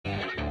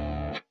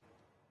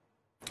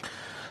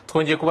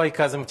twongeye kubaha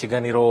ikaze mu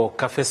kiganiro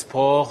Cafe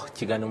Sport,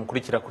 kiganiro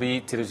mukurikira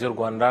kuri televiziyo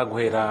Rwanda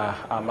guhera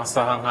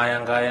amasaha nk'aya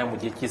ngaya mu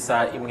gihe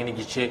cy'isaha imwe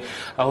n'igice,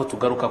 aho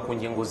tugaruka ku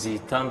ngingo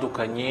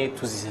zitandukanye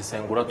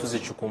tuzisesengura,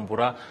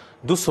 tuzicukumbura,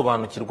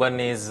 dusobanukirwa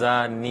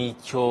neza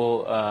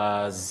n'icyo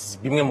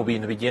bimwe mu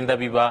bintu bigenda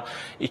biba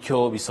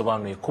icyo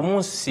bisobanuye. Ku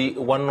munsi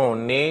wa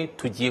none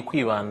tugiye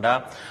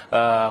kwibanda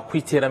ku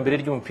iterambere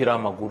ry'umupira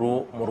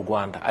w'amaguru mu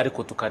Rwanda,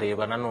 ariko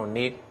tukareba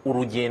nanone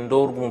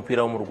urugendo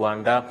rw'umupira wo mu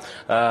Rwanda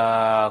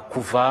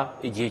kuva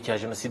igihe cya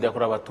jenoside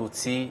yakorewe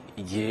Abatutsi,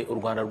 igihe u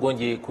Rwanda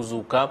rwongeye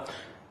kuzuka.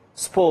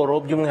 Siporo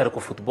by'umwihariko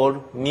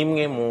football ni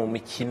imwe mu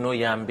mikino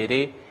ya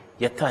mbere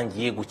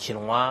yatangiye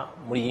gukinwa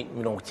muri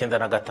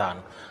 1995,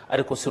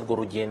 ariko si urwo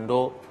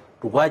rugendo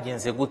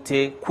rwagenze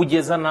gute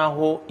kugeza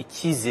naho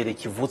icyizere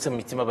kivutse mu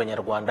mitima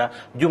y'Abanyarwanda,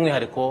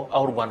 by'umwihariko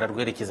aho u Rwanda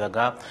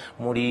rwerekezaga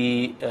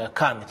muri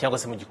CAN cyangwa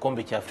se mu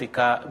gikombe cya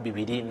Afurika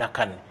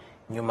 2004.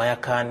 Nyuma ya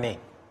CAN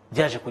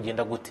byaje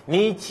kugenda gute?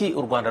 Ni iki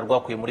u Rwanda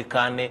rwakuye muri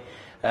CAN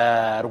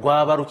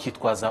rwaba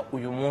rukitwaza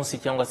uyu munsi,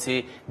 cyangwa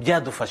se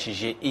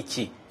byadufashije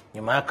iki?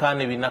 Nyuma ya CAN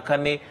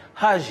 2004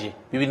 haje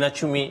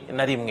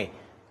 2011,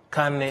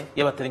 CAN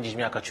y'abatarengeje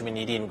imyaka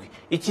 17.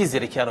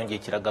 Icyizere cyarongeye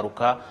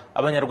kiragaruka,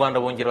 Abanyarwanda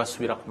bongera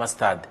basubira ku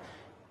mastade.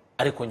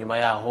 Ariko nyuma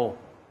yaho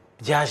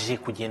byaje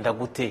kugenda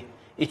gute?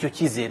 Icyo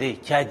cyizere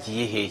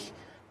cyagiye hehe?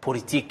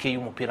 Politike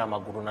y'umupira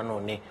w'amaguru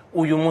nanone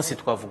uyu munsi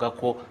twavuga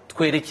ko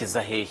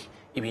twerekeza hehe?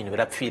 Ibintu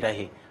birapfira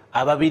he?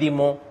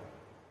 Ababirimo,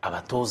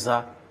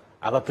 abatoza,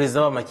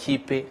 abaperezida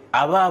b'amakipe,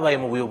 ababaye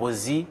mu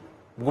buyobozi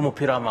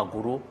bw'umupira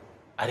w'amaguru,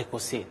 ariko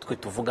se twe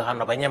tuvuga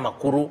hano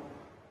abanyamakuru,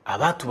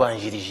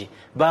 abatubanjirije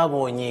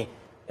babonye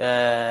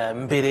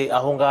mbere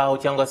aho ngaho,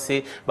 cyangwa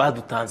se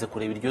badutanze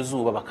kureba iryo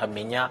zuba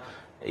bakamenya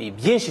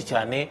byinshi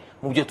cyane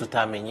mu byo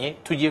tutamenye.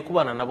 Tugiye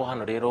kubana nabo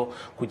hano rero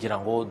kugira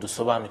ngo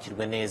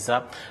dusobanukirwe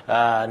neza.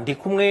 Ndi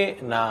kumwe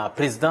na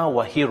president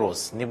wa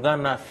Heroes, ni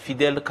bwana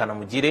Fidel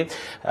Kanamugire.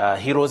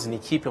 Heroes ni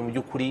ikipe mu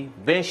by'ukuri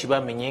benshi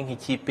bamenye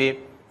nk'ikipe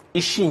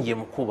ishingiye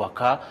mu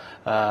kubaka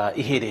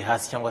ihereye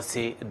hasi cyangwa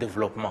se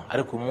development,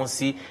 ariko uyu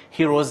munsi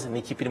Heroes ni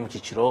ikipe iri mu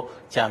cyiciro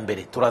cya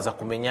mbere. Turaza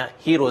kumenya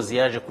Heroes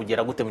yaje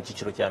kugera gute mu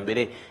cyiciro cya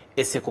mbere,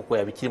 ese koko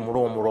yabikiri muri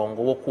uwo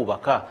murongo wo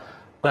kubaka.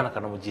 Bwana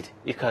Kanamugire,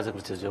 ikaze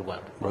kuri televiziyo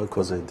Rwanda.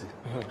 Murakoze ndi.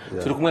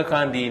 Turi kumwe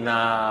kandi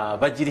na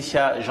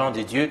Bagirishya Jean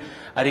de Dieu,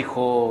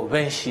 ariko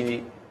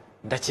benshi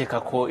ndakeka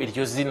ko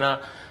iryo zina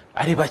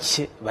ari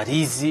bake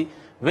barizi.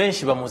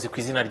 Benshi bamuzi ku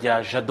izina rya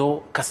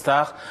Jado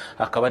Castar,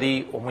 akaba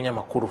ari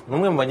umunyamakuru,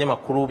 numwe mu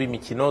banyamakuru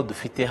b'imikino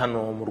dufite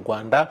hano mu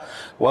Rwanda,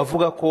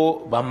 wavuga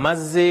ko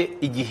bamaze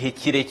igihe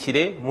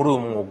kirekire muri uyu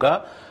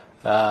mwuga.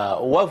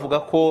 Wavuga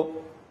ko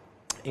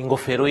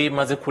ingofero ye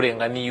imaze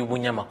kurenga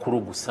n'iy'ubunyamakuru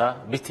gusa,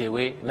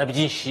 bitewe na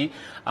byinshi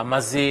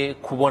amaze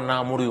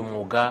kubona muri uyu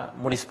mwuga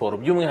muri siporo,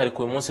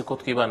 by'umwihariko uyu munsi ko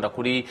twibanda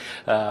kuri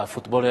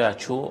football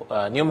yacu.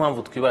 Niyo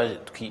mpamvu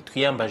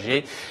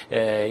twiyambaje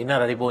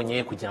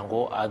inararibonye kugira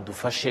ngo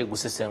adufashe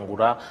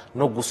gusesengura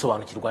no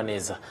gusobanukirwa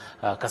neza.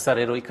 Kasa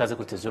rero ikaze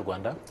kuri televiziyo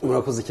Rwanda.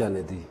 Murakoze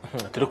cyane di.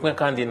 Turi kumwe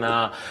kandi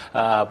na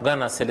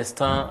bwana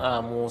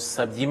Celestin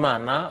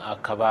Musabyimana,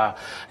 akaba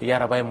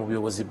yarabaye mu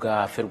buyobozi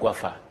bwa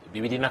Ferwafa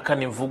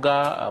 2004 mvuga.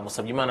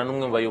 Musabyimana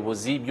n'umwe mu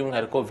bayobozi,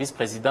 by'umwihariko vice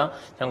president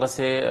cyangwa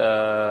se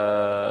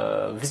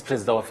vice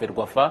president wa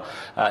Ferwafa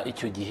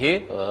icyo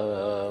gihe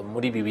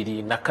muri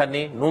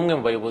 2004. n'umwe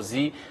mu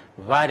bayobozi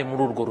bari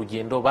muri urwo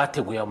rugendo,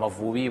 bateguye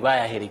Amavubi,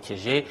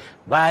 bayaherekeje,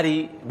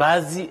 bari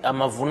bazi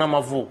amavu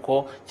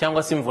n'amavuko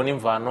cyangwa se imvo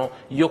n'imvano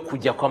yo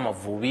kujya kwa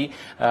Amavubi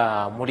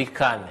muri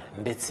CAN,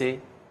 ndetse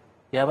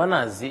yaba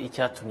nazi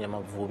icyatumye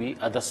Amavubi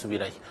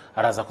adasubirayo,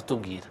 araza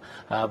kutubwira.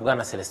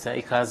 Bwana Celestin,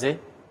 ikaze.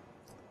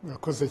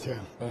 Murakoze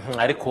cyane.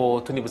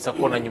 Ariko tunibutsa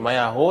ko na nyuma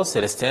yaho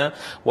Celestin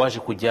waje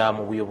kujya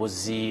mu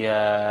buyobozi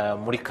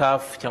muri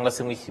CAF cyangwa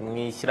se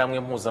mwishyirahamwe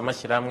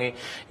mpuzamashyirahamwe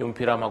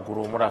y'umupira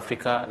w'amaguru muri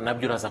Afurika.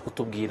 Nabyo uraza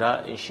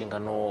kutubwira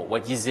inshingano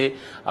wagize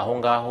aho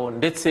ngaho,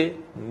 ndetse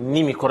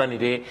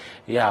n'imikoranire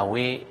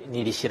yawe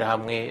n'iri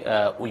shyirahamwe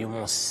uyu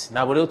munsi.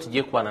 Nabo rero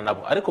tugiye kubana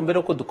nabo, ariko mbere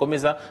yuko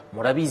dukomeza,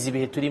 murabizi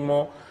ibihe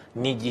turimo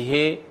ni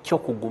igihe cyo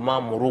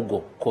kuguma mu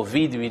rugo,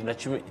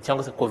 COVID-19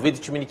 cyangwa se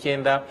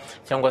COVID-19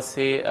 cyangwa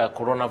se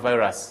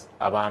coronavirus.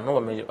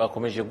 Abantu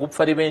bakomeje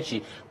gupfa ari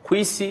benshi ku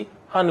isi.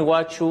 Hano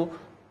iwacu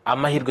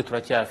amahirwe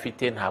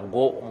turacyafite,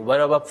 ntabwo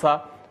umubare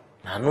w'abapfa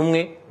nta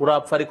numwe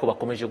urapfa, ariko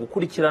bakomeje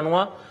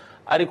gukurikiranwa,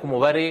 ariko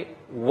umubare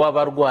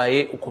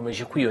w'abarwaye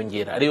ukomeje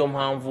kwiyongera. Ariyo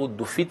mpamvu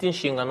dufite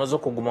inshingano zo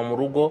kuguma mu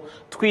rugo,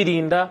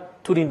 turinda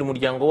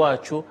umuryango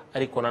wacu,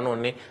 ariko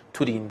nanone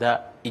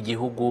turinda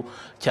igihugu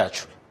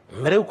cyacu.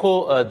 Mbere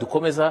yuko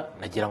dukomeza,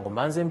 nagira ngo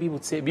mbanze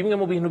mbibutse bimwe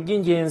mu bintu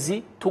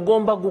by'ingenzi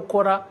tugomba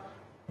gukora,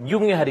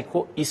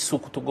 by'umwihariko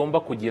isuku tugomba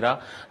kugira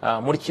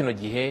muri kino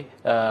gihe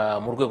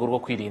mu rwego rwo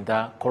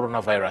kwirinda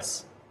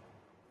coronavirus.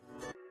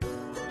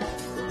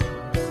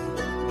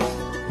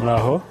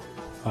 Muraho,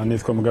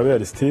 nitwa Mugabe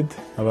Aristide,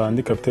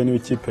 abandi kapiteni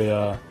w'ikipe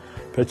ya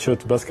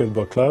Patriot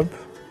Basketball Club.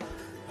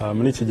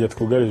 Muri iki gihe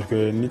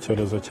twugarijwe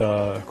n'icyorezo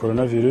cya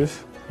coronavirus,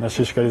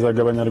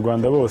 nashishikarizaga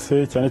Abanyarwanda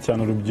bose, cyane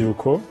cyane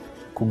urubyiruko,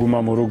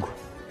 kuguma mu rugo.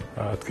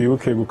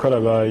 twibuke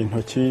gukaraba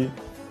intoki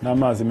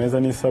n'amazi meza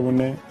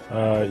n'isabune.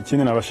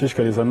 Ikindi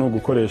nabashishikariza ni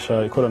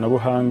ugukoresha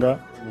ikoranabuhanga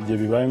mu gihe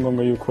bibaye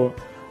ngombwa yuko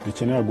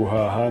dukenera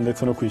guhaha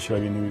ndetse no kwishyura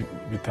ibintu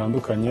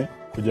bitandukanye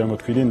kugira ngo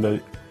twirinde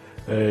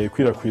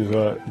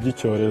ikwirakwizwa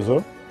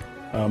ry'icyorezo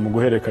mu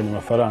guhererekanya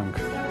amafaranga.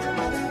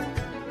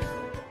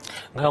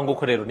 Ngaho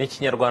nguko rero ni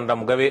Ikinyarwanda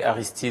Mugabe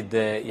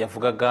Aristide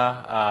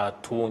yavugaga,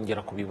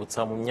 tubongera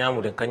kubibutsa mu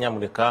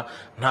nyamureka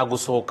nta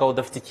gusohoka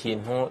udafite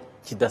ikintu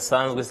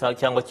kidasanzwe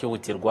cyangwa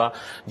cyihutirwa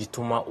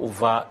gituma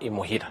uva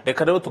imuhira.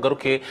 Reka rero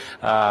tugaruke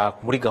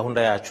muri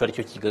gahunda yacu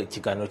aricyo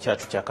kiganiro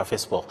cyacu cya Cafe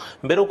Sport.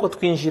 Mbere uko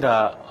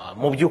twinjira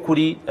mu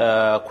by'ukuri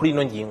kuri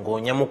ino ngingo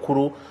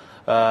nyamukuru,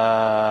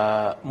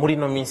 muri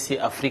no minsi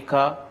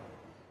Afrika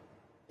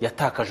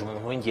yatakaje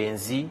umuntu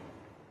w'ingenzi,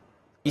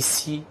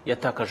 isi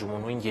yatakaje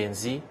umuntu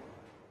w'ingenzi,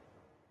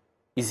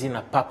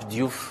 izina Pape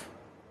Diouf.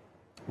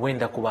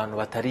 Wenda ku bantu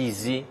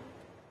batarizi,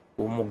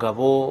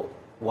 umugabo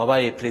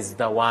wabaye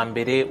perezida wa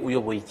mbere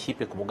uyoboye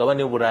ikipe ku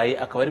mugabane w'Uburayi,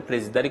 akaba ari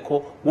perezida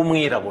ariko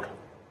w'umwirabura,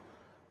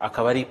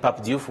 akaba ari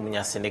Pape Diouf,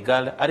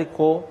 umunyasenegal,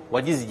 ariko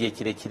wagize igihe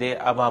kirekire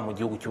aba mu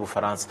gihugu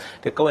cy'Ubufaransa.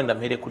 Reka wenda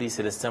mpere kuri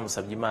Celestin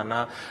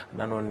Musabyimana,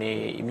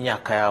 nanone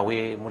imyaka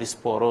yawe muri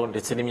siporo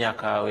ndetse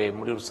n'imyaka yawe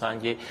muri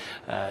rusange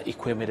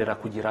ikwemerera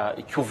kugira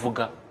icyo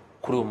uvuga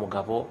kuri uyu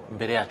mugabo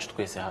mbere yacu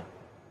twese hano.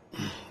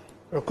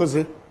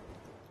 Urakoze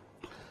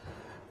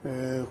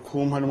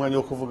kumpa n'umwanya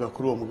wo kuvuga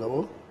kuri uwo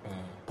mugabo.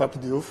 Pape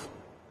Diouf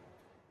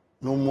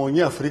ni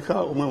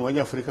umunyafurika, umwe mu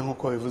banyafurika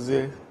nk'uko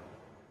babivuze,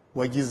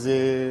 wagize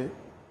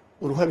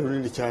uruhare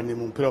runini cyane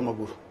mu mupira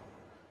w'amaguru,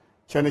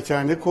 cyane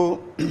cyane ko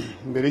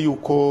mbere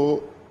y'uko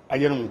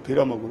ajya mu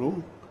mupira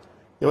w'amaguru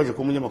yabaje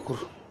kuba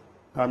umunyamakuru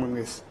nkamwe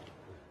mwese.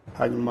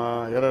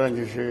 Hanyuma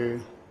yararangije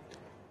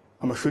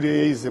amashuri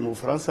ye yize mu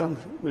Bufaransa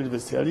muri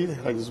Université ya Lille,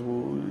 yagize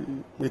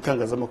mu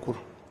itangazamakuru.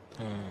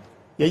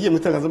 Yagiye mu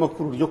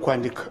itangazamakuru ryo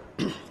kwandika,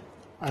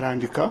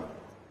 arandika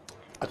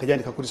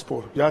akajyandika kuri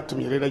siporo.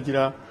 Byatumye rero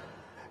agira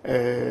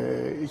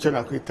icyo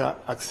nakwita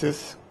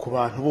access ku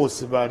bantu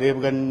bose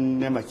barebwa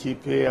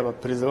n'amakipe,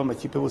 abaperezida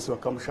b'amakipe bose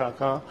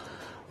bakamushaka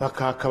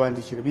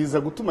bakakabandikira. Biza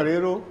gutuma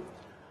rero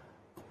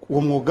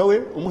uwo mwuga we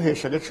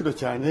umuhesha agaciro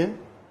cyane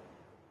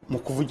mu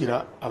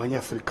kuvugira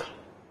abanyafurika.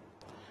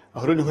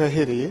 Aho rero niho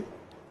yahereye,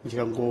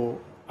 ngira ngo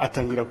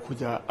atangira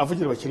kujya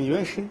avugira abakinnyi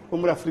benshi bo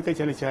muri Afurika,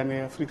 cyane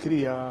cyane Afurika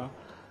iriya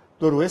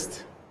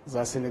Nord-Ouest,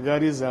 za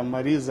Senegal, za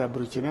Mali, za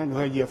Burkina,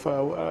 niho yagiye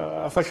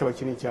afasha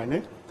abakinnyi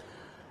cyane.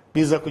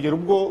 Biza kugera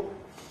ubwo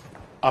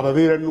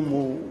ababera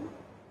n'uwo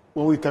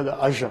witaga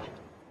aja,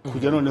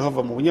 kujya noneho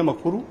hava mu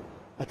bunyamakuru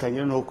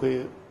atangira no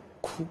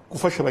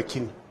gufasha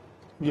abakinnyi,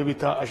 ibyo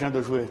bita agent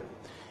de joueur.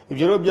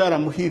 Ibyo rero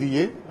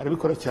byaramuhiriye,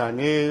 arabikora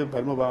cyane.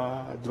 Barimo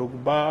ba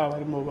Drogba,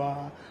 barimo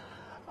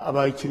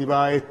abakinnyi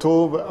ba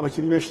Eto,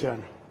 abakinnyi benshi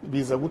cyane.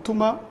 Biza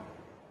gutuma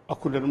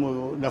akunda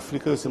na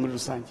Afurika yose muri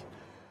rusange.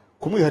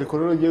 Kumwihariko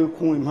rero ngiye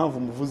kumva impamvu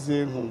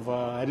muvuze,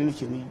 nkumva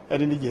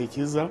ari n'igihe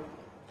cyiza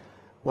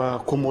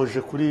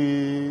wakomoje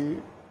kuri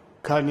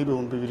kane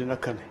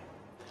 2004.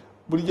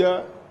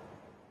 Burya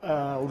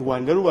u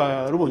Rwanda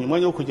rubonye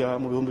umwanya wo kujya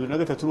mu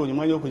 2003, rubonye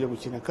umwanya wo kujya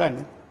gukina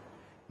kane.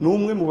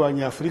 N'umwe mu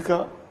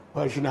banyafurika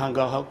baje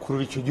nahangaha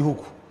kurura icyo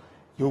gihugu.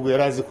 Igihugu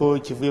yarazi ko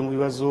kivuye mu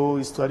bibazo,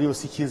 histoire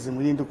yose ikize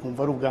mu yindi,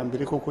 kumva ari ubwa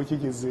mbere koko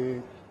kigeze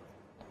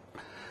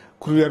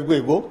kuri ya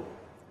rwego.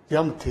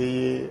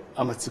 Byamuteye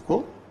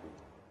amatsiko,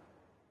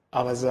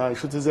 abaza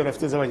inshuti ze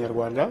afite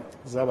z'abanyarwanda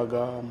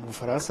zabaga mu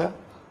Bufaransa,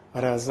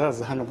 araza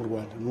hano mu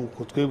Rwanda.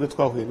 Nuko twebwe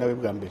twahuye nawe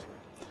bwa mbere.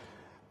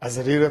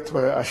 Aza rero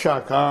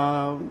ashaka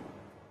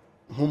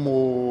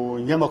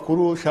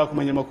nk'umunyamakuru, ashaka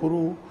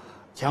umunyamakuru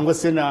cyangwa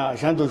se na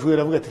Jean de Jouer,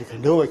 avuga ati reka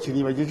ndabo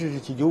bakinnyi bagejeje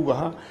iki gihugu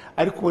aha.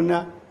 Ariko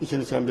ubona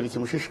ikintu cya mbere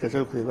kimushishikaje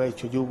ari kureba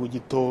icyo gihugu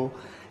gito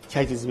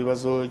cyagize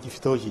ibibazo,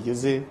 gifite aho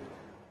kigeze,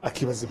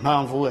 akibaza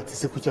impamvu, ati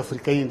se kuki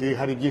Afurika yindi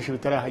hari byinshi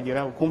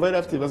bitarahagera. Ukumva yari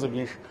afite ibibazo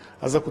byinshi.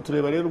 Aza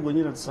kutureba rero, ubwo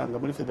nyine dusanga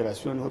muri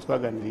federation niho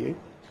twaganiriye.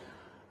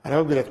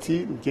 Arababwira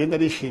ati ngenda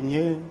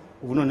arishimye,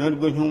 ubu noneho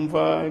nibwo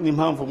ncyumva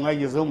n'impamvu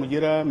mwagezeho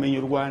mugera, menya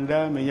u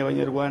Rwanda, menya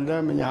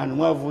abanyarwanda, menya ahantu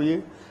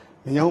mwavuye,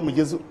 menya aho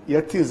mugeze.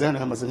 Yatinze hano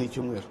hamaze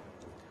nk'icyumweru.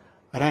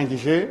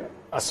 Arangije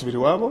asubira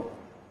iwabo.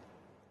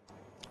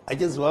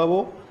 Ageze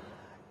iwabo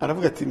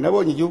aravuga ati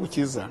nabonye igihugu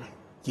cyiza,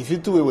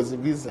 gifite ubuyobozi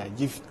bwiza,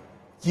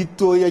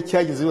 gitoya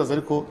cyagize ibibazo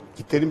ariko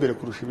gitera imbere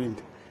kurusha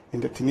ibindi.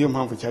 Ati niyo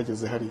mpamvu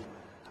cyageze hariya.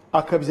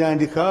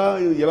 Akabyandika,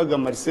 yabaga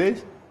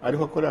Marseille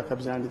ariho akora,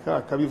 akabyandika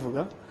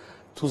akabivuga.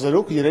 Tuza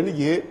rero kugera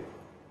n'igihe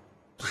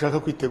dushaka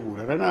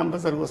kwitegura.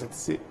 Aranambaza rwose ati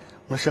se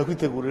murashaka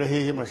kwitegurira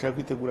hehe, murashaka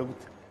kwitegura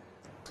gute?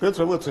 Twese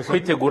turavuga turashaka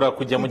kwitegura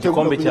kujya mu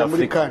gikombe cya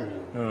Afurika,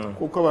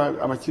 kuko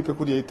amakipe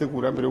kuriya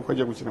yitegura mbere yuko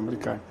ajya gukina muri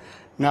kane.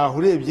 Naho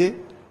urebye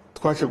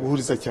twaje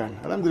guhuriza cyane.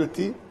 Arambwira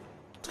ati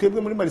twebwe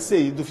muri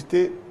Marseille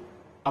dufite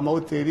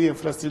amahoteli,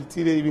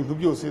 infrastructure, ibintu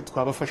byose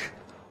twabafasha,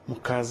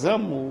 mukaza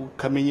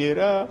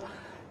mukamenyera,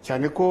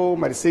 cyane ko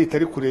Marseille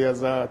itari kure ya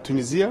za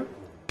Tunisia,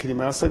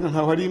 kirima yasaga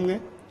nkaho ari imwe.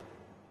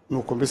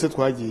 Nuko mbese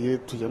twagiye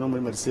tujya no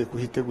muri Marseille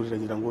kuhitegurira,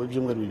 ngira ngo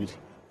ibyumweru 2.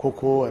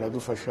 Koko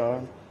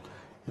aradufasha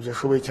ibyo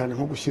ashoboye cyane,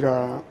 nko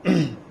gushyira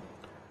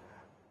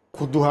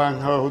kuduha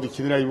nk'aho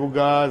dukinira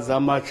ibibuga za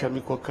match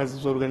amiko kazi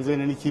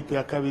zorganizana n'ikipe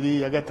ya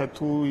kabiri ya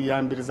gatatu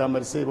ya mbere za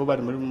Marseille bo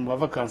bari muri mu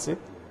vacances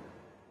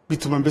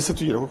bituma mbese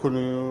tugira kuko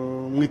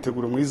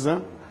mwiteguro mwiza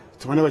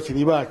bituma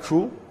n'abakinnyi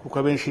bacu kuko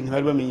abenshi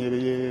ntibari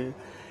bamenyereye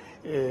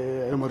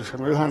ayo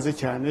marushanwa yo hanze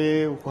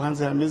cyane uko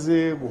hanze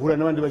hameze guhura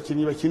n'abandi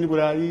bakinnyi bakina i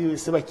Burayi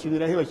ese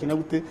bakinira he bakina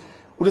gute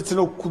uretse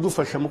no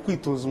kudufasha mu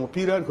kwitoza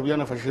umupira ariko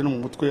byanafashije no mu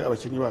mutwe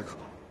abakinnyi bacu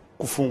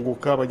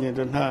gufunguka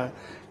bagenda nta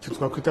kintu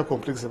twakwita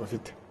complexe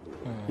bafite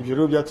ibyo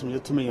rero byatumye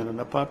tumenyana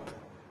na Pape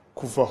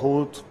kuva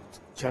aho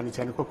cyane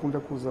cyane ko akunda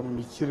kuza mu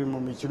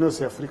mikino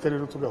yose ya Afurika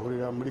rero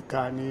tugahurira muri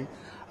Kani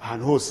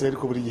ahantu hose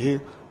ariko buri gihe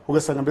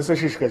ugasanga mbese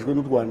ashishikajwe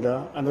n'u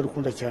Rwanda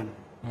anarukunda cyane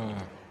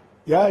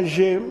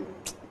yaje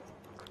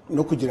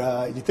no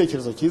kugira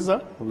igitekerezo cyiza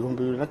mu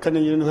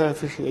 2004 nyine niho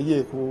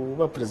yagiye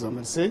kuba perezida wa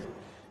Marseille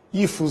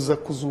yifuza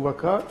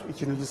kuzubaka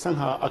ikintu gisa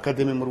nka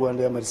akademi mu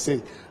Rwanda ya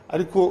Marseille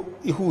ariko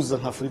ihuza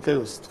nka Afurika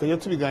yose tukajya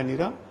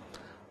tubiganira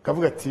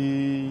kavuga ati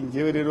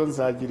ngewe rero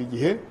nzagira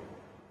igihe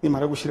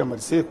nimara gushyira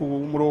Marseille ku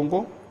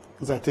murongo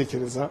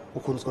nzatekereza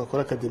ukuntu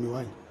twakora akademi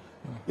wanyu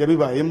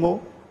yabibayemo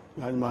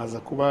hanyuma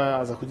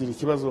aza kugira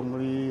ikibazo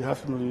muri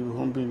hafi muri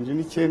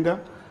 2009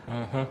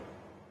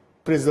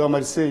 perezida wa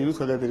Marseille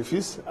yitwaga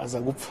Delphis aza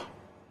gupfa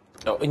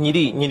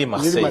nyiri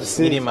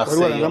Marseille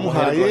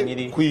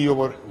yaramuhaye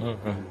kuyiyobora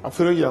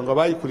apfa rero kugira ngo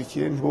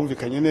abayikurikiye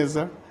ntibumvikanye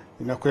neza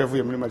ni nako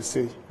yavuye muri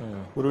Marseille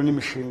uru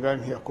n'imishinga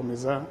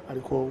ntiyakomeza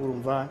ariko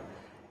urumva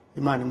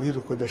Imana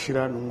imuhiruko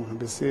dashira n'umuntu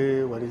mbese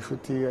wari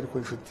inshuti ariko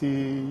inshuti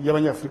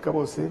y'abanyafrika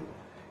bose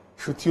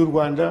inshuti y'u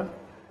Rwanda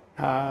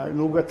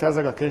nubwo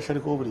atazaga kenshi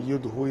ariko buri gihe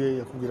duhuye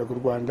yakubwiraga u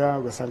Rwanda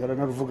ugasanga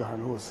aranaruvuga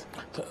ahantu hose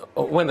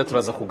wenda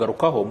turaza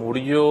kugarukaho mu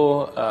buryo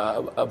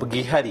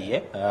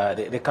bwihariye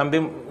reka mbe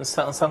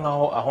nsa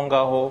nkaho aho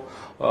ngaho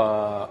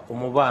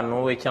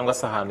umubano we cyangwa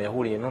se ahantu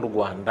yahuriye n'u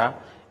Rwanda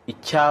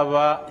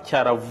icyaba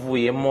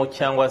cyaravuyemo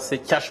cyangwa se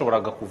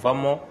cyashoboraga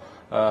kuvamo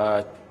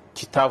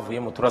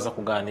kitavuyemo turaza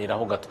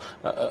kuganiraho gato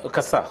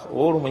Kasa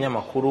wowe uri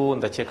umunyamakuru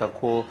ndakeka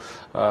ko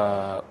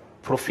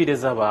profile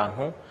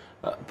z'abantu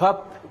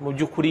Pape mu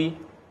by'ukuri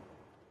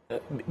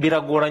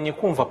biragoranye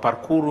kumva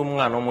parcours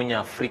umwana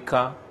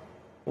w'umunyafrika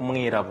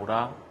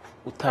umwirabura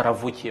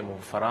utaravukiye mu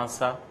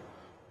Bufaransa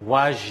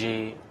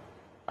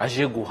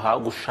aje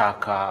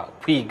gushaka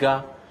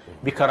kwiga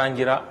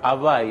bikarangira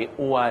abaye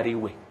uwo ari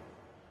we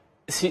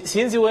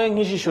sinzi we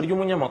nk'ijisho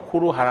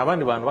ry'umunyamakuru hari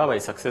abandi bantu babaye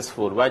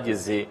successful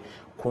bageze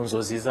ku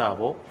nzozi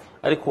zabo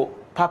ariko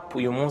Pape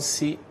uyu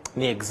munsi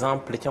ni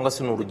example cyangwa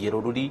se n'urugero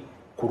ruri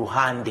ku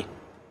ruhande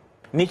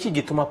niki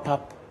gituma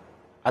Pape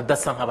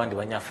adasa nk'abandi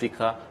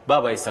banyafrika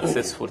babaye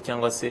successful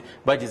cyangwa se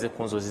bageze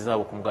ku nzozi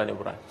zabo ku mugabane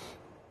Burayi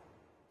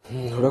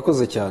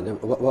urakoze cyane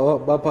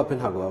ba Pape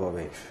ntago baba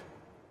benshi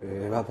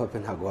ba Pape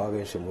ntago baba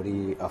benshi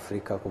muri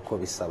Afrika kuko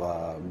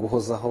bisaba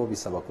guhozaho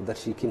bisaba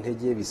kudacika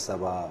intege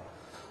bisaba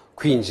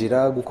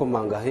kwinjira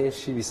gukomanga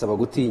henshi bisaba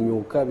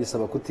gutinyuka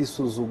bisaba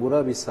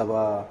kutisuzugura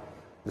bisaba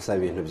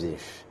ibintu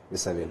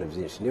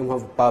byinshi niyo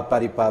mpamvu Pape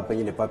ari Pape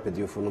nyine Pape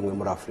Diouf n'umwe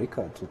muri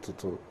Afrika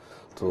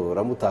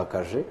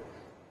turamutakaje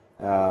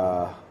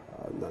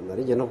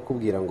narijya no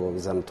kukubwira ngo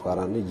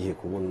bizanutwara n'igihe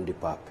kubona undi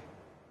Pape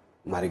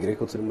malgré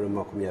ko turi muri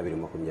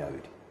 2020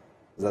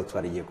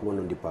 zatwara igihe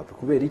kubona undi Pape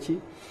kubera iki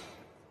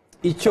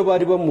icyo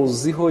bari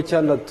bamuziho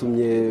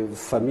cyanatumye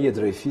famille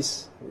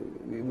Dreyfus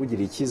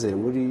mugira icyizere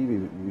muri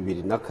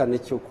 2004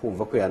 cyo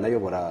kumva ko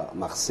yanayobora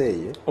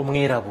Marseille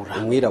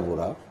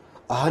umwirabura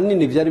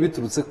ahanini byari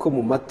biturutse ko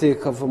mu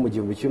mateka ava mu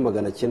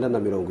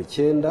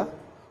 1990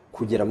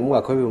 kugera mu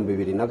mwaka wa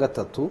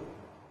 2003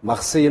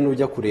 Marseille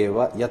n'ujya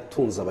kureba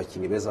yatunze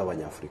abakinnyi beza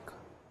b'abanyafrika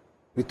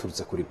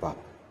biturutse kuri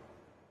Pape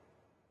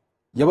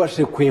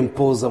yabashije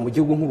kwempoza mu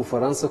gihugu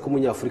nk'Ubufaransa ko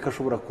umunyafrika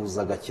ashobora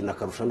kuza agakina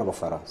akarusha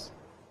n'abafaransa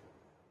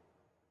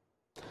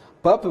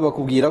Pape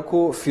bakubwira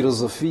ko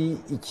filozofi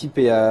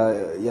ikipe ya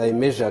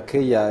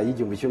Umupira ya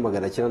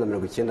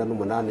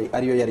 1998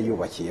 ariyo yari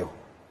yubakiyeho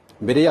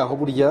mbere yaho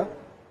burya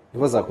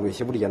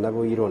ntibazakubeshye burya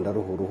nabo yironda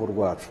ruhu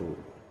rwacu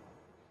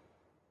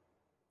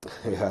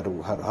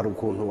hari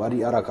ukuntu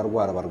ari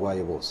akarwara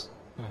barwaye bose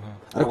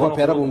ariko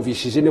Pape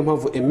yarabumvishije niyo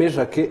mpamvu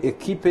Umupira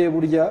ekipe ye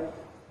burya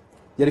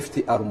yari ifite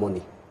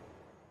harmony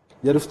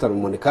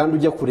kandi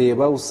ujya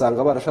kureba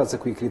usanga barashatse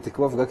kwikritika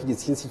bavuga ko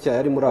igitsinzi cyayo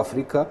ari muri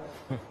Afrika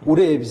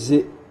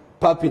urebye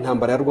Pape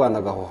intambara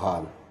yarwanaga aho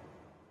hantu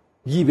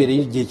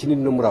yibereye igihe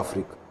kinini no muri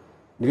Afrika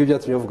nibyo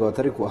byatumye bavuga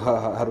batari ko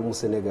hari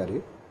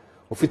umusenegali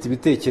ufite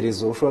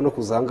ibitekerezo ushobora no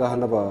kuzangaha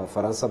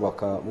n'abafaransa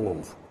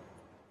bakamwumva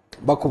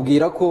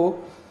bakubwira ko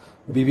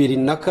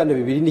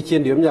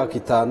 2004-2009 iyo myaka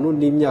 5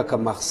 n'imyaka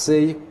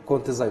Marseille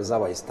konte zayo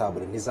zabaye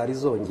stable ntizari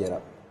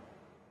zongera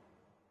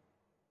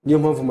niyo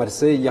mpamvu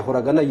Marseille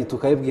yahoraga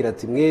nayituka yibwira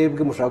ati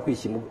mwebwe mushaka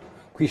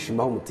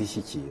kwishimaho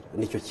mutishyikira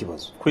nicyo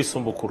kibazo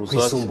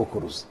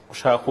kwisumbukuruza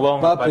ushaka kubaho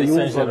mu Pape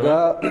yumvaga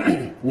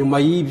nyuma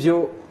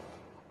y'ibyo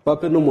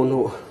Pape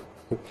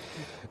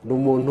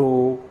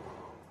n'umuntu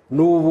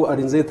n'ubu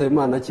arinze yita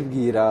Imana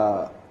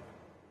akibwira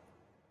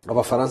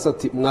abafaransa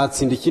ati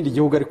mwatsinda ikindi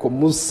gihugu ariko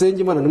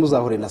musenge Imana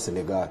ntimuzahure na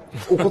Senegal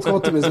uko twaba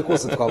tumeze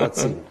kose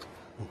twabatsinda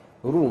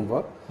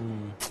urumva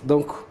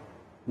donc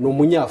ni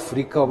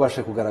umunyafurika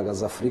wabashe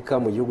kugaragaza Afurika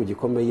mu gihugu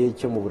gikomeye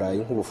cyo mu Burayi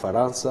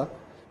nk'Ubufaransa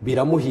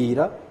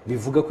biramuhira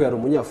bivuga ko yari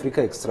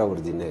umunyafurika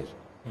extraordinaire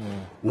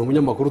ni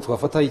umunyamakuru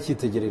twafataho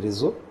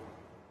icyitegererezo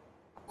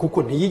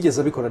kuko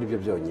ntiyigeze abikora aribyo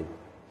byonyine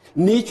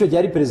nicyo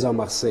ryari perezida wa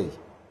Marseille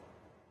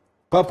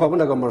papa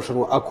abonaga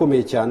amarushanwa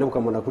akomeye cyane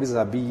ukamubona kuri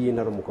za BI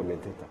na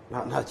umukomenteta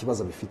nta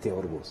kibazo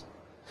bifiteho rwose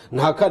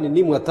nta kandi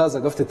nimwe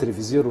atazaga afite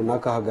televiziyo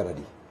runaka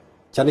ahagarariye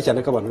cyane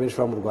cyane ko abantu benshi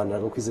baba mu Rwanda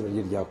ko izina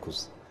rye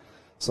ryakuze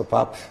so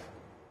papa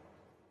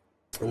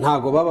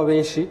ntago baba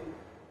benshi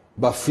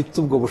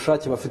bafite ubwo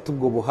bushake bafite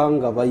ubwo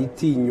buhanga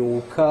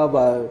bayitinyuka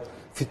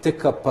bafite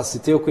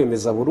kapasite yo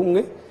kwemeza buri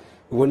umwe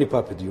ubu ni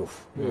Pape Diouf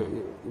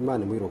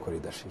Imana imwirokore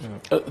idashira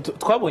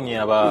twabonye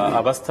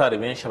abasitari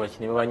benshi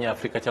abakinnyi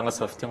b'abanyafurika cyangwa se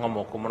bafite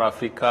inkomoko muri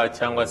Afurika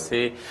cyangwa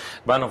se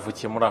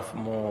banavukiye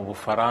mu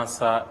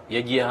Bufaransa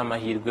yagiyeho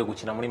amahirwe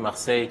gukina muri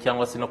Marseille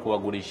cyangwa se no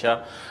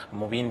kubagurisha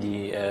mu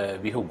bindi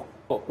bihugu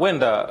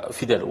wenda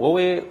Fidel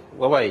wowe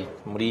wabaye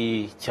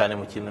muri cyane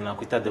mu kintu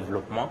nakwita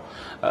development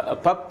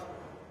Pape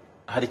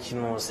hari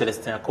ikintu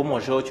Celestin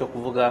yakomojeho cyo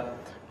kuvuga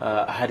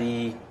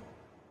hari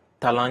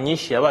talent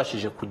nyinshi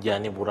yabashije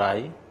kujyana i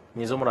Burayi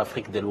nizo muri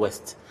Afrique de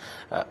l'Ouest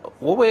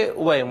wowe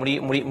ubaye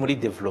muri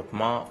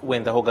development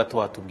wenda ho gato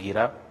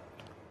watubwira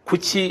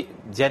kuki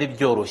byari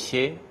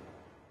byoroshye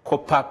ko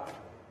Pape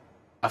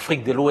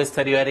Afrique de l'Ouest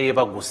ariyo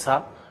yareba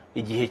gusa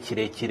igihe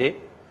kirekire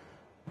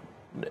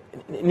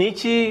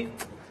niki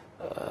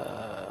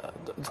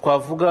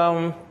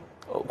twavuga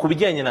ku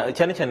bijyanye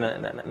cyane cyane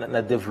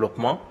na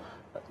development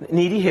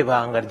ni irihe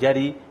banga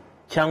ryari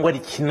cyangwa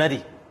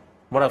rikinari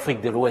muri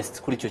Afrique de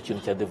l'Ouest kuri icyo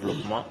kintu cya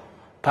development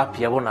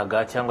Pape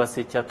yabonaga cyangwa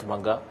se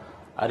cyatumaga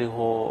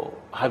ariho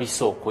haba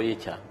isoko ye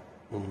cyane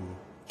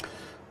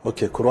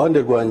okay ku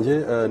ruhande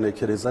rwanjye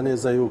nekereza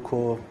neza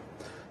yuko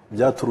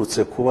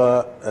byaturutse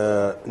kuba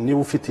niba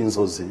ufite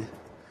inzozi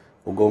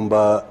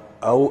ugomba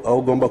aho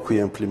ugomba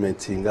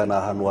kuyimplementinga ni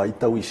ahantu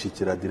wahita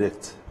wishikira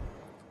direct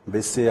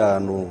mbese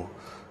ahantu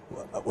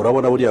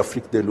urabona buri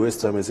Afrique de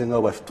l'Ouest bameze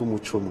nk'aho bafite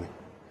umuco umwe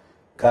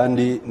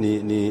kandi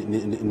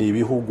ni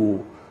ibihugu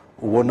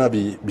ubona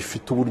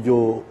bifite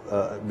uburyo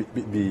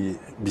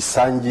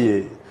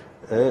bisangiye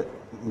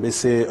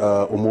mbese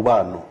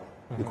umubano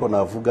niko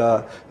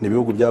navuga ni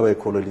ibihugu byabaye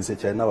kolonize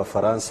cyane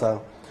n'Abafaransa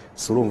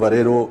surumva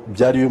rero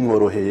byari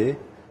bimworoheye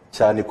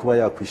cyane kuba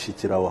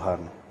yakwishikira aho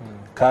hantu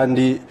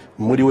kandi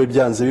muri we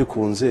byanze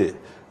bikunze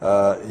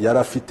yari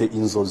afite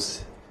inzozi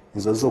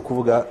zo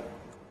kuvuga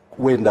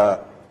wenda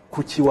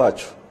kuki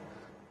wacu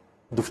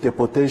dufite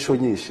potential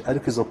nyinshi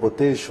ariko izo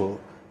potential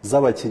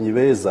z'abakinnyi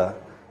beza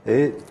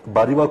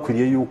bari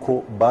bakwiriye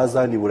yuko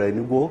bazani Burayi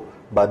nibwo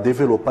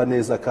badevelopa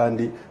neza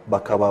kandi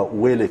bakaba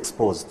well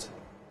exposed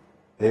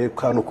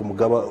kano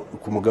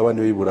ku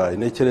mugabane w'i Burayi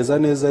nekereza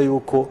neza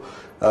yuko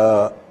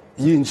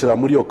yinjira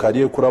muri iyo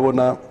kariye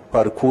kurabona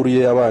parcours ye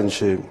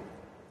yabanje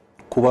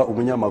kuba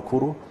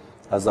umunyamakuru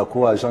aza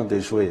kuba agent de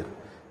joueur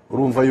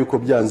urumva yuko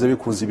byanze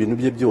bikuza ibintu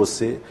bye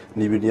byose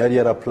ni ibintu yari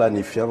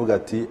yaraplanifye avuga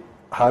ati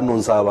hano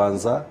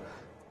nzabanza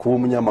kuba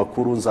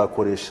umunyamakuru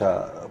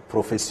nzakoresha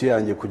profession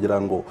yanjye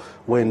kugira ngo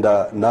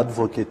wenda na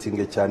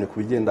advocating cyane ku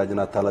bigendanye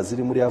na tala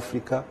ziri muri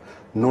Afrika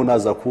none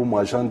aza kuba umu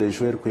agent de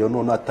joueur kuyo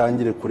none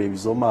atangire kureba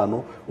izo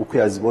mano uko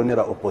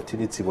yazibonera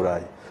opportunity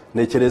Burayi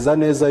nekereza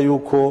neza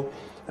yuko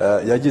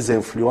yagize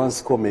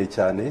influence ikomeye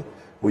cyane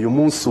uyu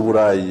munsi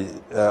Burayi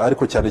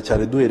ariko cyane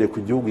cyane duhere ku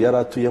gihugu yari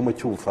atuyemo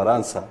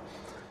cy'Ubufaransa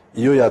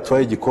iyo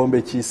yatwaye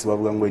igikombe cy'isi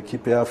bavuga ngo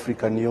equipe ya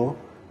Afrika niyo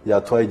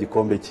yatwaye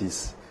igikombe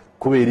cy'isi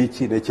kubera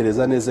iki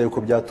nekereza neza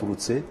yuko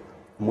byaturutse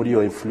muri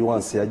iyo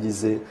influence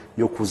yagize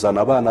yo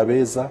kuzana abana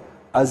beza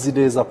azi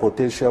neza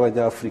potential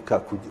y'Abanyafrika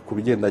ku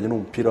bigendanye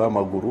n'umupira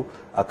w'amaguru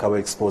akaba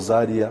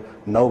exposaria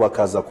nabo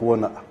bakaza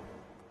kubona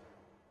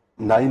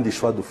nta yindi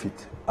shwa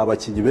dufite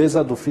abakinnyi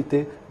beza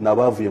dufite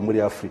nabavuye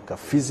muri Afrika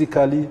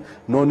physically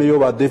none yo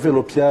ba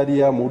develop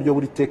yariya mu buryo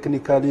buri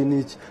technically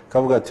niki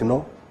kavuga ati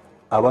no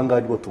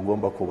abangari bo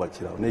tugomba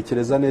kubakira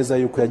nekereza neza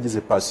yuko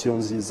yagize passion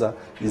nziza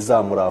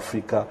izamura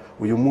Afrika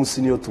uyu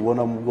munsi niyo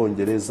tubona mu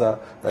Bwongereza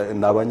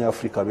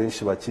n'Abanyafrika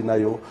benshi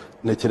bakinayo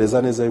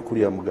nekereza neza yuko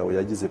uriya mugabo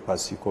yagize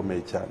passion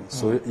ikomeye cyane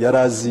so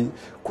yarazi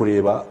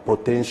kureba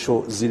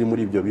potential ziri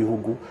muri ibyo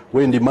bihugu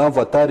wenda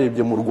impamvu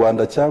atarebye mu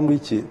Rwanda cyangwa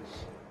iki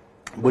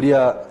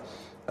buriya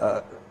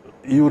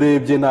iyo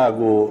urebye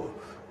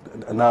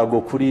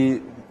nago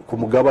kuri ku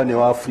mugabane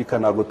wa Afrika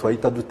nago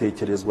twahita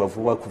dutekerezwa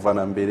vuba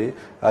kuvana mbere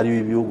ari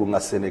ibihugu nka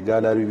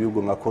Senegal ari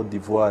ibihugu nka Cote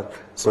d'Ivoire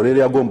so rero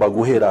yagomba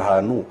guhera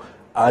ahantu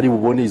ari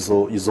bubone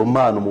izo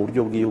mpano mu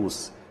buryo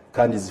bwihuse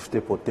kandi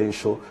zifite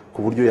potential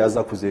ku buryo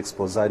yaza kuzi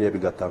exposaria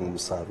bigatanga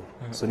umusaruro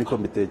so niko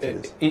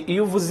mbitekereza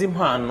iyo uvuze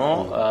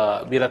impano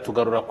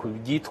biratugarura ku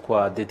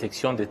byitwa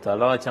detection de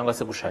talent cyangwa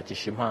se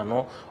gushakisha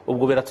impano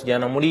ubwo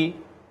biratujyana muri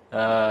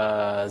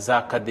za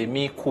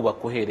akademi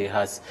kubaka uhereye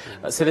hasi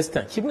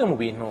Celestin kimwe mu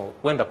bintu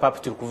wenda Pape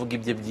turi kuvuga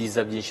ibye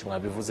byiza byinshi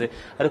mwabivuze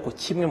ariko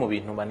kimwe mu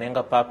bintu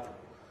banenga Pape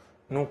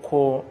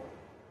nuko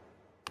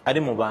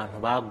ari mu bantu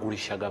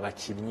bagurishaga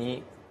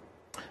abakinnyi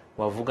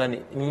wavuga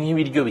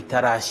nk'ibiryo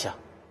bitarashya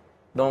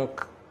donc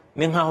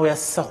ni nkaho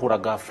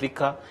yasahuraga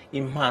Afurika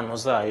impano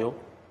zayo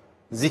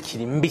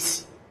zikiri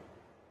mbisi.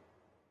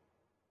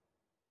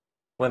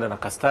 Wenda na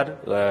Castar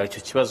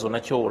icyo kibazo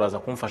nacyo uraza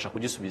kumfasha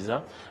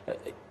kugisubiza.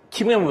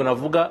 Kimwe mu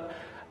binavuga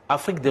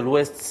Afrique de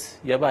l'Ouest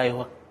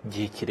yabayeho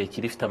gihe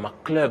kirekire ifite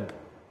club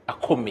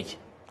akomeye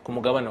ku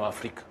mugabane wa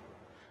Afurika,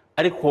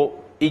 ariko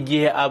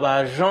igihe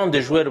aba Jean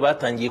de joueur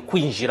batangiye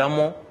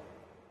kwinjiramo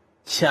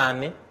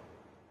cyane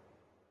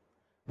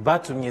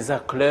batumye za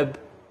club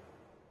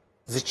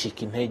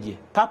zicika intege.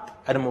 Pap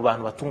ari mu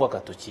bantu batungwa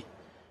gatoki.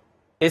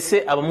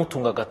 Ese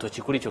abamutunga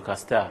gatoki kuri icyo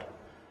Castar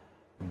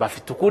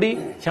bafite ukuri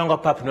cyangwa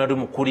Pap niwe ari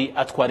mukuri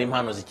atwara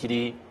impano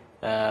zikiri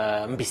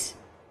mbisi?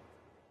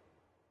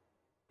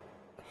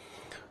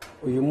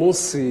 Uyu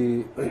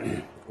munsi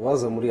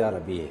waza muri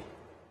RBA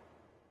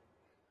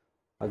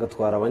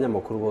agatwara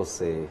abanyamakuru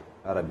bose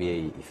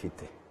RBA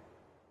ifite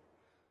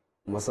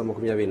mu masaha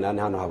 28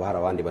 hano haba hari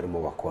abandi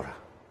barimo bakora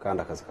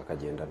kandi akazi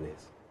kakagenda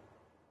neza.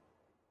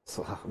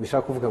 So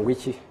bishaka kuvuga ngo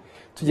iki,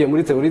 tugiye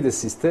muri theory de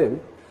system,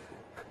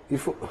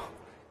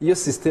 iyo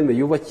system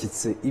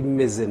yubakitse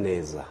imeze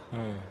neza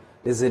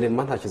les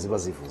éléments ntacyo ziba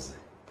zivuze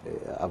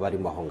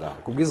abarimo aho ngaho.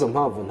 Kubwizo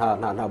mpamvu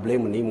nta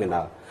blame nimwe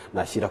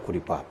nashyira kuri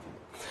Papa,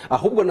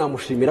 ahubwo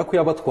namushimira ko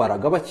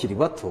yabatwaraga bakiri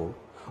bato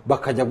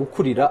bakajya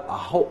gukurira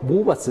aho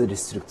bubatse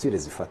restructure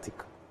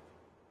zifatika.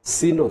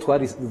 Sino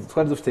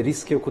twari dufite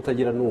risk yo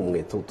kutagira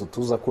n'umwe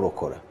tuza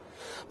kurokora.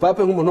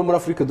 Papa nk'umuntu muri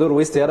Afrique de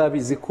l'Ouest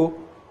yarabizi ko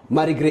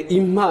malgré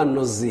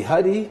impano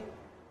zihari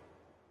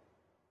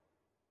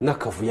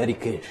n'akavu yari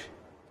kenshi.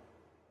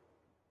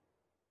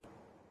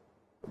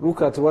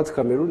 Look at what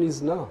Cameroon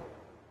is now.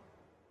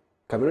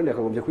 Cameroon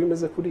yakagombye kuba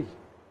imeze kuri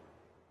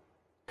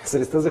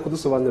Celestin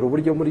kudusobanurira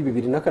uburyo muri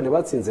 2004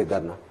 batsinze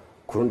Ghana.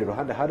 Ku rundi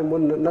ruhande harimo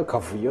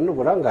n'akavuyo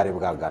n'uburangare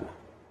bwa Ghana.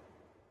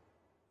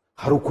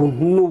 Hari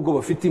ukuntu nubwo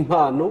bafite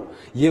impano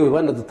yewe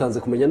banadutanze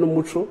kumenya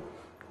n'umuco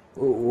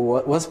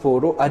wa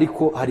sport,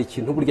 ariko hari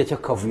ikintu burya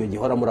cy'akavuyo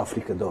gihora muri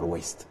Afrique de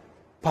l'Ouest.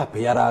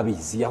 Pape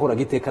yarabizi,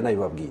 yahoraga iteka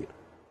nabibabwira.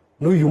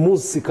 N'uyu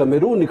munsi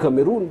Cameroon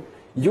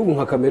igihugu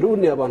nka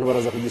Cameroon abantu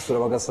baraza kugisura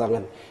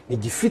bagasanga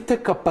ntigifite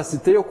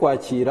capacité yo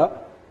kwakira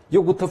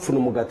yo gutapfuna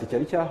umugati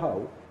cyari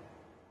cyahawe.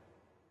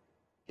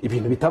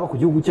 Ibintu bitaba ku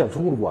gihugu cyacu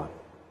nk'u Rwanda.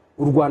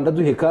 U Rwanda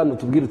duhekano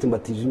tubwira uti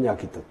mbatije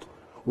imyaka 3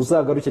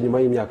 uzagaruke nyuma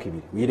y'imyaka 2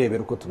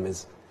 wirebera uko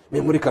tumeze.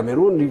 Muri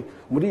Cameroon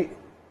muri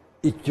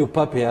icyo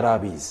Pape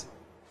yarabizi.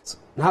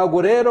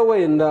 Ntago rero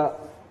wenda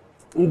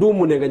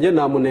ndumunenga nge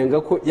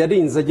namunenga ko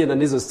yarinze agenda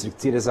n'izo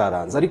structure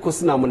zaranze, ariko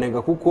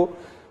sinamunenga kuko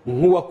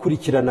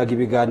nk'uwakurikiranaga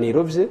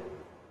ibiganiro bye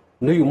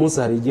n'uyu munsi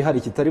hari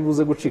igihari kitari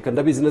buze gucika.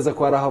 Ndabizi neza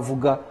ko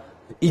harahavuga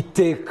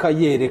iteka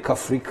yereka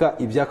Afrika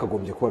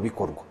ibyakagombye kuba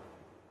bikorwa.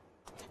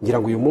 Ngira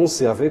ngo uyu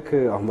munsi avec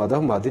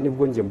Ahmad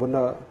nibwo nge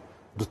mbona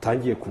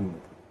dutangiye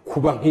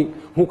kuba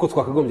nk'uko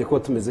twakagombye kuba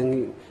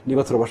tumeze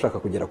niba turabashaka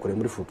kugera kure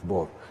muri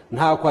football.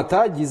 Ntako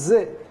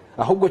atagize,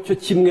 ahubwo cyo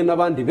kimwe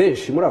n'abandi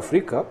benshi muri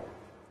Afrika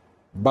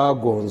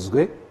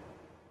bagonzwe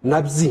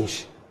na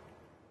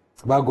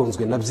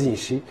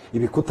byinshi,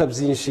 ibikuta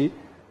byinshi.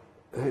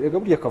 Rega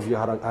burya kavuye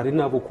hari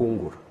nabo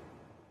kungura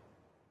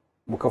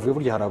mu kavuye,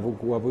 burya hari abo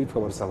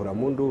witwa barasahura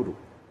mu nduru,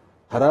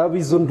 hari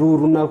abizo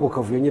nduru nako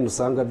kavuye nyine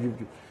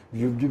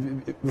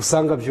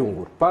usanga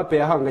byungura. Pape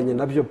yahanganye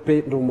nabyo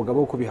pe ndi umugabo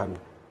wo kubihamya,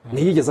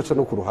 ntiyigeze aca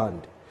no ku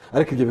ruhande,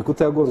 ariko ibyo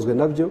bikuta yagonzwe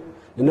nabyo.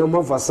 Ni nayo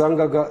mpamvu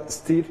wasangaga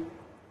still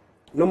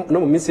no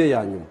mu minsi ye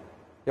ya nyuma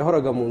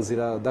yahoraga mu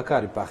nzira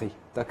Dakar Paris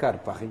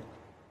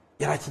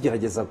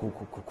yarakigerageza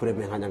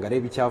kuremenkanya ngo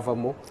arebe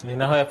icyavamo. Ni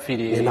naho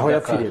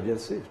yapfiriye bien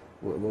sûr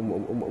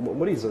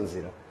muri izo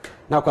nzira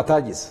ntako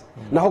atagize.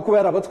 Naho kuba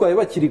yarabatwaye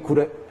bakiri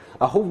kure,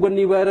 ahubwo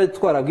niba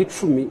yaratwaraga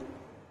 10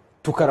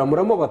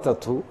 tukaramuramo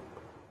 3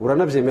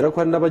 uranabyemera ko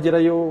hari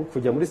n'abagerayo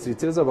kujya muri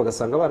structure zabo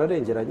bagasanga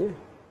bararengeranye.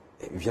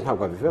 Ibyo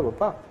ntabwo bivuye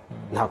Papa,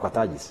 ntako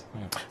atagize.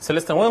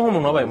 Celestin, wowe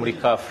nk'umuntu wabaye muri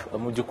CAF,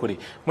 mu by'ukuri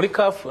muri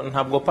CAF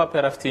ntabwo Papa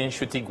yarafite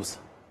inshuti gusa.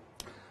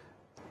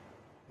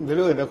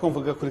 Mbere wenda ko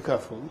mvuga kuri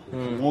CAF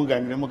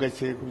mwunganiremo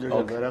gake ku byo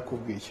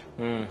yarakubwiye.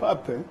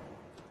 Pape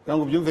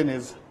ngo byumve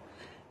neza,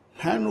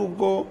 nta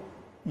nubwo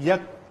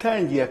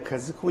yatangiye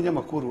akazi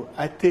k'ubunyamakuru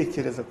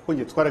atekereza, kuko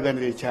nge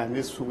twaraganiriye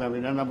cyane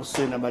sumwamena na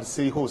Musore na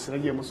Marseille hose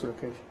nagiye musura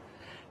kenshi.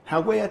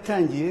 Ntabwo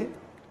yatangiye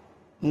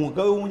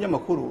umwuga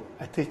w'umunyamakuru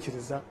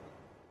atekereza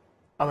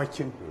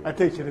abakinnyi,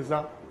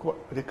 atekereza ko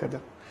rekada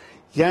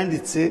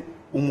yanditse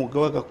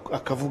umwuga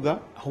akavuga,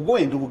 ahubwo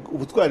wenda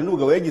ubutwari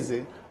n'ubugabo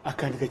yagize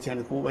akandika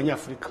cyane ku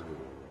Banyafurika,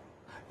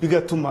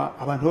 bigatuma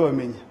abantu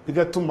babamenya,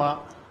 bigatuma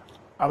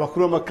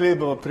abakuru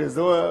b'amaklub,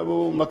 abaperezida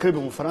b'amaklub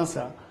mu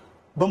Faransa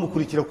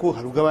bamukurikira ko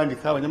hari ubwo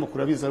abandika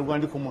abanyamakuru abiza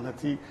rwandika umuntu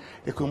ati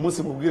reka uyu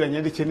munsi mubwiranye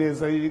andike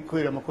neza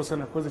kubera amakosa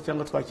nakoze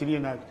cyangwa twakiriye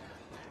nabi.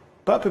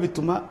 Pape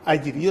bituma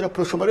agira iyo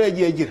rapproche maro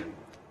yagiye agira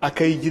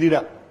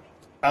akayigirira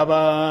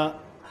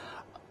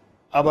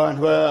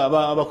abantu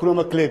abakuru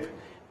b'amaklub.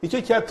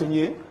 Icyo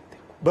cyatumye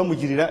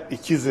bamugirira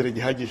icyizere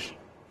gihagije.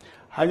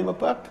 Hanyuma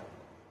Pape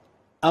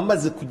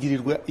amaze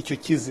kugirirwa icyo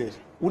cyizere,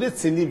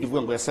 uretse n'ibyo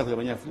uvuga ngo yasahuye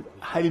Abanyafurika,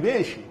 hari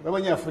benshi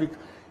b'Abanyafurika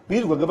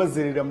birirwaga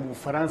bazerera mu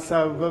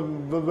Bufaransa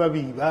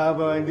babiba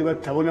abandi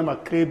batabona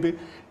amakrebe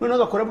noneho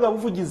agakora bwa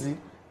buvugizi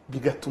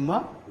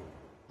bigatuma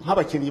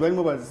nk'abakinnyi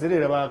barimo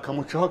bazerera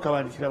bakamucaho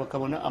akabandikira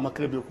bakabona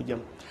amakrebe yo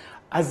kujyamo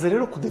aza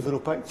rero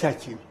kudevelopa cya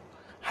kintu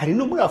hari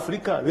no muri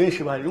Afurika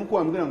benshi bahari nuko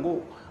bambwira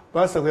ngo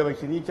basahuye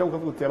abakinnyi cyangwa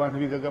ukavuga uti abantu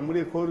bigaga muri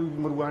ekole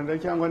mu Rwanda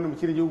cyangwa no mu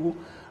kindi gihugu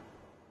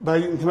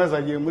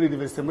ntibazagiye muri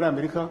universite muri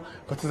Amerika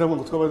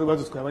batazabona ngo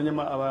badutwaye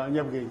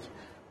abanyabwenge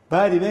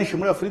bari benshi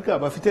muri Afurika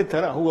bafite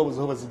tara ahubwo babuze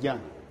aho bazijyana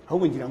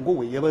ahubwo ngira ngo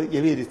we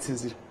yaberetse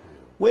inzira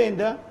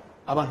wenda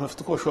abantu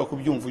bafite uko bashobora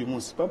kubyumva uyu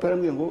munsi papa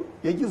yarambwiye ngo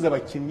yagize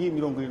abakinnyi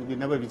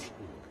 72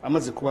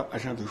 amaze kuba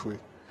agent de joueur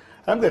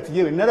arambwira ati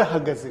yewe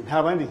narahagaze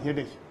nta bandi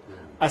nkeneye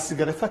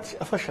asigara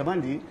afasha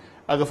abandi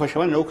agafasha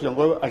abandi nabo kugira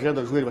ngo agent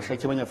de joueur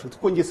bashake abanyafurika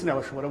kuko ngiye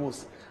sinabashobora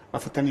bose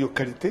afatana iyo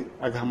karite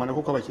agahamana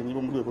kuko abakinnyi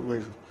bo mu rwego rwo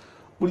hejuru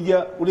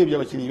burya urebye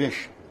abakinnyi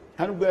benshi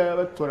nta nubwo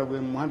yabatoraguye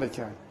mu muhanda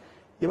cyane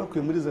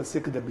yabakuye muri za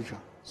sec d'Abidjan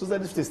so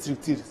zari zifite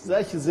structure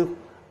zashyizeho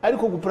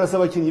ariko guprasa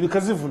abakinnyi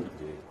bikazivuna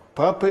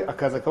pape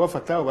akaza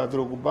akabafata ba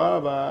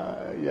Drogba ba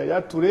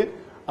Yature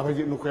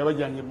nuko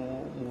yabajyanye mu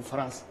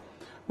Bufaransa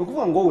no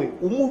kuvuga ngo we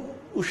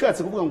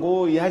ushatse kuvuga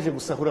ngo yaje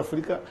gusahura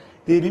Afurika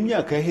reba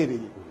imyaka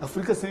yahereye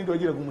Afurika se ninde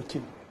wagiraga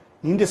umukino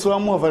ninde so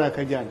wamuhavana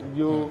akajyana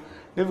ibyo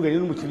ndavuganye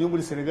n'umukinnyi wo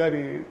muri Senegal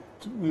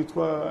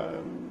witwa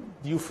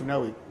Diouf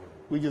nawe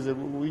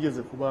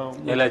wigeze kuba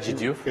Elhadji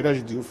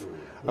Diouf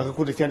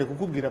akakunda cyane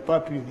kukubwira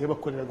papa ibintu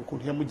yabakorera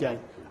ukuntu yamujyanye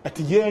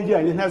ati giye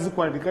yanjyanye ntazi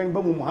kwandika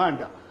imba mu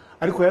muhanda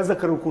ariko yaza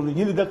akara ukuntu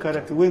nyine Dakar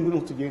ati we ngwino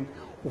tugende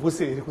ubwo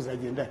se ere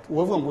kuzagenda ati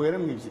uwavuga ngo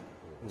yaramwibye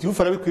Diouf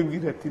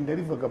arabikwibwira ati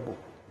ndari vagabo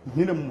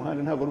nyine mu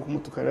muhanda ntabwo ari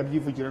kumutukara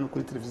abyivugira no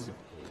kuri televiziyo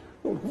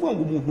kuvuga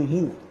ngo umuntu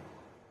nk'uwo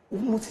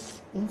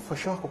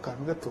umufasha ako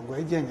kantu gato ngo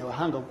yajyanye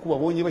abahanga kuko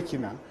babonye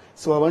bakina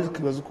so wabanje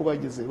kwibaza uko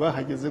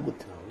bahageze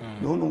gute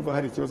niho numva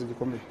hari ikibazo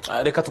gikomeye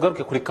reka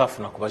tugaruke kuri CAF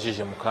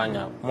nakubajije mu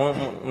kanya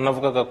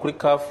navugaga kuri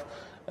CAF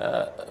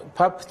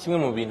pap kimwe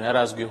mu bintu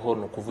yarazwiho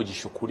no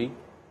kuvugisha ukuri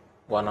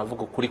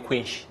wanavuga ukuri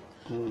kwinshi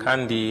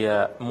kandi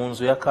mu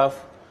nzu ya CAF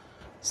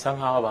sa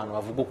nkaho abantu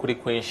bavuga ukuri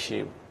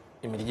kwinshi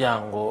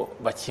imiryango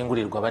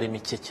bakingurirwa bari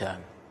mike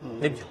cyane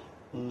nibyo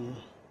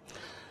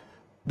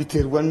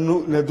biterwa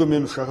na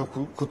domaine ushaka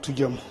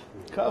kutujyamo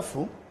CAF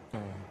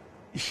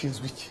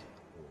ishinzwe iki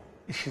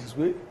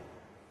ishinzwe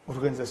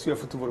organisation ya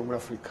football muri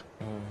Afurika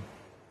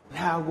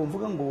ntabwo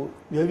mvuga ngo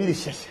biba biri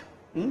shyashya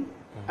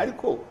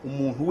ariko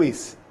umuntu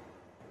wese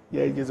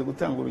yageze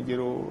gutanga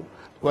urugero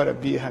rwa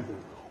RBA hano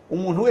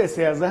umuntu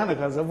wese yaza hano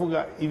akaza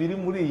avuga ibiri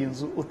muri iyi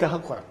nzu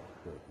utahakora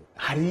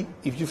hari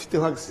ibyo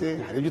ufiteho access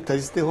hari ibyo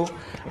utaziteho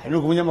hari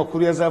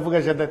n'umunyamakuru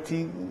yazavuga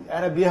jadati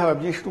RBA haba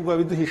byinshi rwo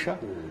biduhisha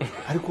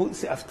ariko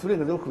se afite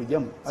uburenganzira bwo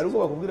kubijyamo ariko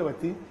bakubwira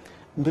bati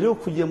mbere yo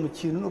kujya mu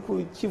kintu no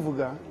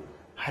kukivuga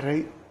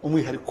hari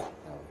umwihariko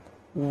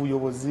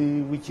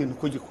ubuyobozi w'ikintu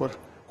ko gikora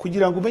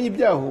kugira ngo umenye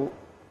ibyaho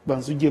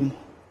banza ujyemo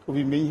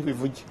ubimenye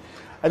bivuge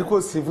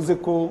ariko sivuze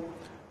ko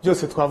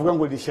byose twavuga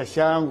ngo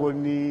rishyashya ngo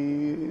ni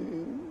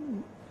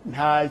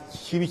nta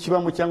kibi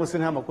kibamo cyangwa se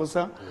nta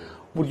makosa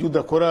buryo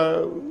udakora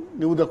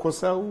ni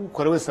udakosa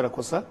ukora wese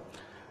arakosa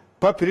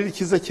pape rero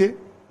ikiza cye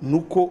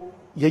nuko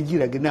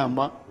yagiraga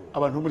inama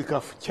abantu muri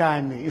CAF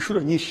cyane inshuro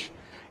nyinshi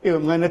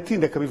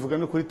mwanatinda akabivuga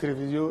no kuri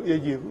televiziyo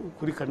yagiye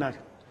kuri kanari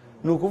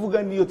ni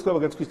ukuvuga niyo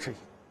twabaga twicaye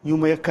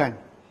nyuma ya kane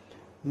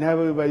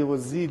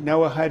n'abayobozi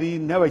nawe hari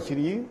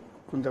n'abakinnyi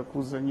kunda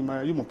kuza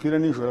nyuma y'umupira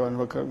nijoro abantu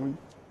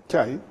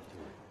bakacyaye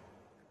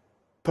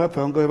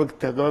papa ngo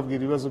bagitaga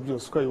babwira ibibazo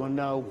byose uko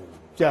abibona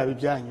byaba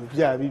ibyanyu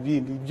byaba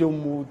ibindi byo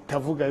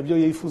mutavuga ibyo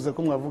yifuza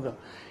ko mwavuga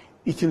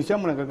ikintu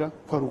cyamunagaga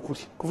kwari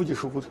ukuri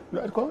kuvugisha ukuri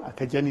ariko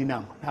akajya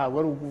n'inama ntabwo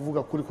ari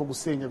ukuvuga kuri ko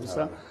gusenya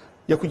gusa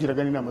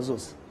yakugiraga n'inama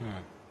zose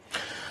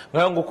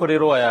nguko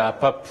rero aya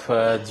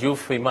Papa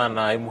Diouf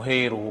Imana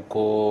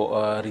imuheruko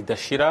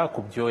ridashira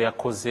ku byo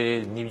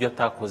yakoze n'ibyo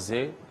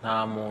atakoze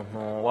nta muntu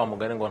wa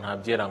mugari ngo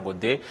ntabyera ngo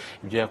de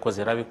ibyo yakoze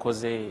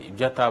yarabikoze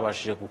ibyo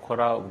atabashije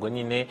gukora ubwo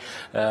nyine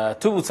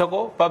tubutsa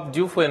ko Papa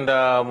Diouf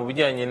wenda mu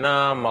bijyanye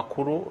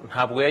n'amakuru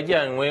ntabwo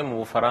yajyanywe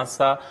mu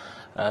Bufaransa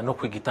no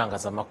kwiga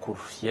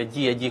itangazamakuru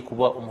yagiye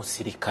kuba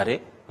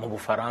umusirikare mu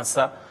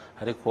Bufaransa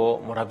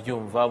ariko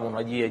murabyumva umuntu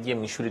yagiye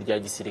mu ishuri rya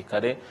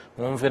gisirikare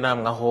mwumve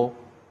namwe aho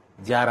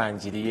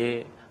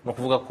byarangiriye no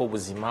kuvuga ko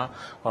ubuzima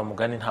wa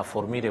mugani nta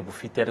formule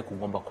bufite ariko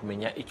ugomba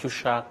kumenya icyo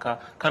ushaka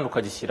kandi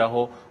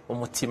ukagishyiraho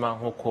umutima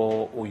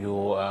nk'uko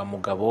uyu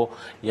mugabo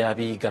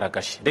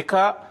yabigaragaje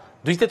reka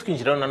duhite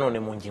twinjira nanone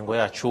mu ngingo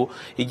yacu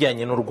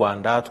ijyanye n'u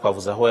Rwanda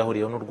twavuze aho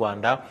yahuriyeho n'u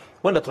Rwanda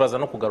wenda turaza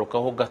no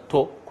kugarukaho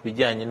gato ku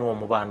bijyanye n'uwo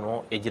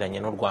mubano yagiranye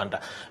n'u Rwanda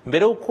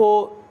mbere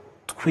uko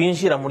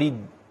twinjira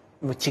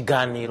mu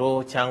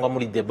kiganiro cyangwa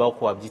muri deba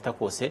uko wabyita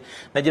kose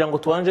nagira ngo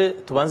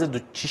tubanze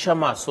ducishe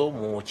amaso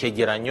mu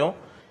cyegeranyo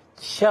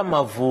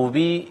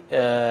cy'Amavubi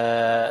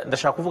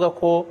ndashaka kuvuga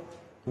ko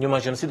nyuma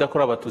ya jenoside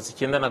yakorewe abatutsi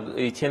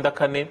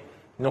 94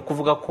 ni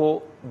ukuvuga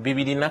ko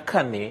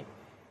 2004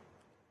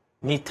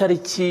 ni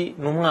itariki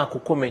n'umwaka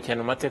ukomeye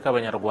cyane mu mateka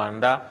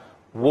y'Abanyarwanda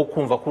wo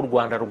kumva ko u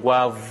Rwanda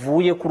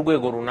rwavuye ku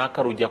rwego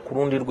runaka rujya ku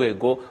rundi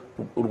rwego,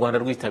 u Rwanda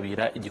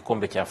rwitabira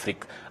igikombe cya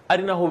Afurika.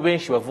 Ari naho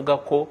benshi bavuga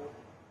ko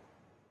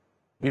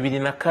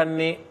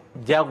 2004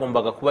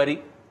 byagombaga kuba ari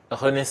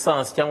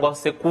renaissance cyangwa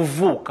se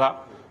kuvuka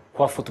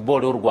kwa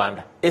football y'u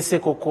Rwanda. Ese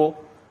koko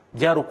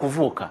byari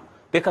ukuvuka?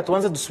 Reka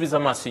tubanze dusubize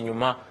amaso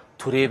inyuma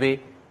turebe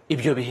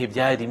ibyo bihe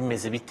byari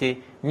bimeze bite,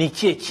 ni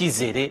ikihe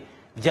cyizere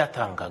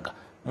byatangaga.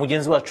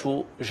 Mugenzi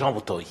wacu Jean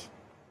Butoyi.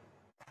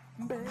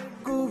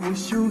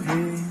 Ubushyuhe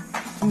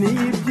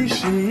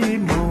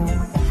n'ibyishimo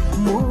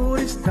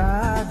muri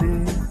stade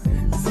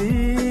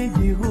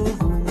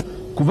z'igihugu.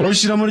 Kuva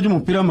ishyirahamwe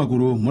ry'umupira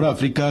w'amaguru muri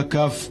Afurika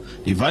CAF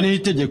rivaniye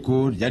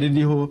itegeko ryari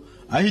ririho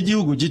aho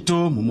igihugu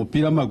gito mu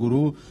mupira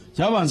w'amaguru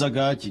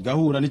cyabanzaga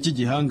kigahura n'iki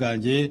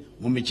gihangange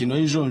mu mikino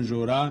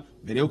y'ijonjora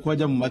mbere yo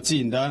kujya mu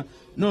matsinda,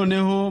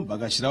 noneho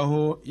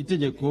bagashyiraho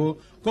itegeko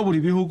ko buri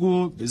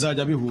bihugu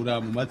bizajya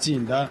bihura mu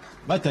matsinda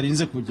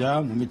batarinze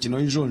kujya mu mikino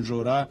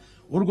y'ijonjora.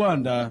 U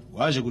Rwanda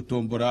rwaje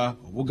gutombora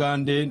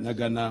Ubugande na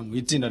Ghana mu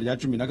itsinda rya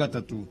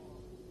 13.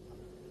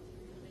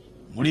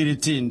 Muri iri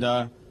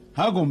tsinda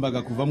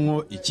hagombaga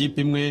kuvamwo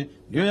ikipe imwe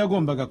niyo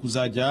yagombaga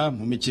kuzajya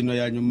mu mikino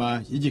ya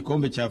nyuma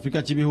y'igikombe cya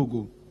Afurika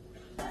cy'ibihugu.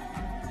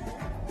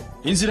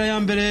 Inzira ya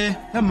mbere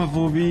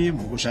y'Amavubi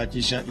mu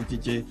gushakisha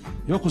itike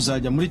yo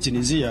kuzajya muri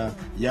Tunisia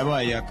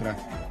yabaye Accra.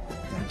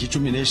 Tariki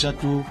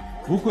 13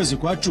 ukwezi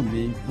kwa 10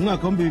 mu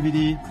mwaka wa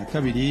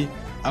 2002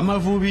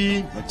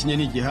 Amavubi yakinye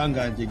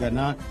n'igihangange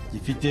Ghana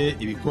gifite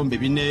ibikombe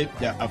 4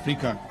 bya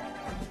Afurika.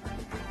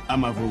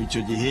 Amavubi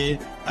icyo gihe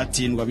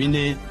atsindwa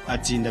 4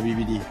 atsinda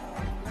 2.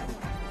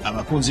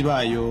 Abakunzi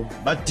bayo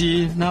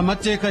bati nta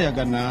mateka ya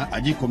Ghana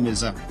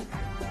agikomeza.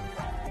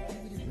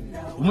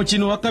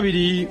 Umukino wa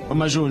kabiri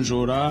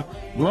w'amajonjora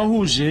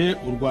niwahuje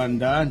u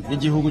Rwanda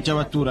n'igihugu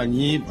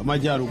cy'abaturanyi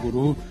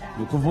b'amajyaruguru,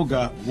 ni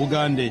ukuvuga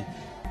Bugande.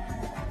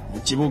 Mu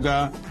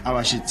kibuga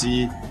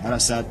abashitsi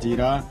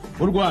barasatira,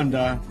 u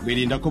Rwanda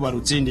rwirinda ko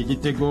barutsinda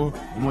igitego,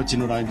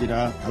 umukino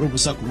urangira ari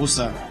ubusa ku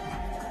busa.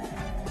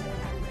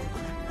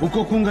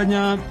 Uko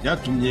kunganya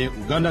byatumye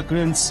Uganda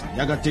Cranes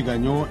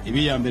y'agateganyo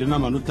ibi ya mbere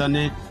n'amanota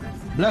 4,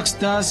 Black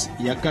Stars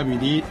ya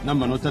kabiri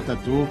n'amanota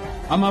 3,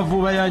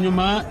 Amavubi ya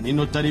nyuma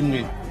n'inota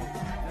 1.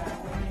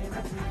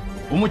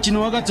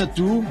 Umukino wa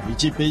gatatu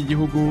w'ikipe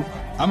y'igihugu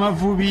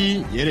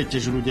Amavubi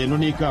yerekeje urugendo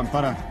n'i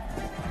Kampala.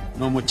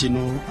 No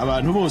mukino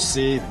abantu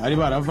bose bari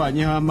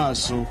baravanyeho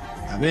amaso,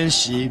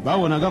 abenshi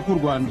babonaga ko u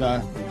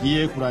Rwanda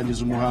rugiye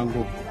kurangiza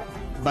umuhango,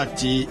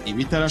 bati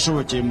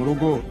ibitarashobokeye mu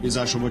rugo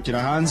bizashobokera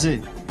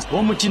hanze.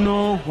 Uwo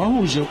mukino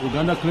wahuje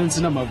Uganda Cranes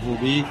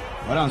n'Amavubi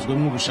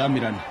waranzwemo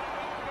ubushamirane.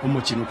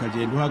 Umukino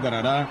ukagenda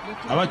uhagarara,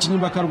 abakinnyi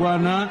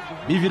bakarwana,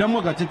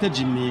 biviramo Gatete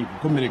Jimmy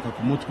gukomereka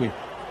ku mutwe.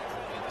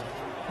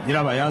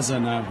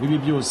 Nyirabayazana w'ibi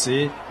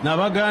byose ni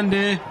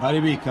Abagande bari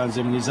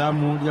bikanze mu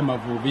izamu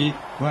ry'Amavubi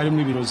ko harimo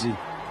ibirozi.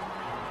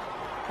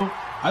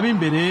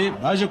 Abimbere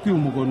baje kwiba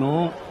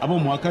umugono abo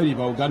mu wa kabiri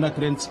ba Uganda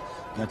Cranes.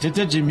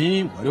 Gatete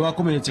Jimmy wari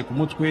wakomeretse ku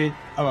mutwe,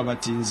 aba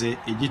batinze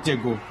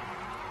igitego.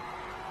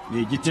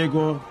 Ni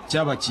igitego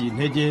cyabakiye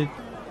intege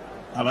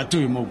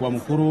abatuye umurwa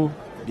mukuru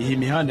biha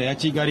imihanda ya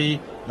Kigali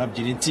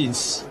babyira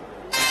intsinzi.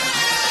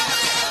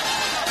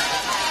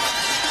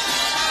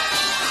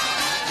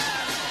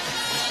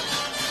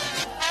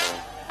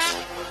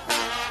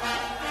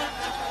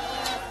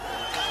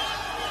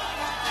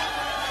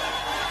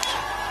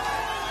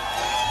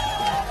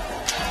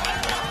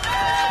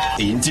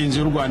 Iyi ntsinzi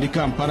y'u Rwanda i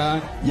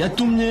Kampala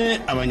yatumye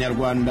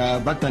abanyarwanda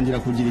batangira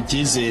kugira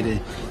icyizere.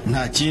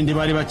 Nta kindi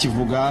bari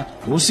bakivuga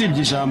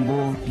usibye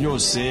ijambo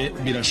byose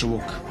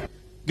birashoboka.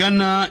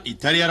 Ghana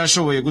itari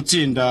yarashoboye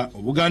gutsinda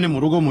Ubugande mu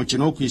rugo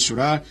mukino wo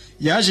kwishura,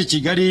 yaje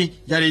Kigali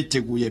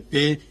yariteguye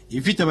pe,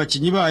 ifite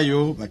abakinyi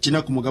bayo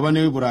bakina ku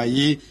mugabane w'i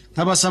Burayi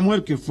nk'aba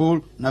Samuel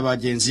Kiful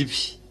n'abagenzi be.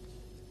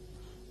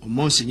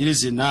 Umunsi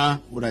nyirizina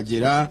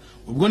uragera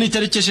ubwo ni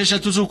tariki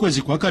 6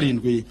 z'ukwezi kwa 7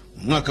 mu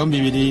mwaka wa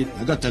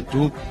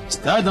 2003,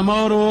 Stade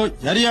Amahoro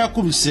yari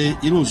yakubise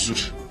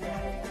iruzura.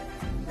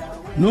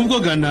 Nubwo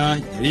Ghana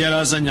yari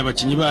yarazanye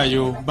abakinyi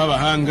bayo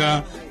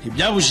b'abahanga,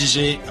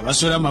 ntibyabujije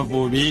abasore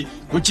b'Amavubi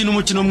gukina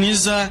umukino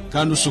mwiza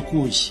kandi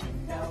usukuye.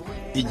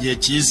 Igihe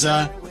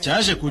cyiza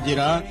cyaje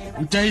kugera,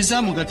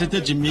 rutahizamu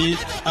Gatete Jimmy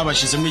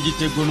abashizemo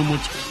igitego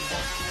n'umutwe.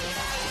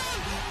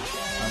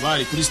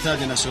 Abari kuri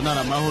Stade National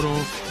Amahoro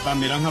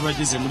bamera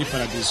nk'abageze muri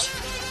paradiso.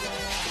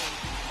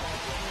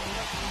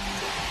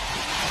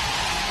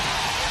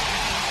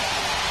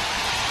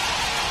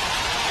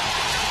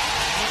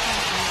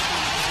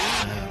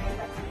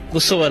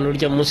 Gusobanura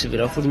urya munsi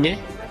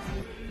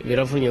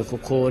biravunnye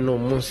kuko no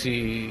munsi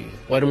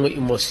warimo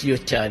emosiyo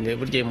cyane.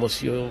 Burya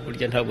emosiyo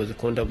ntabwo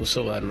zikunda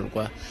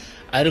gusobanurwa,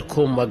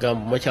 ariko mu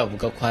magambo make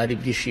avuga ko hari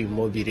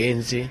ibyishimo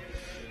birenze,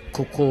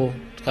 kuko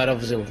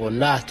twaravuze ngo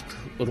natwe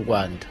u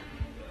Rwanda,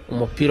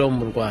 umupira wo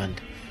mu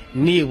Rwanda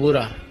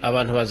nibura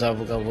abantu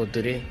bazavuga ngo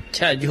dore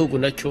cya gihugu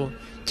nacyo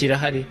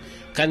kirahari,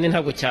 kandi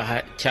ntabwo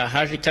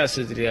cyahaje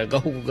cyasezereye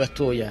agahugu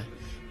gatoya,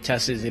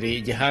 cyasezereye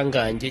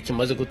igihangange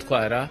kimaze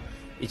gutwara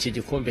iki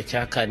gikombe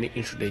cya kane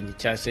inshuro enye,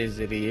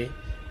 cyasezereye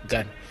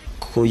Ghana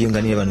kuko iyo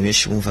nganiye abantu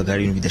benshi bumvaga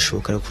ari ibintu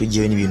bidashoboka ariko kuri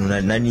jewe n'ibintu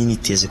nani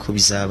niteze ko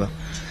bizaba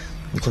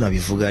niko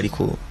nabivuga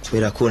ariko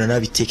kubera ko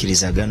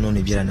nabitekerezaga none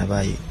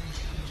byaranabaye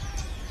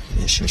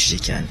yashimishije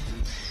cyane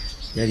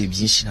yari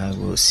byinshi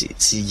ntabwo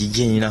si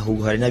igigenye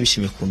ahubwo hari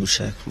nabishimiye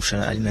kundusha kurusha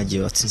ari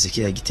nagiye watsinze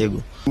kiriya gitego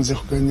muze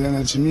kuganira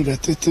na Jimmy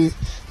Gatete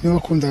niba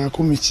kundaga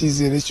kumpa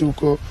icyizere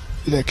cy'uko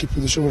iriya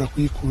kipe dushobora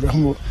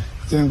kuyikuramo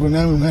kugira ngo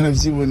namwe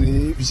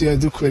mwarabyiboneye ibyo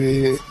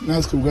yadukoreye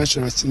natwe ubwacu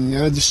abakinnyi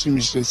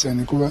yaradushimishije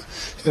cyane kuba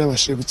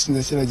yarabashije gutsinda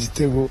kiriya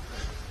gitego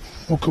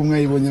nk'uko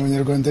mwayibonye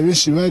abanyarwanda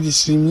benshi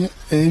barishimye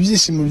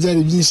ibyishimo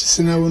byari byinshi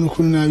sinabona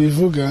ukuntu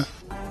nabivuga.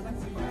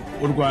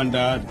 U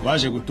Rwanda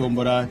rwaje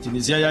gutombora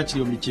Tunisia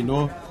yakiriye umukino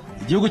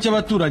igihugu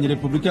cy'abaturanyi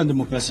Repubulika ya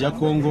Demokarasi ya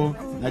Kongo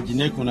na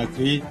Guinea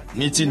Conakry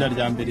mu itsinda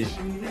rya mbere.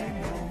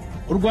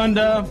 U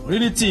Rwanda muri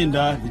iri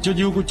tsinda nicyo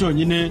gihugu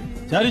cyonyine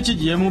cyari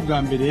kigiyemo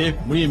bwa mbere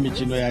muri iyi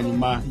mikino ya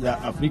nyuma ya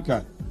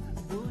Afurika.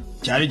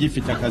 Cyari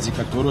gifite akazi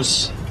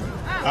katoroshye.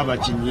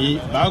 Abakinnyi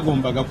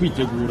bagombaga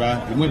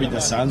kwitegura bimwe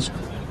bidasanzwe.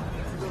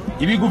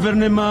 Ibi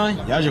guverinoma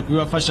yaje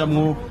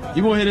kubibafashamo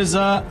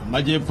ibohereza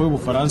amajyepfo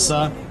y'Ubufaransa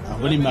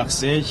aho ni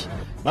Marseille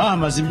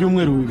bahamaze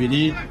ibyumweru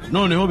bibiri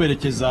noneho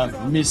berekeza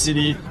mu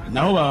Misiri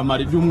naho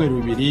babamara ibyumweru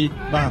bibiri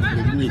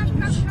bahakorera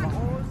imyitozo.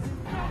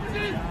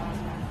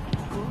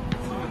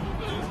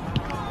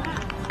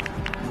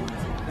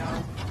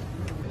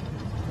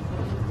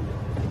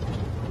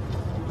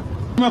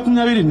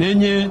 Makumyabiri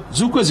n'enye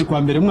z'ukwezi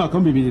kwa mbere mwaka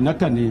wa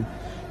 2004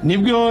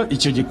 nibwo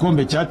icyo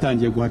gikombe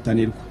cyatangiye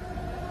guhatanirwa.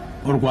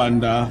 U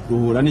Rwanda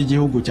ruhura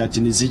n'igihugu cya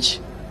Tunisia.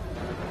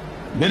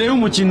 Mbere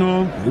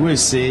y'umukino buri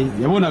wese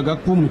yabonaga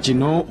ko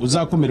umukino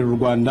uzakomerera u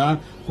Rwanda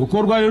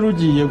kuko rwari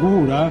rugiye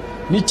guhura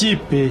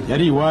n'ikipe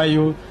yari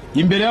iwayo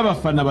imbere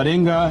y'abafana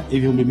barenga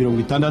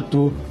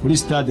 60,000 kuri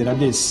stade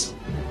Rades.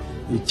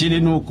 Ikindi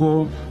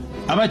nuko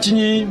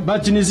abakinnyi ba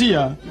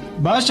Tunisia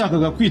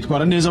bashakaga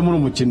kwitwara neza muri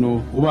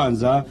umukino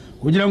ubanza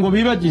kugira ngo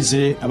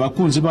bibagize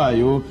abakunzi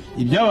bayo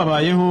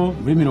ibyababayeho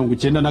muri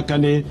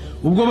 1994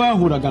 ubwo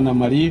bahuraga na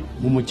Mali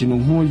mu mukino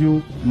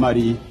nk'uyu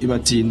Mali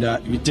ibatsinda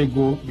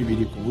ibitego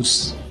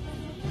 2-0.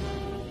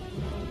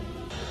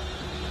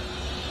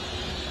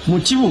 Mu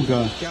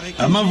kibuga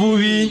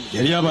Amavubi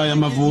yari yabaye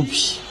Amavubi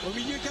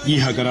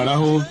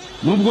yihagararaho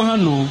nubwo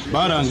hano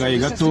barangaye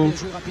gato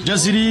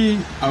Jaziri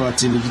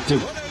abatsinda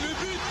igitego.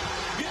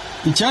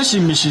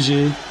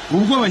 Icyashimishije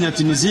ubwo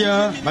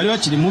abanyatunisia bari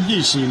bakiri mu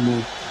byishimo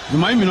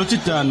nyuma y'iminota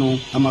 5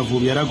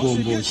 Amavubi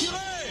yaragomboye.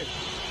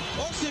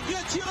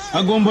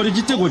 Agombora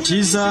igitego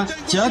cyiza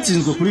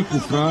cyatsinzwe kuri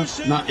Kupra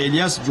na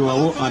Elias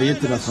Joao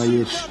Ariete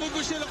Rafael.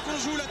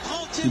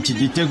 Iki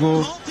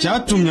gitego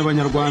cyatumye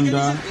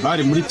abanyarwanda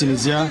bari muri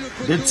Tunisia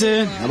ndetse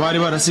n'abari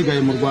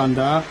barasigaye mu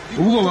Rwanda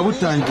ubwoba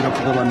butangira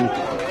kugabanuka.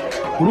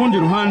 Ku rundi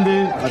ruhande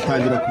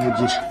batangira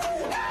kumugira.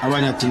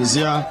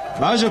 Abanyatunisia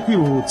baje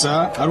kwiruhutsa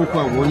ari uko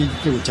babonye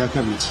igitego cya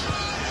kabiri.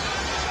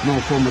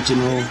 Nuko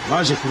umukino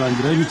baje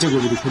kurangira ibitego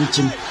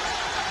 2-1.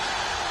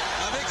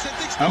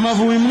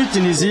 Amavubi muri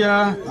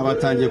Tunisia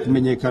abatangiye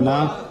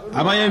kumenyekana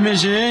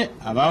abayemeje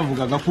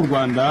abavugaga ko u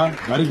Rwanda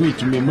bari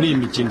gwitumiye muri iyi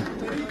mikino.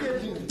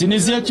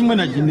 Tunisia kimwe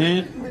na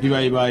Guinea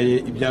bibaye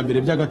ibya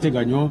mbere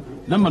by'agateganyo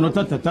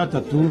n'amanota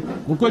 3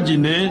 kuko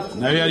Guinea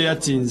nayo yari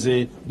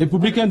yatsinze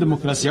Repubulika ya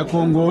Demokarasi ya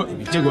Kongo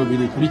ibitego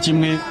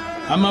 2-1.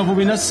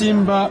 Amavubi na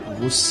Simba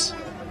ubusa.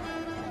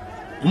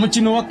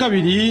 Umukino wa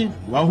kabiri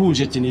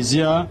wahuje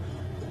Tunisia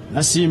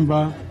na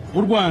Simba,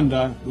 u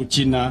Rwanda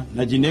rukina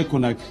na Guinea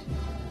Conakry.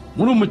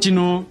 Muri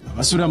umukino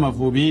abasore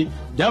Amavubi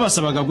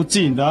byabasabaga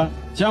gutsinda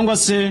cyangwa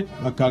se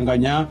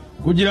bakanganya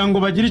kugira ngo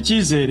bagire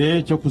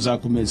icyizere cyo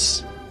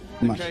kuzakomeza.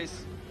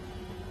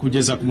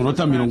 Kugeza ku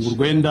minota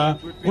 90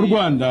 u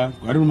Rwanda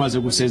rwari rumaze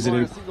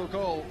gusezererwa.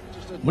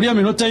 Muri ya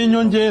minota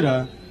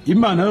y'inyongera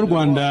Imana y'u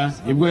Rwanda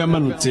nibwo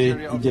yamanutse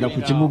igera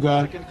ku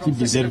kibuga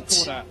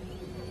cy'Ibizerti.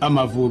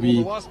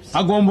 Amavubi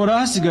agombora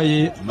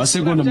hasigaye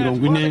amasegonda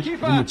 40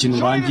 umukino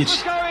urangire.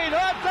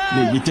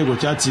 Ni igitego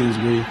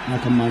cyatsinzwe na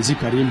Kamanzi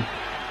Karim.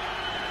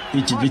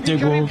 Iki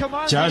gitego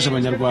cyaje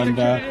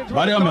abanyarwanda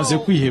bari bamaze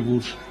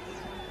kwihebura.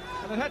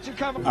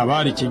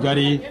 Abari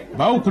Kigali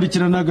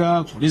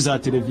bawukurikiranaga kuri za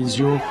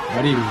televiziyo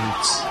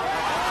bariruhutse.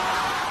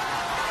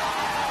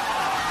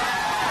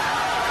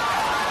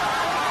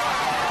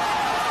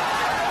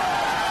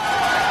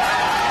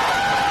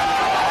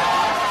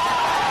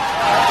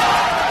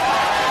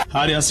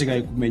 Hari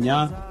hasigaye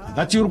kumenya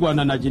hagati y'u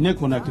Rwanda na Guinea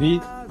Conakry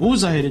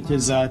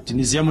uzaherekeza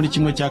Tunisia muri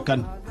kimwe cya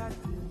kane.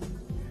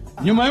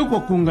 Nyuma y'uko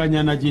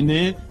kunganya na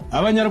Guinea,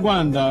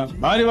 abanyarwanda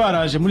bari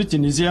baraje muri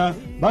Tunisia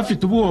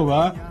bafite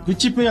ubwoba ku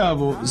ikipe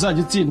yabo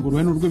izajya itsindwa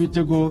uruhenu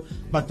rw'ibitego,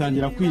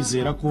 batangira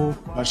kwizera ko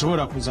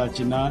bashobora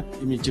kuzakina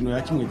imikino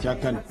ya kimwe cya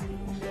kane.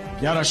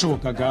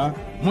 Byarashobokaga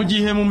mu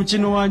gihe mu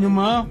mukino wa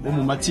nyuma wo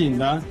mu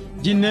matsinda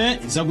Guinea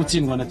iza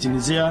gutsindwa na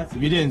Tunisia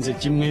ibirenze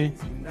kimwe,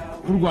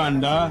 u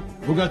Rwanda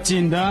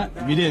rugatsinda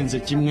ibirenze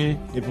kimwe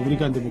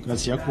Repubulika ya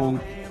Demokarasi ya Kongo.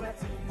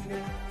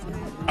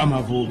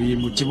 Amavubi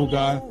mu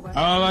kibuga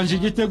ababanje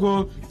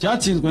igitego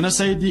cyatsinzwe na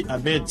Saidi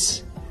Abed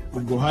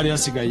ubwo hari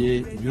hasigaye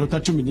iminota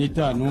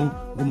 15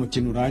 ngo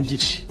umukino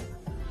urangire.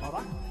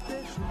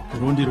 Ku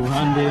rundi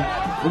ruhande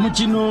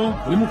umukino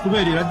urimo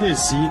kubera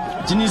iradesi,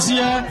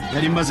 Tunisia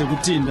yari imaze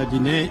gutsinda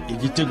Guinea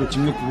igitego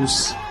kimwe ku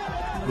busa.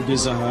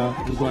 Kugeza aha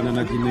u Rwanda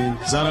na Guinea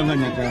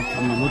zaranganyaga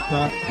amanota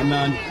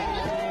 8.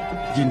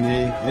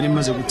 Guinea yari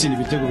imaze gutsinda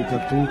ibitego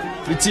 3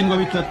 bitsindwa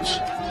 3,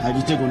 nta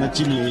gitego na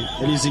kimwe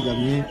yari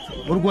izigamye.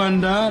 U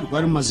Rwanda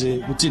rwari rumaze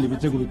gutsinda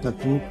ibitego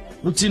 3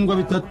 rutsindwa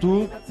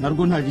 3,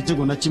 narwo nta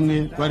gitego na kimwe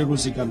rwari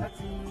ruzigamye.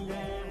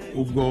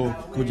 Ubwo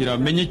kugira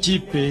amenye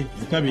ikipe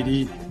ya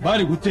kabiri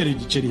bari gutera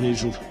igiceri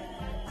hejuru.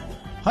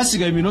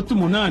 Hasigaye iminota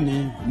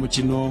 8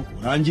 umukino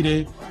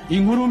urangire,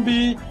 inkuru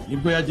mbi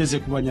nibwo yageze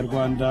ku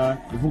banyarwanda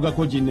ivuga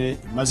ko Guinea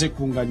imaze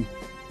kunganya.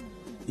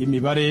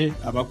 Imibare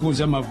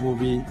abakunzi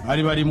b'Amavubi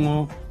bari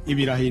barimo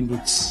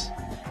ibirahindutse,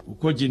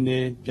 uko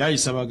Guinea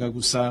byayisabaga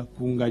gusa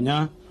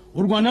kunganya,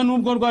 u Rwanda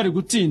nubwo rwari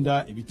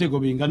gutsinda ibitego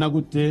bingana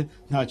gute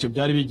ntacyo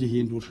byari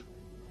bigihindura.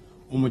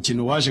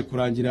 Umukino waje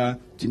kurangira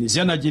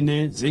Tunisia na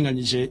Guinea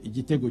zinganyije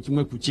igitego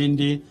kimwe ku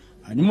kindi,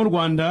 hanyuma u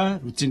Rwanda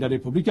rutsinda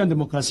Repubulika ya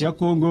Demokarasi ya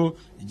Kongo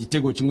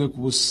igitego kimwe ku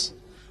busa.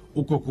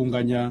 Uko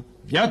kunganya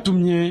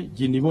byatumye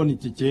Guinea ibona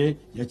itike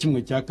ya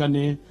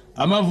 1/4,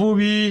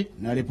 Amavubi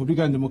na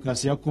Repubulika ya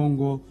Demokarasi ya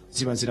Kongo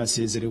ziba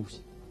zirasezerewe.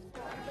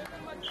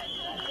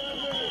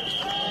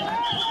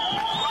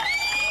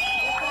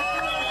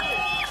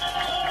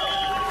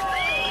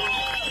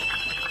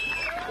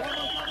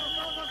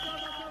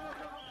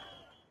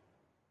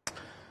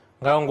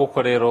 ngaho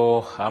nguko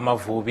rero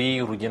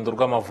Amavubi, urugendo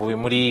rw'Amavubi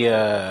muri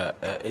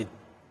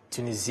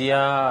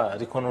Tunisia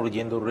ariko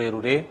n'urugendo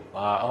rurerure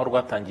aho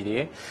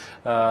rwatangiriye.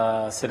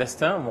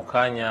 Celestin, mu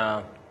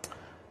kanya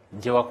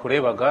njye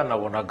wakurebaga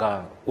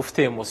nabonaga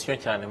ufite emotion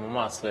cyane mu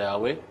maso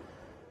yawe.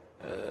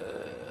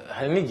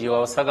 Hari n'igihe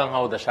wasaga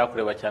nkaho udashaka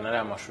kureba cyane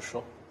ariya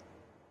mashusho.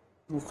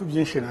 Uko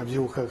byinshi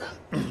nabyibukaga.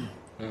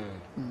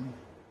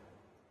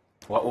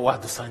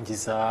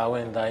 Wadusangiza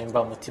wenda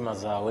imbamutima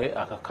zawe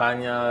aka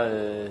kanya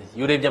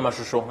iyo urebye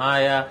amashusho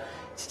nk'aya,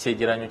 iki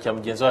cyegeranyo cya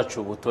mugenzi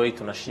wacu Butoyi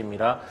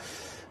tunashimira.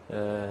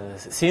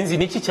 Sinzi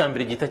niki cya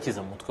mbere gita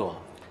kiza mu mutwe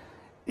wawe?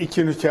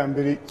 Ikintu cya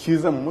mbere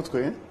kiza mu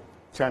mutwe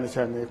cyane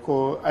cyane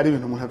ko ari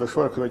ibintu umuntu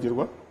adashobora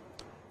kwibagirwa,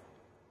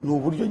 ni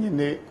uburyo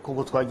nyine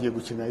koko twagiye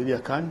gukina iriya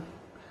kan.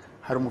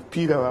 Hari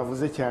umupira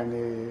bavuze cyane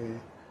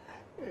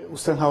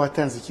usa nkaho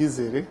watanze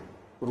icyizere.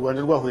 U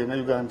Rwanda rwahuye na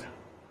Uganda,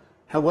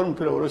 ntabwo ari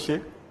umupira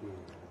woroshye,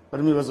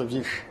 barimo ibibazo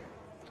byinshi,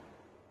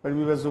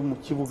 barimo ibibazo mu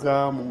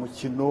kibuga, mu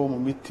mukino, mu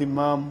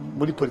mitima,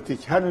 muri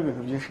politiki, harimo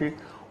ibintu byinshi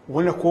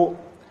ubona ko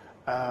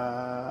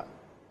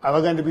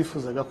abagande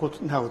bifuzaga ko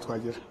ntaho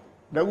twagera.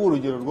 Ndaguha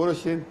urugero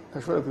rworoshye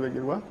ntashobora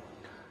kwibagirwa,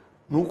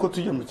 nuko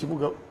tujya mu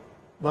kibuga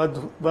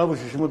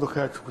babujije imodoka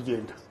yacu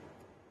kugenda.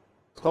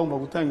 Twagomba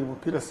gutangira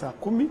umupira saa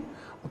 10,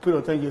 umupira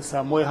watangiye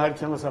saa 1 hari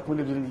cyangwa saa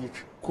 12:30.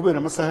 Kubera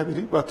amasaha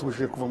 2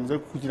 batubujije kuva mu nzira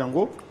kugira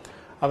ngo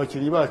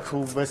abakinnyi bacu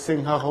base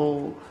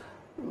nkaho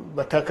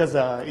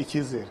batakaza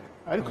icyizere.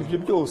 Ariko ibyo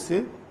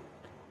byose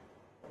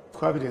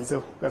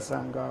twabirenzeho,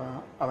 ugasanga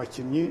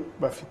abakinnyi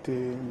bafite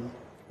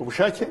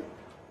ubushake,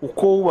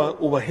 uko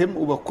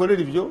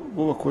ubakorera ibyo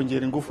bo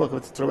bakongera ingufu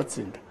bakabati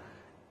turabatsinda.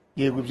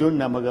 Yego ibyo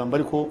ni amagambo,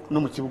 ariko no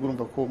mu kibuga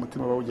urumva ko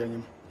umutima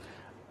bawujyanyemo.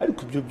 Ariko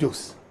ibyo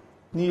byose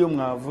niyo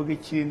mwavuga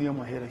iki, niyo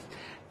mahera,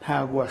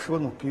 ntago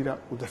washobora umupira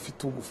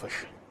udafite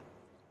ugufasha.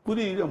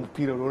 Buriya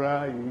umupira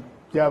rora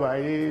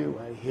byabaye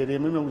wahereye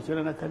muri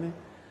 1994,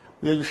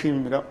 uyaje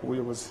ushimira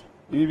ubuyobozi.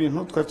 Ibi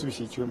bintu twari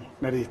tubishyikiwemo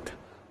na leta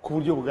ku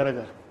buryo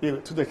bugaragara, yewe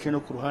tudaciye no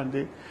ku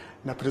ruhande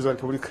na Perezida wa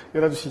Repubulika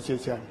yaradushyikiye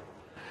cyane.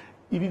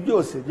 Ibi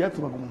byose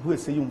byatumaga umuntu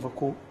wese yumva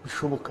ko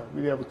bishoboka,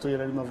 biriya Butoyi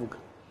yarimo avuga.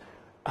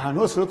 Ahantu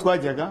hose rero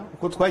twajyaga,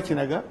 uko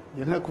twakinaga,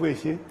 njye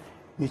ntakubeshye,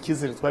 ni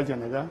icyizere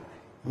twajyanaga,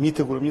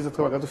 imyiteguro myiza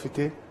twabaga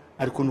dufite,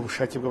 ariko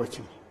n'ubushake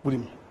bw'abakinnyi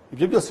burimo.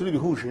 Ibyo byose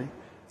bihuje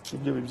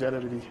ibyo bibyara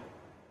biriya.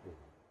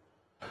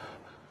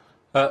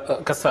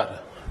 Kasara,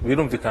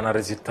 birumvikana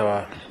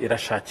rezita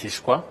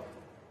irashakishwa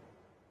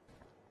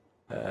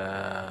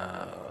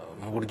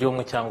mu buryo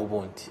bumwe cyangwa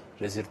ubundi.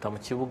 Rezita mu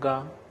kibuga,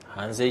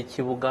 hanze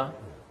y'ikibuga,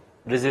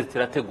 rezita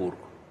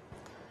irategurwa.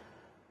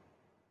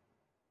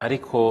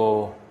 Ariko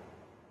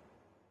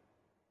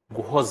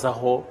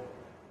guhozaho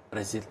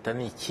rezita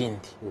ni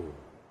ikindi.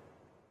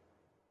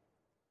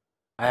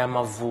 Aya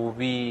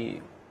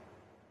Mavubi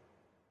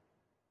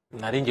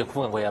naringiye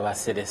kuvuga ngo yaba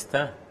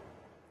Celestin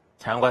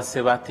cyangwa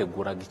se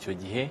bateguraga icyo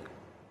gihe,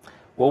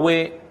 wowe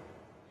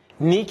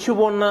n'icyo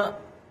ubona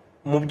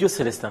mu byo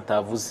Celestin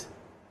tavuze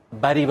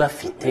bari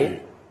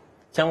bafite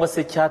cyangwa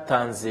se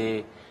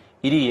cyatanze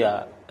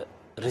iriya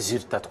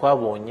resulta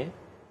twabonye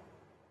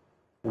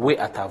we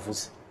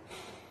atavuze?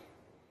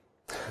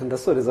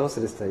 ndasoreza aho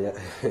Celestin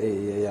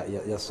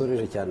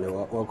yasoreje cyane,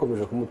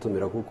 wakomeje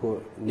kumutumira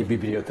kuko ni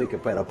bibliothèque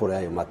pa rapport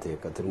y'ayo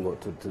mateka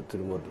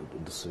turimo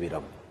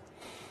dusubiramo.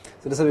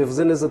 Celestin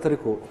bivuze neza,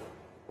 ariko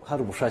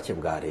hari ubushake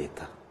bwa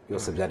leta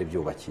byose byari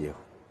byubakiyeho.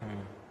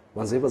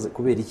 Banze bibaze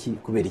kubera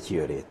iki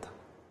iyo leta.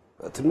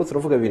 Turimo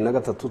turavuga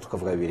 2003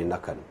 tukavuga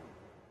 2004,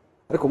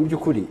 ariko mu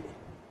by'ukuri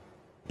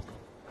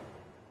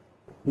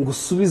ngo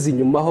usubize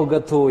inyuma ho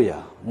gatoya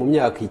mu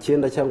myaka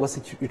 9 cyangwa se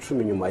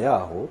 10 nyuma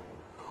yaho,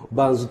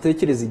 banza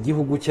utekereza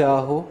igihugu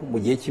cyaho mu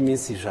gihe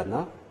cy'iminsi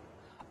 100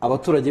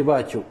 abaturage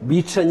bacyo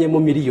bicanye mu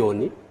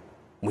miliyoni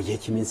mu gihe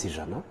cy'iminsi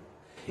 100.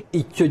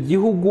 Icyo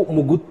gihugu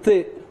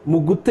mu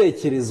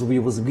gutekereza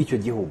ubuyobozi bw'icyo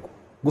gihugu,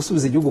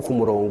 gusubiza igihugu ku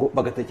murongo,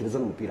 bagatekereza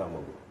n'umupira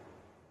w'amaguru.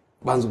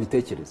 Banza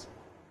ubitekereze.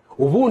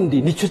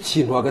 Ubundi nicyo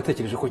kintu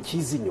wagatekereje ko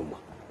kizi inyuma.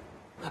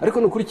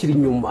 Ariko nukurikira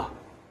inyuma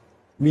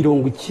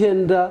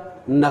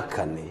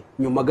 94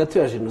 nyuma gato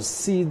ya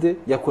jenoside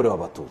yakorewe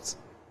abatutsi,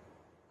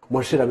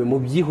 Monshirame mu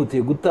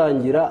byihutiye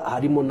gutangira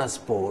harimo na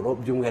siporo,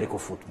 by'umwihariko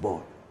football.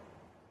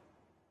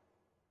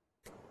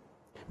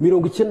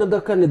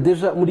 94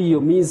 deja muri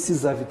iyo minsi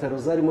za Vitaro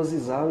zarimo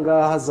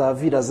zizahangaha, za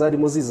Vira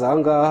zarimo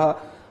zizahangaha,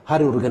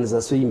 hari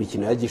organisation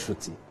y'imikino ya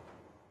gishuti.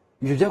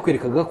 Ibyo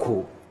byakwerekaga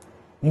ko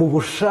mu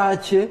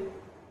bushake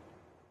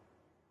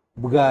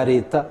bwa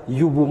leta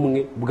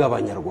y'ubumwe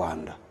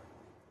bw'abanyarwanda,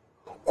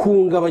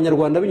 kunga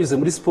abanyarwanda binyuze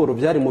muri siporo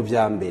byari mu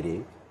bya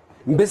mbere,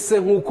 mbese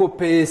nk'uko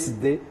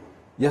PSD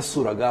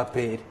yasuraga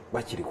APR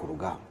bakiri ku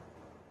rugamba.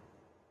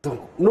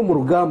 No mu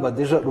rugamba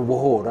deja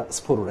rubohora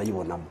siporo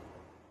urayibonamo.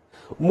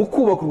 Mu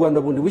kubaka u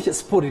Rwanda bundi bushya,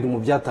 siporo iri mu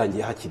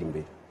byatangiye hakiri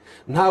imbere.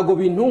 Ntago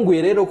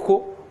bintunguye rero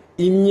ko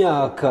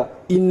imyaka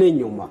 4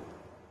 nyuma,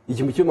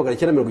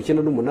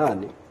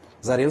 1998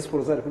 za Rayon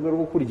Sport zari kugera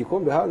gukura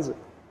igikombe hanze.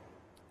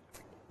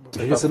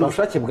 Byose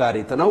n'ubushake bwa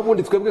leta, naho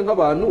ubundi twebwe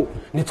nk'abantu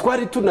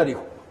ntitwari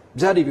tunariho,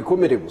 byari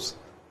ibikomere gusa.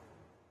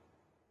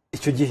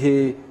 Icyo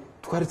gihe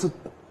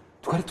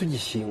twari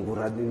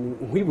tugishyingura,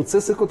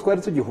 nkwibutse se ko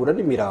twari tugihura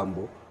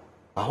n'imirambo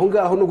aho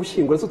ngaho, no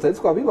gushyingura tutari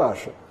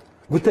twabibasha.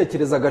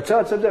 Gutekereza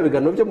gacaca bya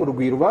biganiro byo mu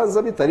rugwiro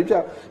ubanza bitari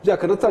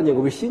byakanatangiye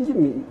ngo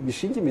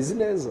bishinge imizi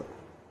neza.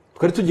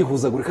 Twari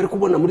tugihuzagurika, ariko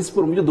ubona muri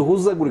siporo mu byo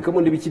duhuzagurikamo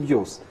n'ibiki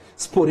byose,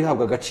 siporo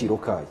ihabwa agaciro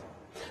kayo.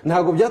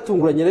 Ntago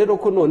byatunguranye rero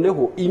ko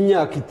noneho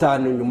imyaka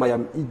 5 nyuma ya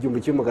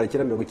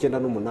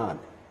 1998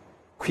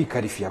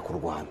 kwikarifiya ku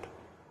Rwanda.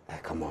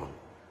 Come on.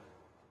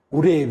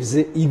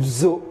 Urebye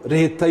ibyo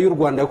leta y'u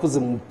Rwanda yakoze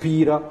mu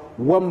mupira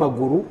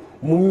w'amaguru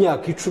mu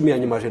myaka 10 ya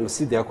nyuma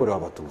jenoside yakorewe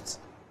abatutsi,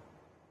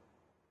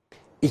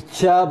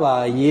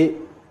 icyabaye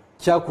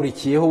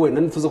cyakurikiyeho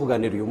wenda nituze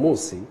kuganira uyu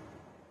munsi,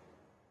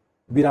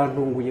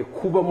 birantunguye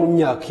kuba mu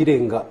myaka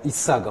irenga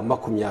isaga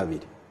 20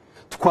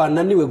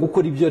 twananiwe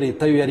gukora ibyo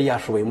leta yo yari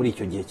yashoboye muri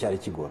icyo gihe cyari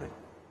kigoranye.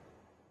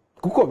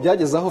 Kuko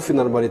byageze aho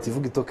finalement leta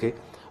ivuga itoke,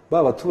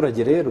 ba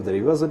baturage rero dore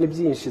ibibazo ni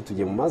byinshi,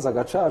 tugiye mu mazi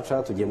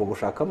agacaca, tugiye mu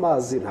gushaka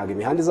amazi, ntago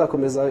imihanda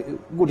izakomeza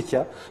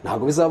gutya,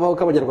 ntago bizabaho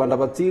ko abanyarwanda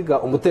batiga,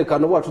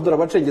 umutekano wacu dore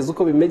abacengeza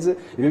uko bimeze.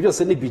 Ibi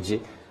byose ni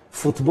budget.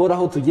 Football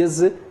aho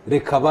tugeze,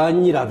 reka ba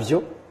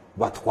nyirabyo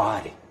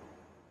batware.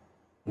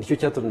 Nicyo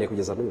cyatumye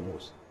kugeza n'uyu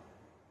munsi.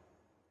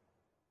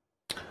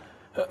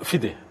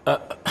 Fide,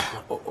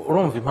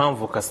 urumva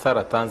impamvu Kastar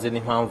atanze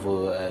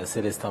n'impamvu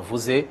Celestin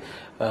avuze.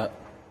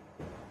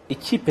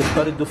 Ikipe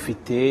twari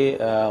dufite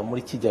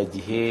muri kijya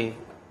gihe,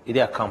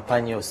 iriya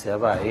kampanye yose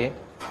yabaye,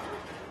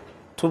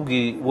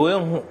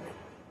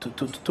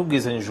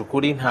 tubwizanyije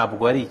ukuri,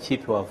 ntabwo ari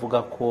ikipe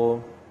wavuga ko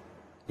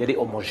yari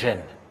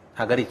homogene,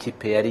 ntabwo ari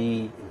ikipe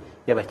yari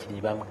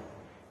y'abakinnyi bamwe,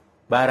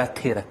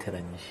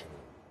 baraterateranyije.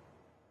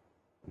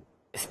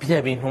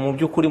 Bya bintu mu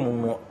by'ukuri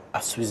umuntu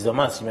asubiza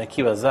amaso inyuma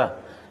akibaza,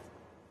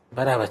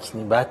 bari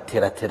abakinnyi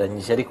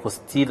baterateranyije ariko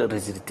still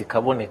result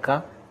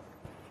ikaboneka,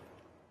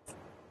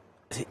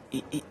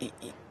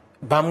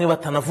 bamwe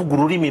batanavuga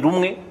ururimi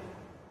rumwe.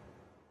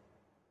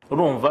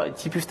 Urumva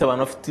ikipe ifite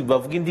abantu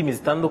bavuga indimi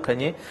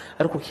zitandukanye,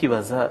 ariko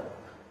ukibaza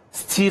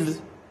still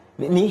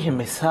nihe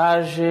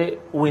message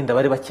wenda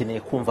bari bakeneye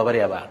kumva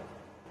bari abantu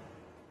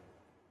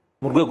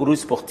mu rwego rw'i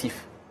sportif.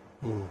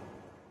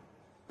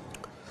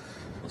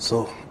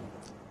 So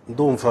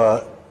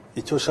ndumva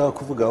icyo shaka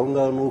kuvuga aho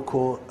ngaho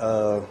nuko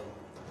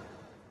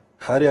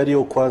hari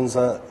ariyo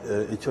kwanza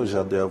icyo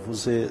Jado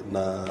yavuze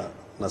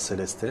na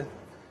Celestin.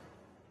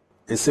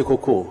 Ese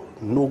koko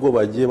nubwo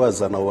bagiye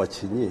bazana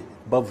abakinnyi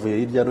bavuye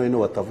hirya no hino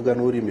batavuga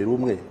n'ururimi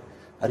rumwe,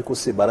 ariko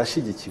se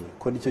barashigikiwe?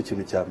 Ko nicyo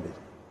kintu cya mbere.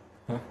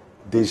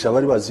 Deja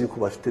bari bazi yuko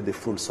bafite the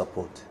full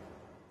support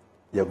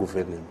ya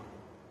guverinoma,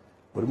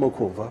 urimo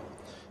kumva.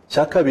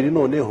 Cya kabiri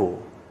noneho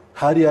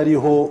hari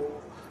ariho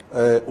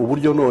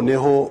uburyo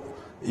noneho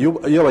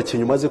iyo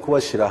abakinnyi umaze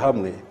kubashyira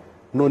hamwe,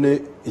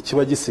 none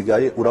ikiba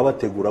gisigaye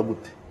urabategura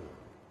gute?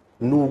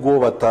 Nubwo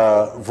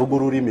batavuga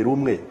ururimi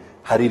rumwe,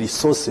 hari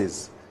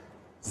resources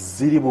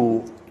ziri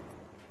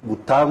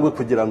butangwe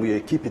kugira ngo iyo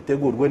ekipe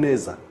itegurwe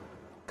neza.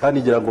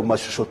 Kandi ngira ngo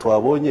mashusho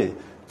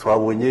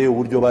twabonye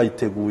uburyo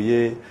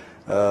bayiteguye,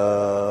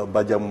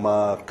 bajya mu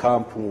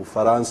makampu mu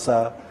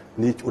Faransa,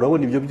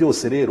 urabona ibyo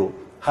byose rero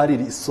hari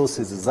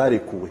resources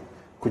zarekuwe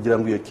kugira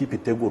ngo iyo ekipe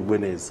itegurwe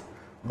neza.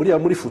 Buriya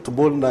muri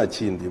football nta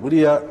kindi,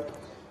 buriya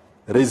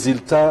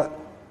resultat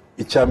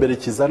icyambere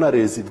kizana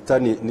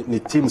resultat ni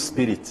team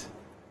spirit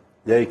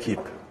ya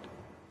ekipe.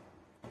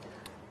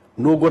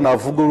 Nubwo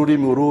navuga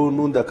ururimi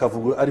n'undi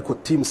akavuga, ariko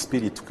team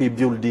spirit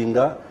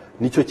kwibuildinga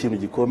nicyo kintu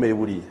gikomeye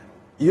buriya.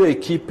 Iyo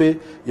ekipe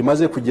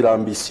imaze kugira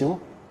ambition,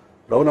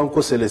 urabona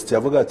nkuko Celestin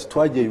yavuga ati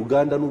twagiye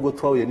Uganda nubwo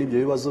twahuye n'ibyo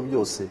bibazo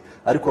byose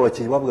ariko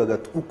abakinnyi bavugaga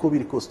uko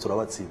biri kose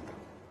turabatsinda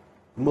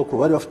nuko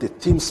bari bafite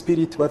team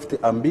spirit bafite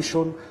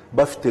ambition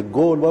bafite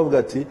goal bavuga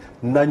ati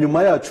na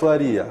nyuma yacu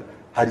hariya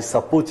hari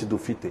support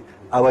dufite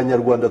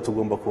abanyarwanda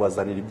tugomba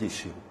kubazanira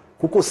ibyishimo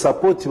kuko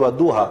support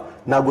baduha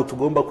ntabwo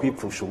tugomba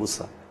kwipfusha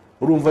ubusa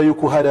urumva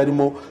yuko hari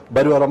harimo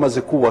bari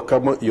baramaze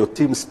kubakamo iyo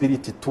team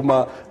spirit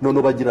ituma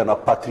none bagira na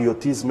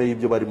patriotisme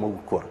y'ibyo barimo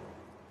gukora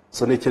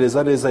so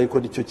nekereza neza yuko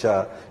nicyo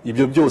cya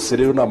ibyo byose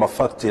rero ni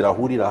amafacteur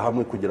ahurira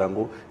hamwe kugira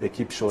ngo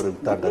equipe ishobore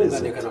gutanga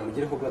result. Reka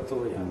namugireho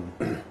gatoya.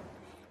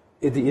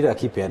 Edi iriya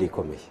kipe yari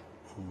ikomeye.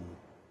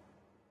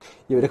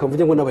 Reka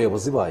mvuge ngo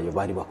n'abayobozi bayo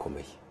bari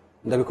bakomeye.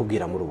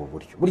 Ndabikubwira muri ubu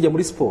buryo. Burya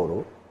muri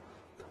siporo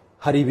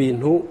hari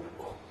ibintu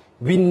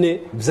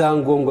bine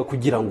byangombwa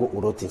kugira ngo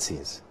urote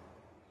intsinzi.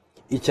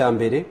 Icya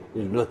mbere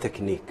ni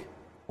tekinike,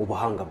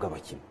 ubuhanga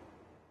bw'abakinnyi.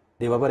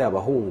 Reba bari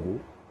abahungu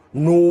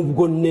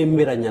nubwo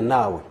nemeranya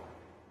nawe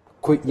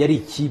ko yari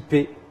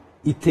ikipe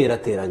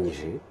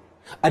iterateranyije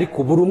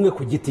ariko buri umwe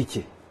ku giti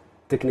cye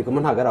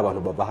tekinikoma ntabwo ari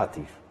abantu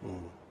babahatisha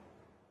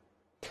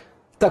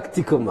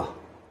tacticoma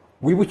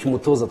wibuke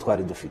umutoza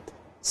twari dufite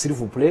s'il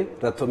vous plaît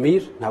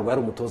Ratomir ntabwo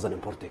ari umutoza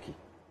n'importe qui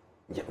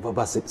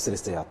baba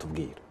Celestin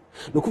yatubwira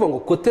ni ukuvuga ngo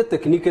kote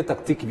tekinike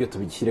tactique ibyo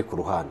tubishyire ku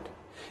ruhande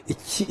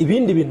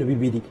ibindi bintu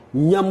bibiri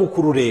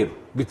nyamukuru rero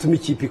bituma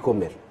ikipe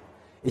ikomera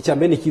icya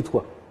mbere ni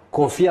icyitwa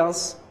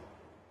confiance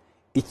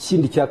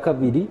ikindi cya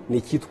kabiri ni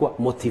icyitwa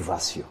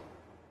motivation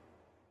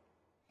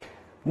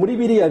muri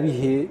biriya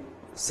bihe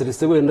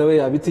Celestin wenda we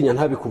yabitinya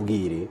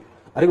ntabikubwire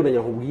ariko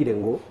ndanyakubwire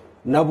ngo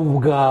nabo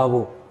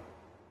ubwabo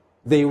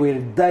they were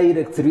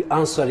directly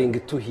answering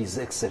to his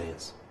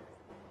excellence.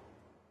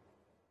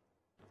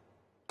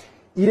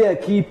 Iriya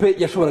kipe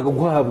yashoboraga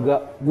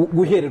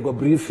guhererwa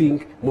briefing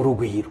mu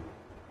rugwiro.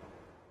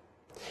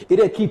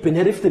 Iriya kipe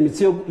ntiyari ifite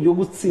misiyo yo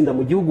gutsinda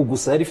mu gihugu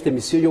gusa, yari ifite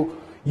misiyo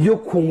yo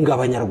kunga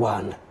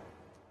abanyarwanda.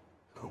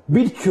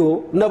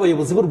 Bityo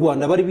n'abayobozi b'u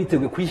Rwanda bari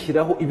biteguye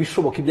kwishyiraho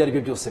ibishoboka ibyo ari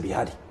byo byose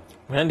bihari.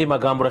 Mu yandi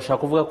magambo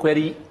urashaka kuvuga ko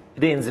yari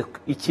irenze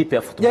ikipe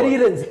ya football. Yari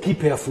irenze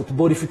ikipe ya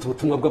football ifite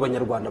ubutumwa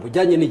bw'abanyarwanda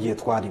bujyanye n'igihe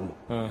twarimo.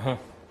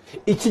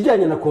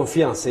 Ikijyanye na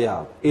confiance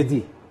yabo,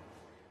 Edi,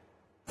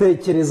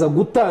 tekereza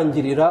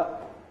gutangirira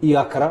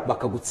iyakara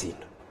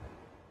bakagutsinda.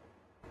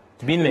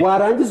 Bine.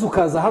 Warangiza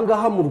ukaza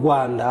ahangaha mu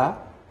Rwanda,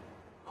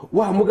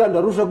 wa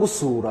muganda ruja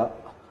gusura,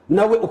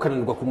 nawe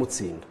ukananirwa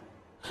kumutsinda.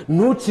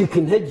 Ntucike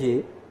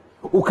intege,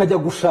 ukajya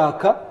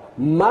gushaka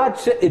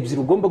match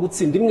ebyiri ugomba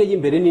gutsinda, imwe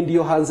y'imbere n'indi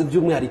yo hanze,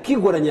 by'umwihariko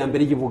igoranye ya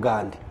mbere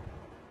y'Ubugande.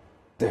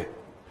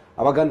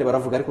 Abagande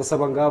baravuga ariko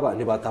saba ngaba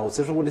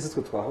ntibatahutse ejo bundi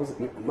sitwe twahoze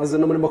maze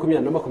no muri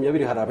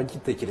 2020 hari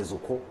abagitekereza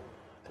uko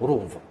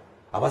urumva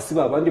abasi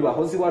babandi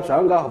bahoze iwacu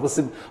ahangaha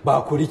bose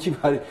bakora iki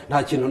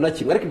nta kintu na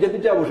kimwe ariko ibyo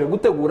byabuje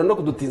gutegura no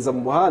kudutinza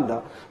mu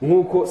muhanda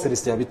nk'uko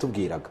Celestin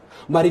yabitubwiraga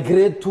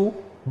malgré tout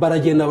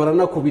baragenda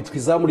baranakubitwa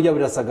izamu ryabo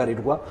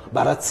birasagarirwa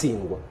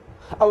baratsindwa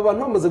abo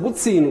bantu bamaze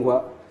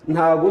gutsindwa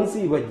ntago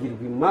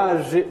nzibagirwa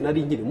image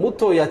nari nkiri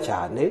mutoya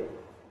cyane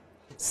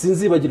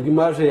sinzibagirwa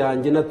image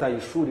yanjye nataye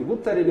ishuri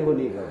Butare niho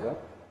nigaga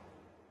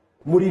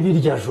muri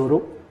rirya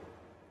joro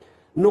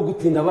no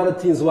gutinda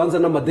baratinze ubanza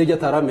n'amadege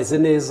atarameze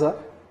neza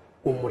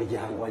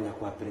umuryango wa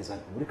nyakubahwa perezida wa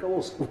repubulika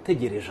wose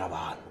utegereje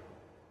abantu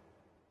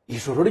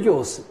ijoro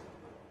ryose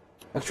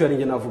actually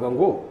njye navuga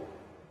ngo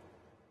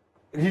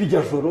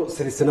rirya joro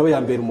Celestin nawe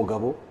yambere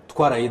umugabo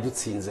twaraye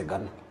dutsinze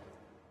Ghana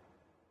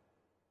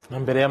na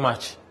mbere ya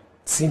match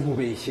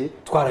sinkubeshye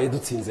twaraye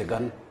dutsinze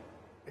Ghana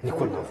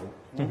niko navuga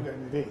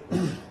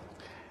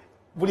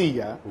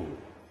buriya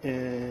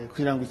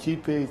kugira ngo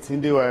ikipe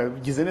itsinde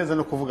wagize neza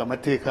no kuvuga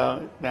amateka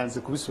nanze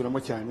kubisubiramo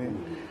cyane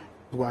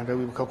Rwanda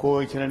wibuka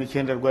ko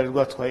 19 rwari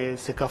rwatwaye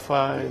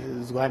Sekafa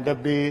Rwanda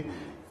B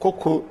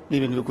koko ni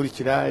ibintu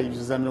bikurikira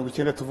ibyo za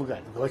 19 tuvuga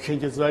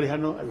abacengezi bari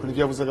hano ariko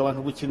nibyo yabuzaga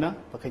abantu gukina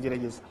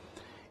bakagerageza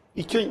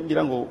icyo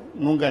ngira ngo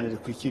nunganire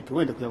ku ikipe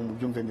wenda kugira ngo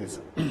mubyumve neza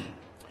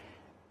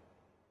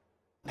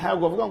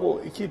ntabwo bavuga ngo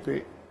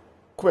ikipe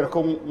kubera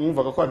ko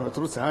mwumvaga ko abantu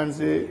baturutse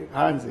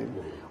hanze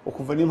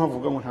ukumva niyo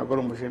mpavuga ngo ntabwo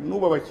ari umuje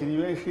nuba abakinnyi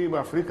benshi ba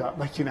Afurika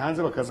bakina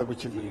hanze bakaza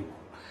gukina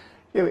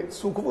yewe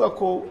si ukuvuga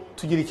ko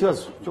tugira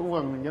ikibazo cyo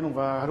kuvuga ngo njya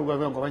numva hari ubwo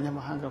ngo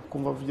abanyamahanga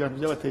kumva kugira ngo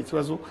byabateye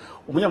ikibazo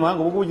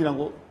umunyamahanga ubwo kugira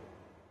ngo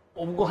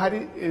ubwo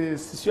hari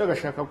sisiyo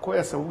agashaka ko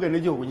yasaba ubwene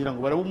gihugu kugira ngo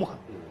barabumuha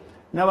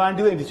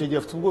n'abandi wenda icyo gihe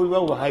afite ubwo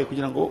babubahaye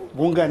kugira ngo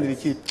bunganire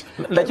ikipe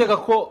ndakeka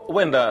ko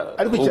wenda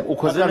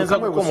ukoze neza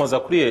gukomoza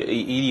kuri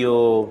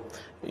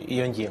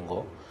iyo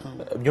ngingo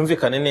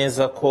byumvikane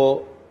neza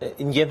ko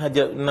ngiye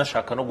ntajya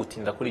nashaka no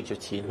gutinda kuri icyo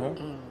kintu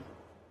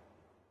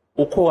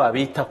uko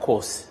wabita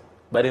kose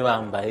bari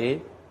bambaye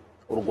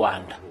u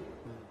Rwanda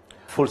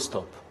full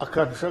stop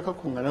akantu ushaka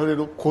kungana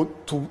rero ko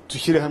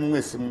dushyire hamwe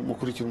mwese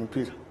mukurikira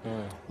umupira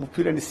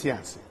umupira ni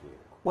siyanse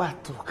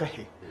waturuka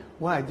he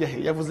wajya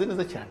he yavuze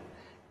neza cyane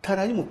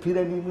taraye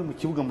umupira nimwe mu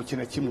kibuga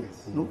mukina kimwe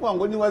nukuvuga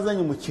ngo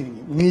niwazanye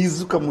umukinnyi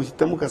mwiza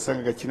ukamuhitamo ugasanga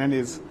agakina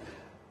neza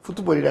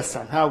football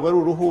irasa ntabwo ari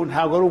uruhu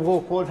ntabwo ari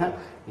ubwoko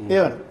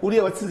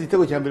uriya watsinze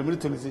igitego cya mbere muri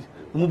Tunisia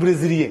mu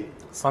Brazilien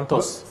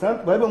Santos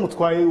bari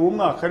bamutwaye uwo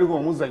mwaka ariko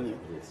bamuzanye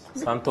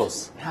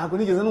Santos ntabwo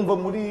nigeze numva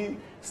muri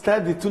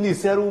stade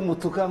Tunis hari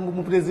umutuka ngo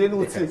umupresident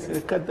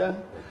n'utsinze kada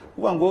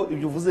uvuga ngo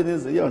ibyo uvuze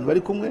neza iyo abantu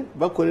bari kumwe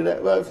bakorera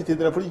bafite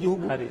idarapo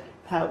ry'igihugu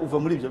nta uva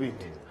muri ibyo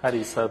bindi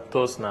hari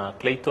Santos na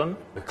Clayton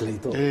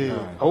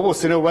abo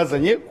bose nabo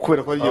bazanye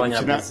kubera ko bagiye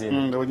gukina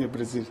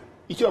n'Abanyabrazil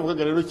icyo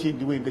bavugaga rero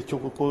kindi wenda cyo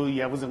kuko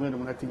yavuze ngo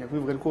umuntu atinya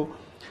kubivuga ariko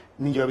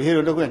ninjye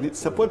wabiherero ndavuga nti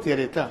support ya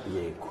leta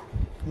yego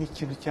ni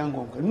ikintu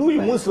cyangombwa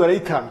n'uyu munsi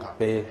barayitanga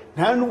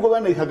nta nubwo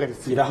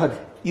banayihagaritse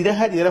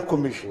irahari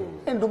yarakomeje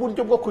enda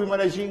uburyo bwo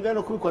kubimanajinga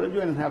no kubikora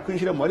byo nta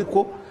kwinjiramo ariko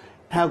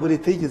ntabwo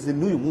leta yigeze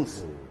n'uyu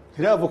munsi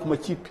irava ku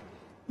makipe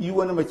iyo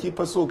ubona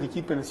amakipe asohoka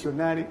ikipe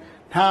nationale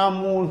nta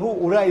muntu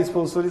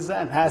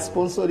urayisponsoriza nta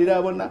sponsor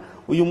irabona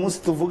uyu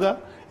munsi tuvuga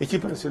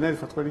ikipe nationale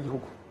ifatwa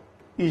n'igihugu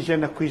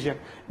 100%.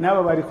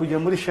 N'aba bari kujya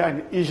muri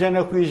shani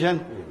 100%.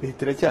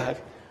 Leta iracyahari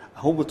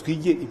ahubwo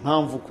twige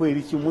impamvu kwera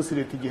iki umunsi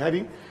leta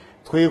igihari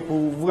twe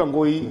kuvuga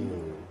ngo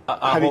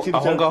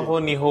aho ngaho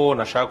niho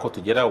nashaka ko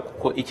tugera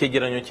kuko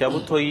icyegeranyo cya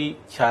Butoyi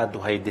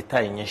cyaduhaye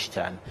detail nyinshi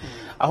cyane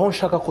aho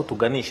nshaka ko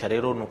tuganisha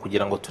rero no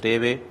kugira ngo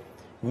turebe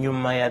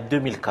nyuma ya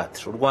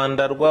 2004 u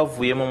Rwanda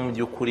rwavuyemo mu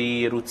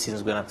by'ukuri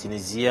rutsinzwe na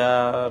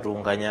Tunisia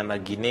runganya na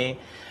Guinea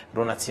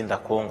runatsinda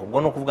Congo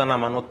ubwo no kuvuga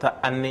n'amanota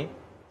 4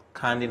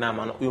 kandi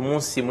n'amanota uyu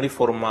munsi muri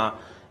forma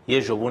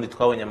y'ejo bundi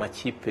twabonye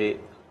amakipe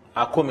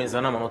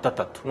akomeza n'amanota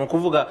 3 no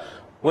kuvuga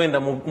wenda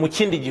mu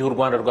kindi gihe u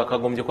Rwanda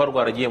rwakagombye kwa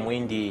rwaragiye mu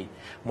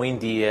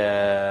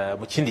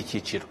kindi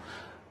cyiciro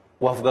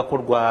wavuga ko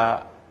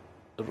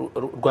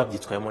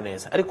rwabyitwayemo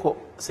neza ariko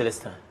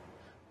Celestin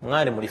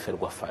mwari muri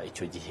Ferwafa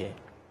icyo gihe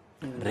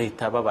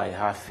leta babaye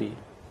hafi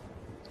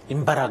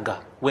imbaraga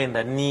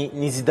wenda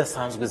ni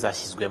zidasanzwe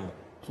zashyizwemo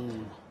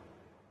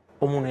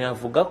umuntu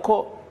yavuga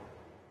ko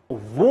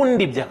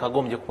ubundi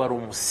byakagombye kuba ari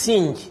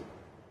umusingi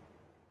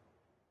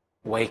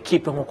wa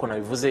ekipe nk'uko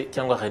nabivuze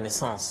cyangwa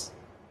renaissance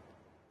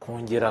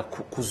kongera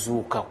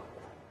kuzuka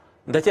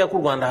ndakeka ko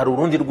u Rwanda hari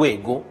urundi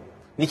rwego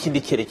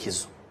n'ikindi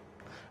cyerekezo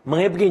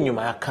mwebwe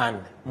nyuma ya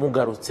kane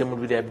mugarutse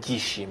muri biriya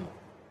byishimo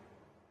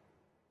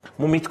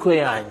mu mitwe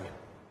yanyu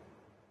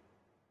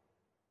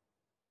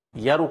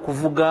yari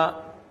ukuvuga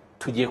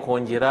tugiye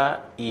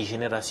kongera iyi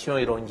generation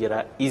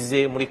irongera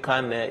ize muri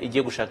kane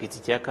igiye gushaka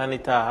itike ya kane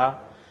itaha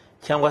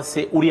cyangwa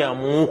se uriya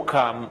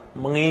mwuka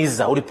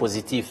mwiza uri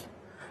positif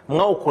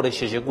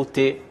mwawukoresheje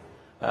gute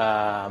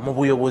mu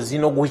buyobozi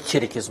no guha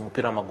icyerekezo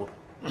umupira w'amaguru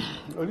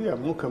uriya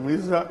mwuka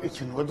mwiza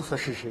ikintu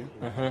wadufashije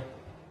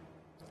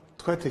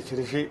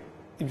twatekereje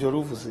ibyo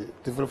ruvuze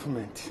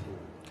development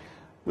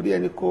buriya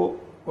niko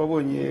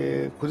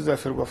wabonye kuri za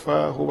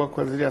Ferwafa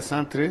hubakwa ziriya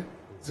centre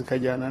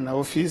zikajyana na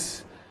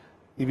office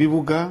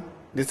ibibuga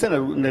ndetse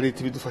na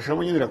leta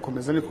bidufashamo nyine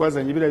irakomeza niko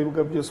bazanye biriya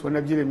bibuga byose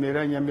ubona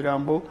by'Iremera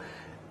Nyamirambo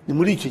ni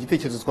muri icyo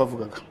gitekerezo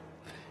twavugaga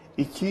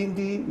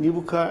ikindi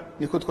nibuka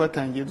niko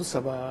twatangiye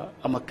dusaba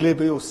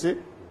amaklebe yose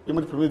yo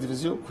muri première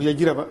division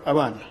kuyagira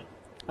abana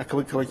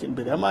akabaka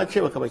imbere ya match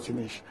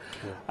bakabakinisha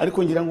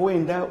ariko ngira ngo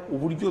wenda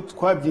uburyo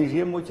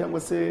twabyinjiyemo cyangwa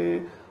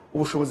se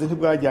ubushobozi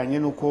ntibwajyanye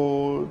nuko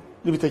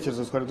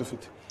n'ibitekerezo twari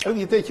dufite ariko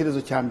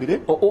igitekerezo cya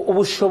mbere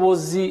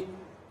ubushobozi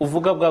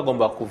uvuga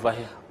bwagomba kuva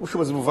he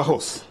ubushobozi buva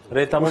hose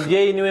leta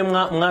mubyeyi niwe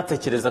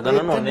mwatekerezaga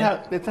nanone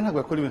leta ntabwo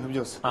yakora ibintu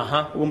byose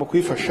ugomba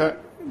kuyifasha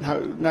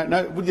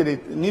burya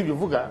n'ibyo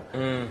uvuga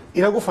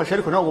iragufasha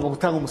ariko nawe ugomba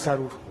gutanga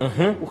umusaruro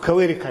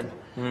ukawerekana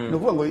ni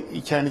ukuvuga ngo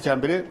icyane cya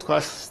mbere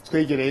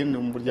twegereye ni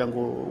umuryango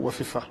wa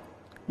FIFA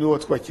niwo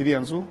watwakiriye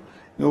nzu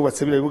niwo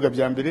wubatse biriya bibuga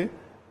bya mbere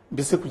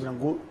mbese kugira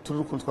ngo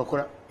turebe ukuntu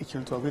twakora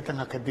ikintu twakwita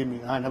nka academy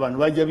ahantu abantu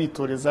bajya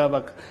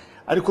bitoreza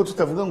ariko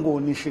tutavuga ngo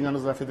ni inshingano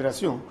za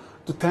federation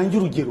dutange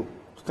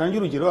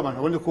urugero abantu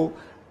babone ko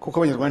kuko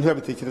abanyarwanda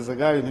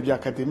ntibabitekerezaga ibintu bya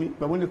academy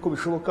babone ko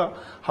bishoboka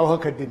habaho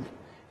academy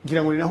ngira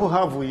ngo ni naho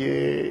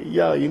havuye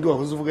ya yindi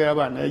wahoze uvuga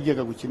y'abana yagiye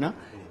gukina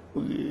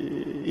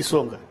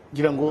isonga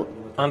ngira ngo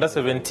under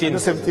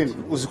 17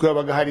 uzi ko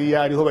yabaga hari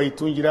ariho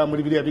bayitungira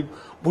muri biriya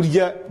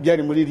burya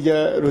byari muri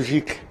irya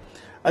logique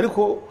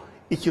ariko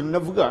ikintu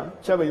navuga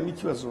cyabaye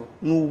n'ikibazo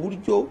ni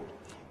uburyo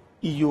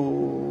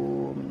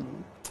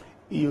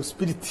iyo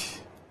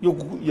spirit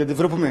ya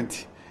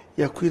development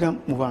yakwira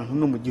mu bantu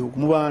no mu gihugu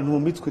mu bantu mu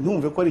mitwe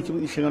ntumve ko ari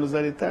inshingano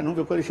za leta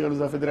ntumve ko ari inshingano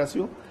za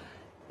federation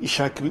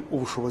ishaka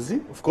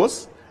ubushobozi of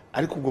course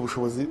ariko ubwo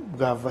bushobozi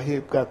bwava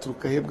he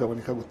bwaturuka he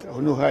bwaboneka gute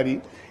aho niho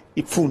hari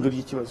ipfundo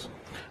ry'ikibazo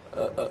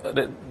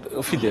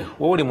Fide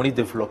wowe uri muri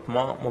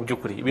development mu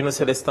by'ukuri ibintu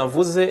Celestin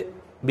avuze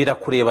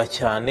birakureba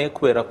cyane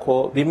kubera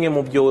ko bimwe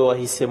mu byo we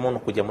wahisemo no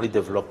kujya muri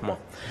development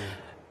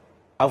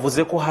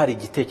avuze ko hari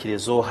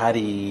igitekerezo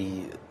hari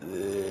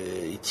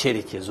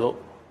icyerekezo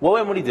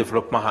wowe muri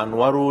development ahantu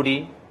wari uri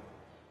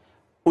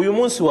uyu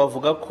munsi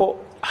wavuga ko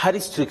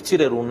hari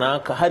structure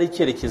runaka hari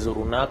icyerekezo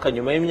runaka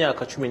nyuma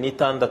y'imyaka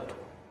 16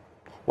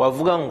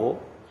 wavuga ngo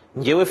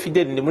ngewe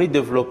Fidel ndi muri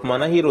development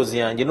na Heroes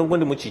yanjye nubwo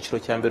ndi mu cyiciro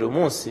cya mbere uyu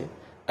munsi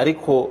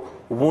ariko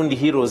ubundi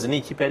Heroes ni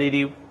ikipe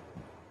ari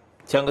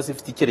cyangwa se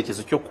ifite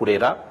icyerekezo cyo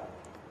kurera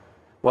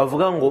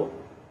wavuga ngo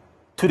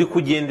turi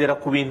kugendera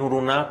ku bintu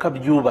runaka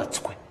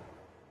byubatswe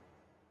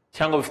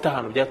cyangwa bifite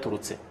ahantu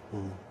byaturutse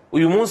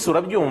uyu munsi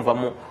urabyumva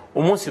mu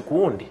umunsi ku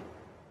wundi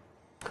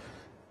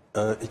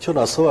icyo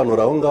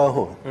nasobanura aho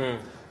ngaho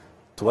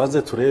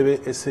tubanze turebe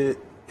ese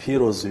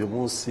heroes uyu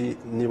munsi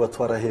niba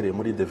twarahereye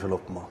muri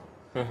development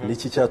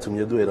niki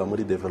cyatumye duhera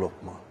muri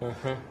development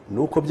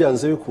nuko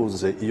byanze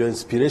bikunze iyo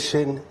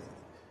inspiration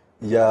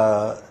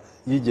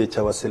y'igihe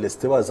cy'aba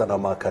Celestin bazana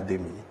ama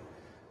academy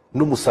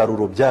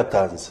n'umusaruro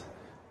byatanze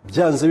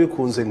byanze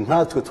bikunze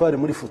nkatwe twari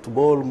muri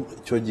football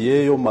icyo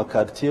gihe yo ma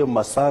quartier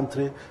ma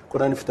centre ko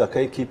nani mfite aka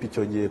equipe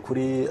icyo gihe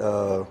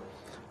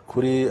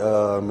kuri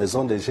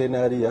maison de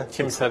jeunes ya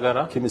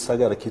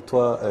Kimisagara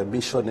kitwa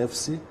Mission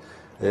FC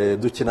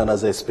dukina na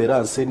za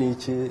Esperance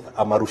niki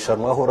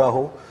amarushanwa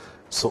ahoraho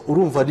so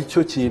urumva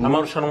nicyo kintu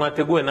amarushanwa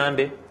yateguwe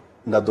nande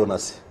na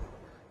Donasi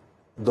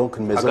donc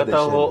maison de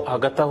jeunes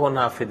hagataho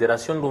nta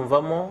federation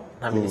ndumvamo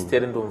nta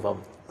ministère ndumvamo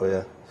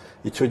oya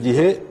icyo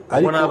gihe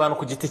ariko abantu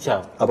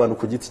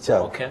ku giti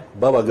cyabo okay.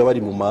 babaga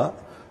bari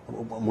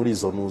muri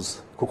izo nuza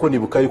kuko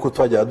nibuka yuko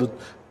twajya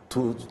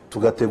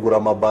tugategura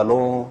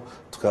amaballon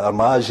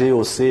amaje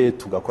yose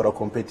tugakora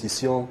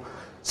competition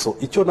so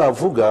icyo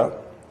navuga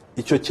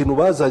icyo kintu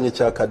bazanye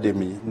cya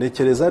academy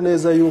nekereza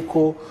neza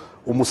yuko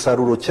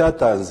umusaruro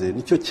cyatanze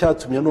nicyo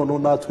cyatumye none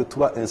natwe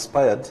tuba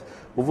inspired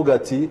uvuga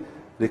ati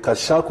reka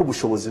shaka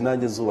ubushobozi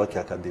nanjye zubake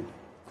academy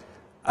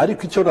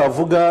ariko icyo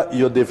navuga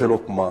iyo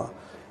development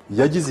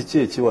yagize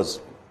ikihe kibazo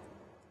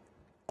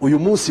uyu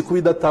munsi kuba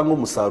idatanga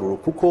umusaruro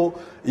kuko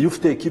iyo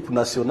ufite equipe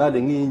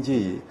nationale nk'iyi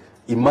ngiyi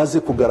imaze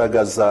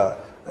kugaragaza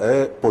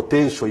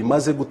potential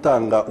imaze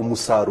gutanga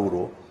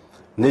umusaruro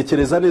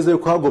nekereza neza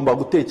yuko hagomba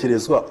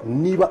gutekerezwa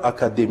niba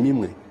academy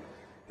imwe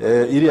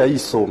iriya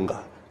yisonga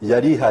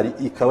yari hari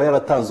ikaba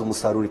yaratanze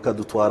umusaruro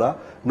ikadutwara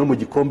no mu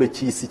gikombe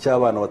cy'isi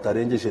cy'abana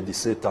batarengeje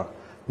 17 ans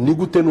ni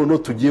gute none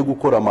tugiye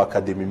gukora ama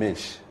academy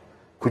menshi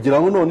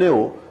kugira ngo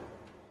noneho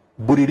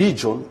buri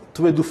region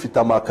tube dufite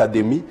ama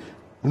academy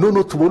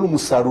none tubone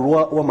umusaruro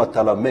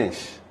w'amatara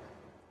menshi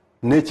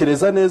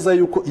nekereza neza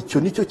yuko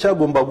icyo nicyo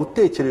cyagomba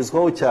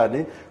gutekerezwaho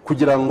cyane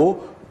kugira ngo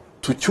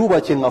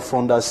tucyubake nka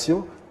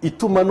fondation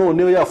ituma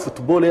noneho ya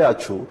football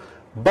yacu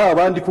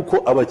babandi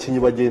kuko abakinyi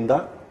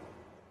bagenda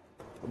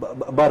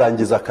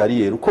barangiza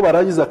kariyeri uko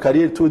barangiza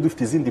kariyeri tube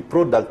dufite izindi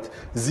product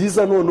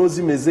ziza noneho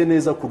zimeze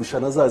neza kurusha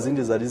na za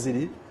zindi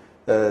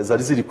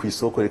zari ziri ku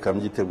isoko reka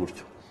mbyite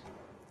gutyo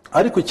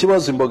ariko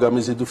ikibazo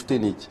imbogamizi dufite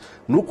niki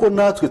nuko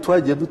natwe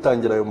twagiye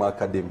dutangira ayo ma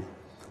academy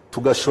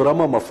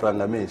tugashoramo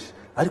amafaranga menshi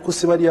ariko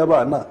se bari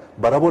abana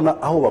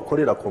barabona aho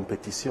bakorera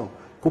competition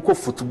kuko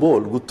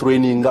football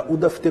gutraininga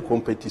udafite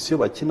competition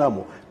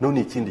bakinamo none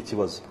ikindi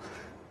kibazo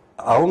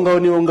aho ngaho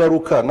niyo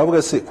ngaruka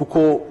navuga se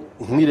kuko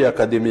nk'ire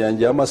academy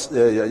yanjye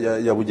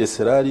ya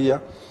Bugesera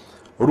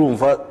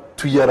urumva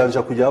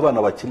tuyaranja kujya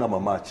abana bakina ama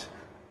match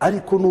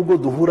ariko nubwo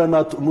duhura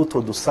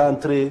n'uto du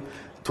centre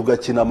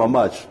tugakina ama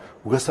match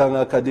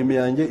ugasanga academy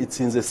yanjye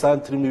itsinze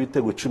centre imwe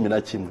ibitego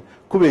 11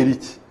 kubera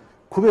iki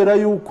kubera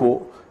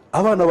yuko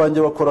abana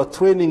banje bakora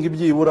training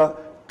ibyibura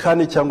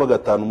 4 cyangwa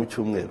 5 mu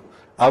cyumweru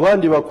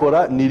abandi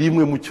bakora ni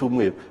rimwe mu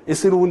cyumweru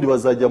ese n'ubundi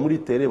bazajya muri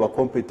tere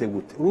bakompete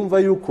gute urumva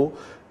yuko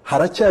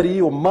haracyari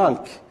iyo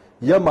manque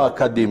y'ama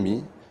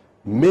academy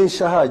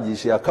menshi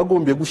ahagije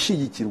akagombye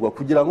gushigikirwa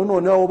kugira ngo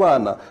noneho abo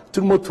bana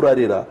turimo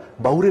turarera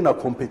bahure na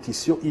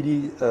competition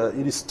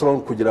iri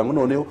strong kugira ngo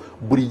noneho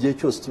buri gihe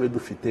cyose tube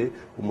dufite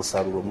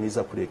umusaruro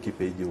mwiza kuri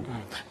equipe y'igihugu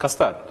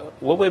Castar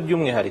wowe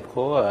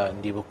by'umwihariko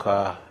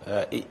ndibuka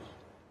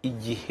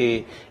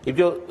igihe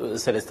ibyo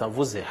Celestin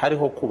avuze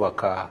hariho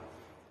kubaka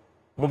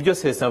mu byo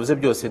Celestin avuze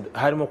byose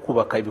harimo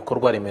kubaka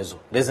ibikorwa remezo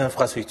les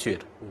infrastructures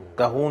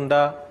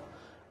gahunda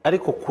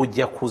ariko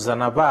kujya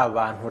kuzana ba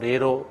bantu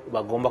rero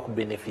bagomba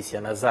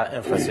kubenefisia na za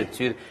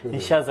infrastructure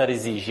nshya zari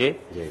zije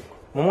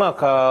mu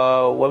mwaka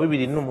wa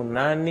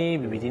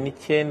 2008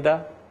 2009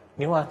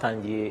 niho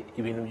hatangiye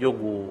ibintu byo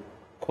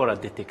gukora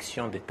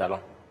detection de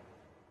talent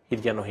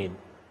hirya no hino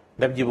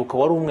ndabyibuka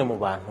wari umwe mu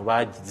bantu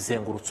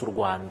bazengurutse u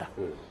Rwanda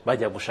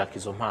bajya gushaka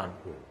izo mpano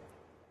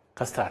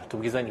Castar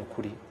tubwizanye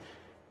ukuri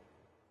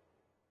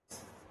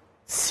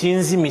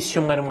sinzi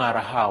mission mwari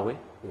mwarahawe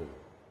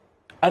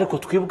ariko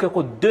twibuke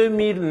ko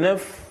 2009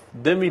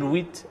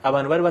 2008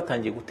 abantu bari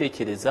batangiye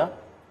gutekereza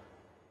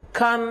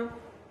kan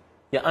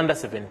ya under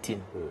 17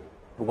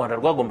 u Rwanda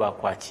rwagomba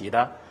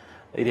kwakira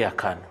iriya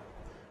kana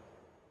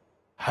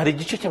hari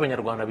igice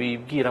cy'abanyarwanda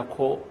bibwira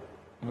ko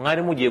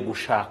mwari mugiye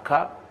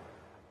gushaka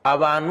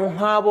abantu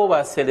nk'abo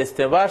ba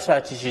Celestin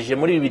bashakishije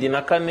muri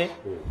 2004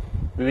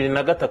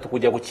 2003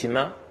 kujya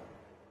gukina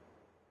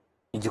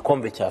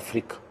igikombe cya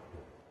Afrika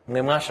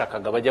mwe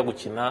mwashakaga bajya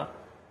gukina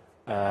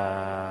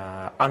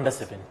under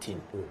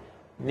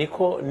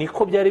 17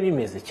 niko byari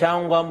bimeze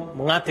cyangwa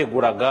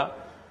mwateguraga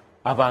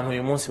abantu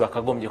uyu munsi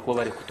bakagombye kuba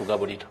bari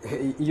kutugaburira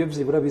iyo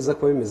byibura biza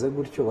ko bimeze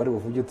gutyo bari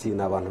buvuge uti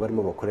ni abantu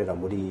barimo bakorera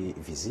muri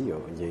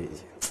viziyo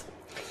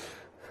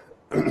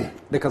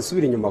reka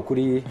nsubire inyuma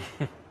kuri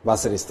ba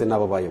Celestin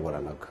nabo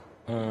bayoboranaga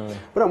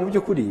buriya mu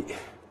by'ukuri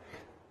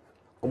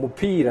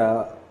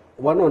umupira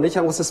wa none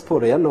cyangwa se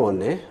siporo ya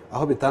none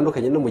aho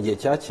bitandukanye no mu gihe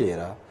cya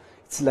kera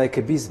it's like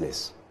a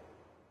business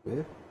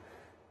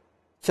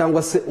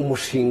cyangwa se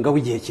umushinga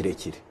w'igihe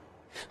kirekire.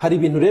 Hari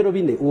ibintu rero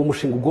bine uwo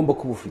mushinga ugomba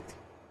kuba ufite.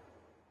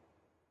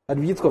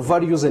 Hari ibyitwa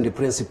values and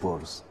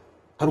principles.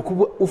 Hari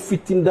kuba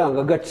ufite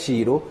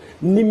indangagaciro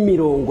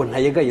n'imirongo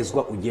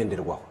ntayegayezwa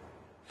ugenderwaho.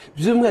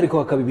 By'umwihariko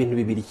hakaba ibintu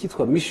bibiri,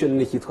 cyitwa mission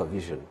n'icyitwa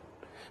vision.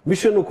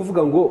 Mission ni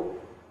ukuvuga ngo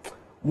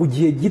mu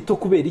gihe gito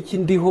kubera iki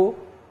ndiho,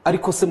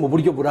 ariko se mu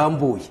buryo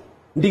burambuye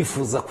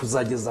ndifuza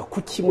kuzageza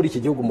kuki muri iki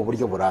gihugu mu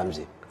buryo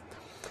burambye.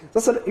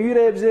 Sasa iyo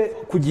urebye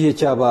ku gihe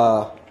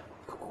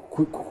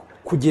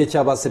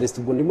cyaba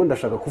Celestin, ubwo ndimo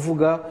ndashaka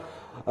kuvuga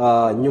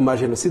nyuma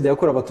jenoside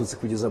yakorewe abatutsi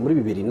kugeza muri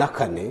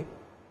 2004,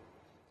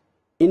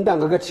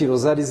 indangagaciro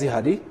zari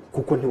zihari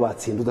kuko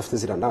ntiwatsinda udafite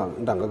zira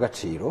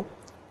ndangagaciro.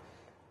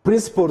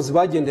 Principles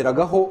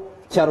bagenderagaho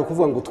cyaro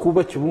kuvuga ngo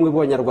twubake ubumwe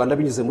bw'abanyarwanda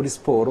binyuze muri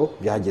siporo,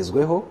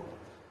 byagezweho.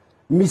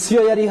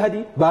 Misiyo yari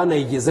ihari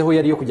banayigezeho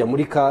yari yo kujya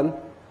muri CAN,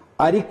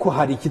 ariko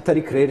hari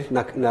kitari clair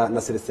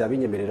na Celestin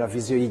yabinyemerera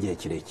vision y'igihe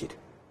kirekire.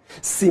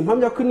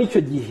 Simpamya ko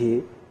n'icyo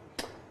gihe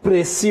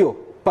presiyo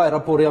pa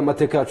raporo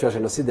y'amateka yacu ya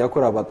jenoside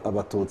yakorewe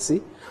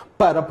abatutsi,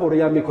 pa raporo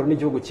ya mikoro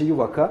n'igihugu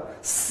kiyubaka,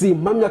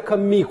 simpamya ko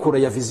mikoro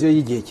ya vision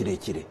y'igihe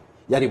kirekire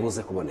yari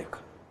buze kuboneka.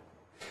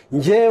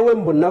 Njewe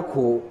mbona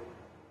ko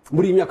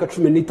muri imyaka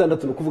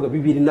 16 no kuvuga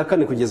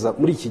 2004 kugeza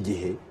muri iki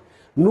gihe,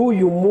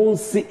 n'uyu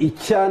munsi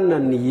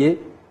icyananiye,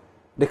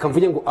 reka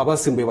mvuge ngo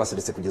abasimbuye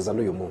baseretse kugeza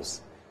n'uyu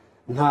munsi,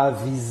 nta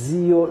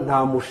viziyo,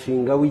 nta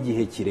mushinga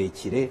w'igihe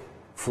kirekire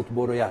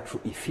football yacu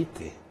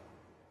ifite.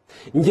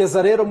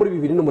 Ngeza rero muri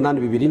 2008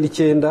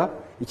 2009,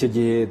 icyo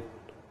gihe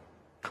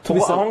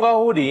aho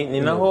ngaho uri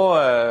ni naho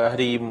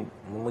hari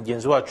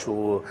mugenzi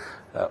wacu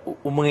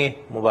umwe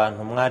mu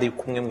bantu mwari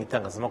kumwe mu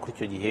itangazamakuru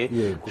icyo gihe,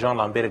 Jean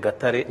Lambert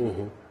Gatare,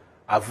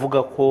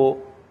 avuga ko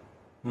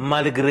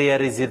malgré ya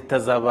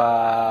resultats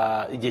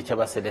zaba igihe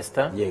cyaba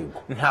Celestin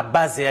nta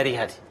base yari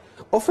hari.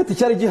 Ofite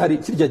cyari gihari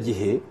kirya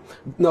gihe,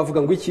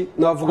 navuga ngo iki,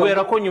 navuga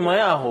kubera ko nyuma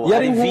yaho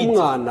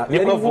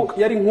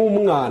yari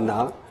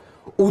nk'umwana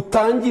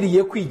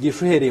utangiriye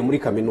kwigisha uhereye muri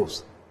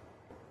kaminuza,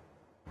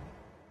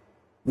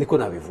 niko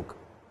nabivuga.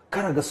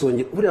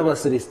 Karagasonge buriya ba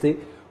Celestin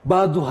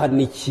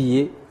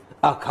baduhanikiye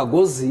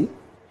akagozi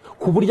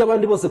ku buryo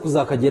abandi bose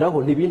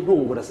kuzakageraho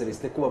ntibintungura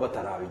Celestin kuba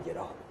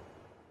batarabigeraho,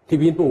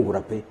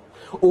 ntibintungura pe.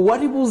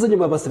 Uwari buze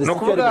nyuma ba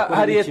Celestin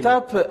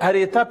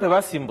hari etape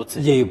basimbutse.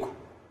 Yego,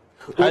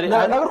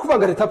 ntabwo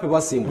kuvanga etape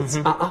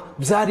basimbutse,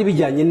 byari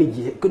bijyanye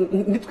n'igihe,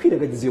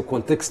 nitwirengagize iyo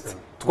context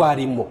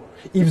twarimo.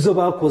 Ibyo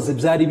bakoze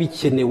byari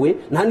bikenewe,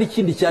 nta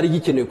n'ikindi cyari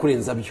gikenewe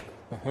kurenza byo.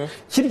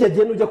 Kirya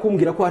gihe nujya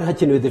kumbwira ko hari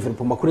hakenewe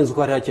development kurenza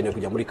ko hari hakenewe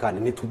kujya muri CAN,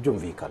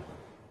 ntitubyumvikana.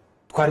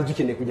 Twari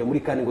dukeneye kujya muri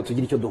CAN ngo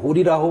tugire icyo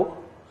duhuriraho,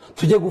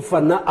 tujye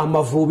gufana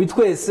Amavubi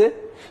twese,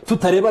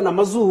 tutarebana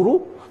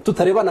amazuru,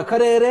 tutarebana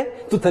akarere,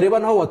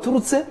 tutarebana aho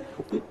waturutse,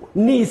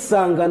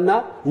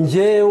 nisangana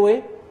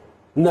njyewe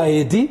na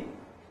Edi,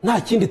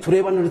 nta kindi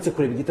turebana uretse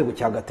kureba igitego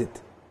cya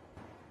Gatete.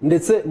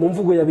 Ndetse mu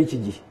mvugo y'abiki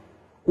gihe,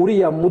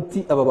 uriya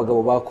muti aba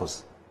bagabo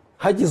bakoze,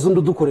 hagize undi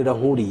udukorera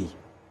nk'uriya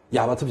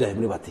yaba tubyaye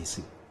muri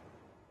batisi.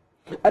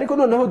 Ariko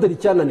noneho dore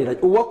icyananiranye,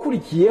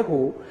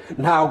 uwakurikiyeho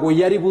ntago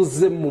yari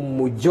buze mu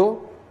mujyo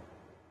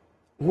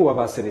nk'uwa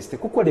ba Celestin,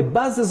 kuko les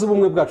bases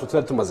z'ubumwe bwacu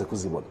twari tumaze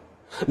kuzibona,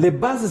 les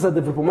bases za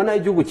development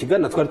y'igihugu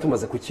kigana twari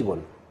tumaze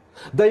kukibona.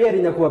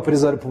 D'ailleurs nyakubahwa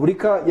perezida wa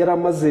repubulika yari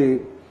amaze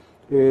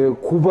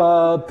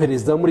kuba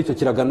perezida muri icyo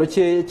kiragano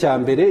cye cya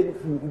mbere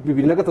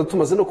 2003,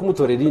 tumaze no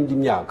kumutorera indi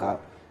myaka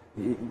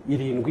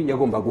 7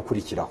 yagomba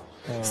gukurikiraho.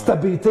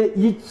 Stabilité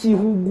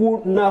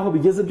y'igihugu naho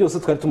bigeze byose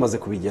twari tumaze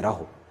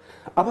kubigeraho.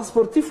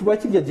 Abasportifu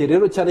bakirya gihe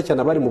rero cyane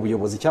cyane abari mu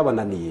buyobozi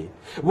cyabananiye,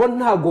 bo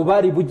ntago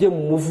bari bujye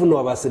mu muvuno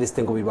wa ba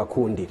Celestin ngo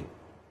bibakundire.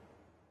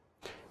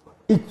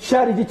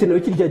 Icyari gikenewe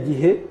kirya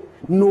gihe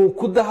ni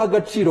ukudaha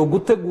agaciro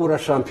gutegura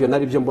shampiyona,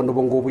 aribyo mbona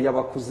ubu ngubu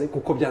yabakuze,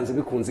 kuko byanze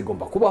bikunze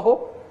igomba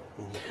kubaho.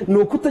 Ni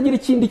ukutagira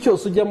ikindi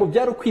cyose ujya mu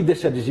byaro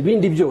kwidesharije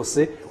ibindi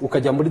byose,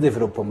 ukajya muri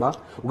development,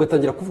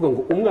 ugatangira kuvuga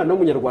ngo umwana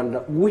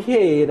w'umunyarwanda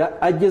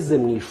guhera ageze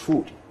mu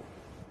ishuri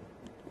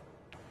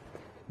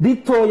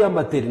ritoya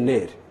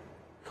maternelle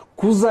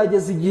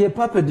kuzageza igihe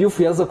Pape Diouf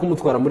yaza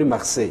kumutwara muri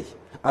Marseille,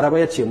 araba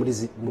yaciye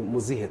mu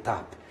zihe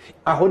etape.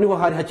 Aho niho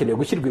hari hakenewe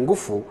gushyirwa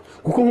ingufu,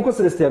 kuko nkuko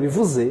Celestin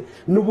yabivuze,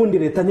 n'ubundi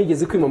leta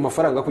ntigeze kwima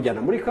amafaranga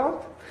kujyana muri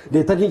camp,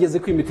 leta ntigeze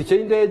kwima itike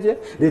y'indege,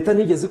 leta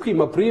ntigeze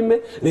kwima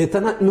prime, leta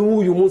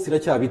n'uyu munsi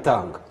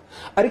iracyabitanga.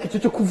 Ariko icyo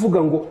cyo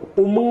kuvuga ngo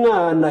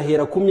umwana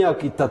ahera ku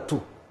myaka 3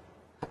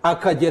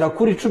 akagera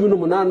kuri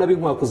 18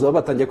 b'inkwakuzi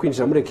baba batangiye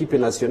kwinjira muri equipe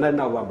nationale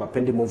n'abo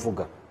Mbappe ndimo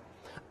mvuga,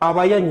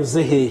 aba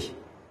yanyuze hehe?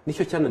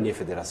 Nicyo cyananiye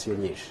federasiyo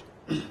nyinshi.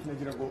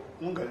 Nagira ngo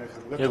mwunganira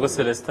akantu gato. Yego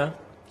Celestin,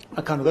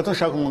 akantu gato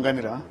nshaka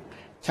kumwunganira,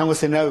 cyangwa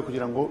se nawe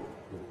kugira ngo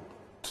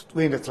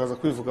wenda turaza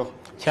kwivugaho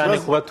cyane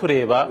kuba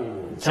tureba,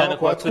 cyane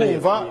kuba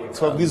twumva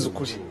twabwiza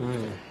ukuri.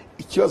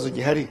 Ikibazo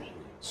gihari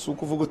si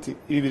ukuvuga uti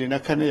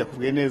 2004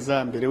 yakubwiye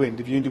neza mbere,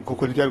 wenda ibindi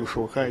kuko ntibyari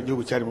gushoboka,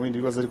 igihugu cyari mu bindi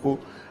bibazo, ariko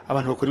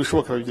abantu bakora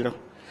ibishoboka babigeraho.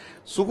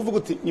 Si ukuvuga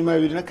uti nyuma ya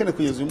 2004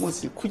 kugeza uyu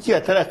munsi kuki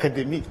hatari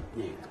akademi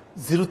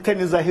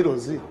zirutane za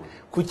Heroes,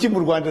 kuki mu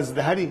Rwanda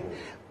zidahari,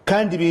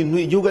 kandi ibintu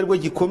igihugu ariko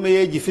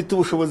gikomeye gifite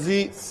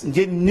ubushobozi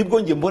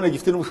nibwo nge mbona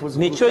gifite n'ubushobozi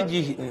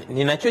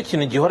ni nacyo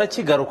kintu gihora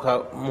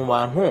kigaruka mu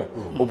bantu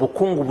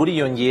ubukungu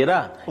buriyongera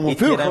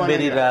iterambere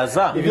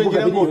riraza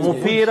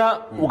umupira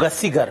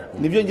ugasigara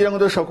nibyo ngira ngo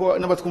ndashaka ko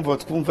n'abatwumva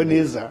batwumva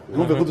neza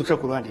numve ko duca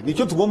ku ruhande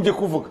nicyo tugombye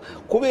kuvuga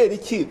kubera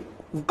iki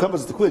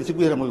kambaza kubera iki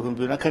guhera mu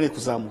 2004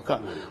 kuzamuka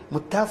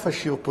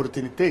mutafashe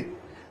opportunité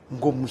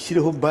ngo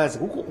mushyireho base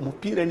kuko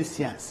umupira ni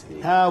science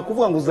nta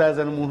kuvuga ngo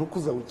uzazana umuntu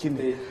kuza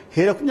ukine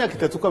hera ku myaka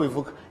 3 uko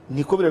abivuga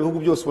niko bira bihugu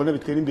byose ubona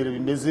bitera imbere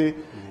bimeze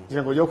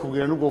ngira ngo bajya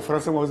kubwira n'ubwo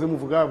Faransa mwahoze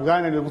muvuga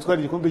bwananiwe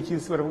gutwara igikombe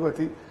cy'isi baravuga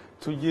bati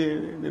tujye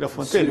La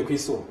Fontaine ku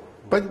isoko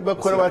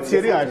bakora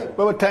batsiyeri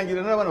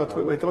babatangira n'abana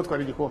bahita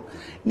batwara igikombe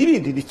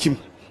n'ibindi ni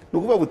kimwe no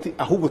kuvuga buti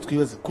ahubwo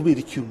twibaze kubera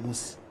iki uyu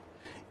munsi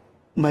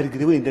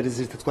malgré wenda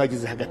resultat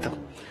twagize hagati aho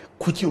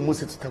kuki uyu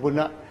munsi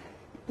tutabona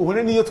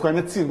ubona niyo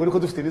twanatsindwa ariko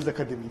dufite neza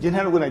academy nge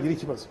nta nubwo nagira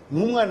ikibazo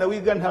n'umwana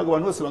wiga ntago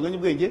abantu bose banganya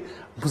ubwenge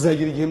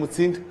muzagira igihe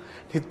mutsinda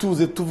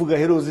ntituze tuvuga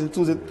heroes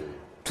ntituze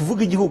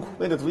tuvuga igihugu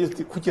wenda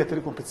tuvuge kuki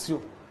hatari competition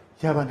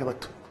y'abana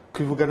bato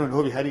kwivuga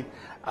noneho bihari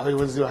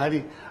abayobozi bahari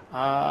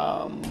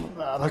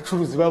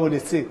abacuruzi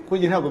babonetse ko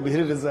nge ntago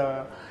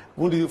biherereza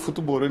ubundi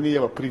football ni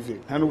y'aba privé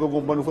nta nubwo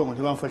agomba no kuvuga ngo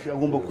ntibamfashe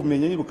agomba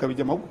kumenya nibuka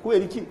bijya amahugurwa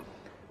kubera iki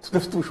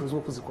tudafite ubushobozi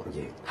bwo kuzikora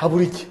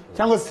habura iki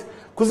cyangwa se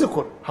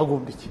kuzikora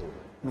hagomba iki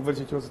numva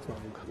icyo kibazo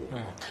twavuga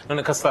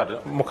none Kasar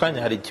mu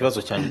kanya hari ikibazo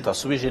cyane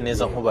utasubije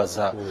neza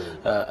nkubaza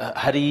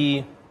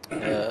hari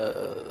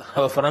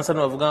abafaransa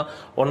bavuga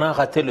on a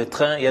raté le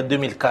train ya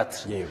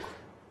 2004 yego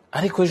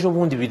ariko ejo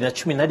bundi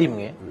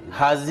 2011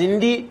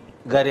 hazindi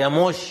gari ya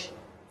moshi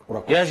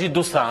yaje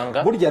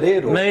dusanga burya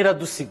rero nayo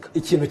iradusiga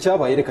ikintu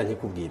cyabaye reka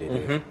nkikubwire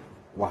rero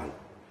wana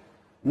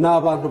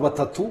n'abantu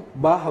batatu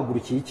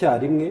bahagurukiye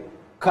icyarimwe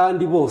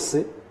kandi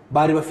bose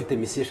bari bafite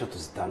misiyo 3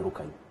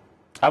 zitandukanye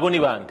abo ni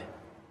bande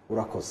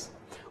urakoze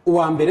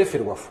uwa mbere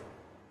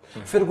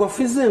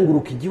ferwafu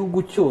izenguruka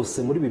igihugu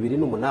cyose muri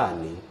 2008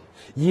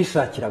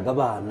 yishakiraga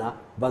abana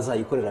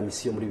bazayikorera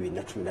misiyo muri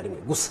 2011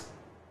 gusa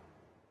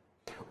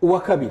uwa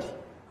kabiri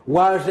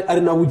waje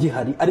ari nawe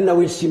ugihari ari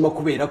nawe nshima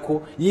kubera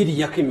ko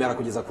yiriye akimera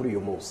kugeza kuri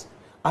uyu munsi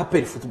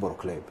APR Football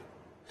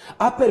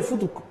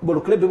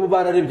Club bo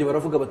bararebye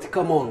baravuga bati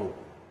come on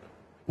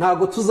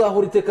ntago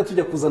tuzahura iteka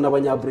tujya kuzana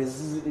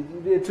abanyabrazil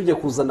tujya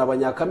kuzana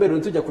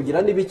abanyakameruni tujya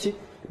kugira n'ibiki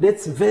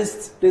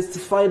let's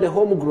find a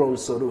homegrown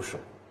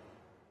solution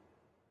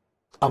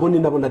abo ni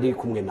nabo nari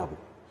kumwe nabo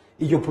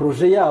iyo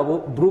projet yabo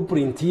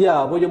blueprint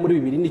yabo yo muri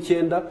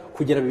 2009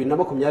 kugera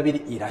 2020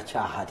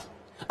 iracyahari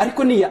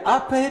ariko ni ya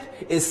APR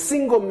a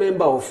single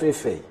member of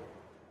FA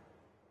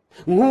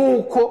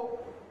nkuko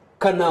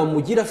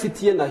Kanamugira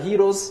afitiye na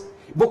Heroes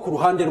bo ku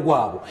ruhande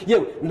rwabo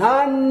yewe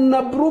nta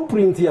na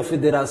blueprint ya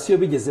federation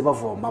bigeze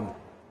bavomamo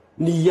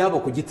ni yabo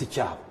ku giti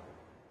cyabo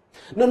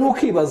none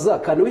ukibaza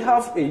can we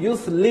have a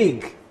youth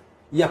league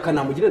ya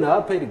Kanamugire na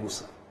APR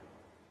gusa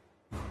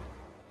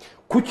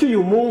kuki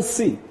uyu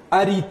munsi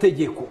ari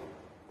itegeko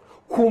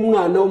ku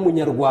mwana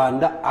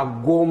w'umunyarwanda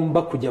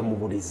agomba kujya mu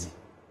burezi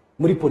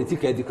muri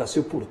politique ya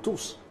education pour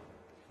tous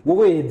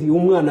wowe di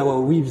umwana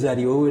wawe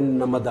wibyariye wowe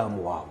na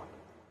madamu wawe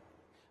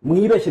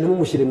mwibeshye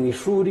mumushyire mu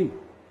ishuri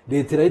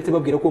leta irahita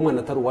babwira ko umwana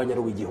atari uwanya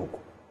w'igihugu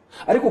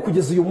ariko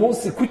kugeza uyu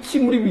munsi kuki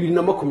muri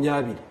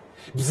 2020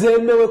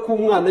 byemewe ko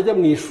umwana ajya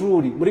mu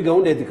ishuri muri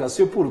gahunda ya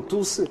education pour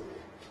tous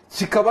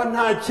kikaba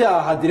nta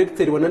cyaha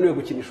directeur wananiwe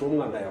gukinisha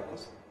umwana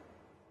yakoze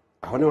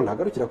aho niho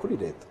ntagarukira kuri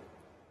leta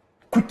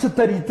kuki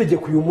atari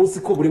itegeko uyu munsi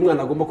ko buri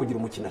mwana agomba kugira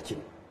umukino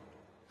kimwe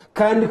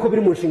kandi ko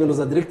biri mu nshingano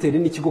za directeur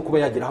n'ikigo kuba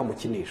yagira aho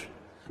mukinisha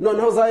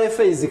noneho za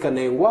FA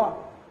zikanengwa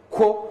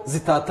ko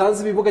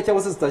zitatanze ibibuga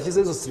cyangwa se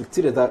zitashyize izo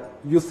structure da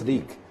youth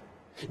league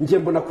njye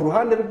mbona ku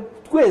ruhande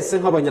twese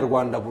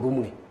nk'abanyarwanda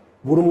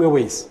buri umwe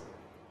wese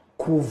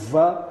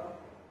kuva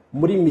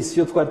muri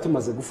misiyo twari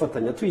tumaze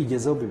gufatanya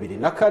tuyigezeho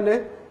 2004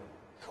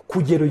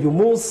 kugera uyu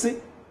munsi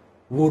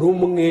buri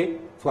umwe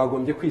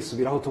twagombye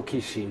kwisubiraho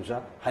tukishinja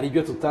hari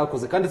ibyo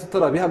tutakoze kandi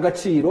tutarabiha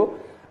agaciro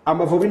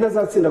Amavubi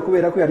ntazatsinda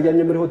kubera ko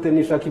yaryamye muri hotel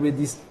nishaka ibe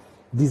 10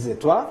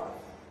 étoiles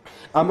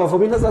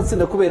Amavubi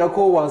ntazatsinda kubera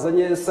ko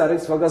wazanye Sir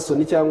Alex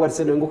Ferguson cyangwa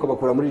Arsene Wenger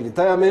bakora muri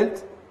retirement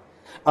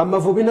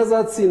Amavubi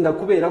ntazatsinda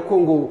kubera ko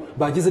ngo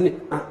bagize ni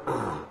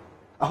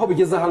aho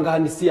bigeze ahangaha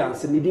ni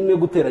science ni rimwe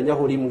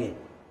guteranyaho rimwe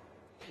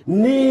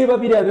niba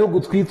biriya bihugu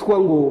twitwa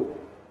ngo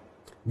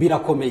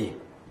birakomeye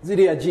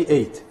ziriya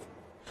G8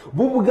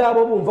 bo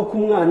ubwabo bumva ko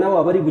umwana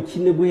wabo ari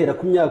bukine guhera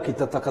ku myaka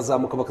 3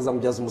 akazamuka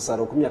bakazamubyaza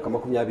umusaruro ku myaka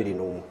 21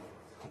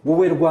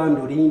 wowe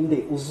Rwanda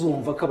urinde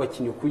uzumva ko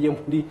abakinnyi ukuye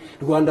muri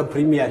Rwanda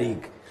Premier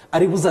League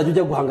ari buzajya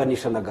ujya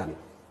guhanganisha na Ghana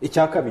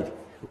icya kabiri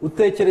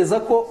utekereza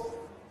ko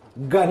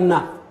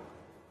Ghana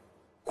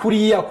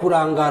kuriya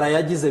kurangara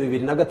yagize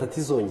 2003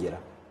 izongera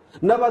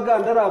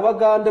n'abaganda ari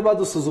abagande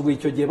badusuzuguye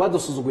icyo gihe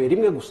badusuzuguye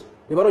rimwe gusa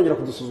nibarongera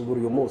kudusuzugura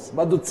uyu munsi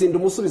badutsinda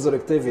umusubizo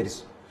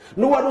recteverso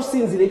n'uwari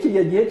usinzire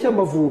kiriya gihe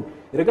cy'Amavubi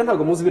erega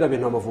ntago muzi bira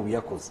bintu Amavubi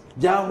yakoze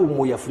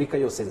byahumuye Afurika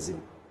yose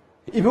nzima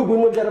ibihugu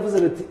bimwe byaravuze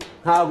biti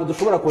ntago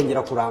dushobora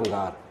kongera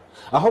kurangara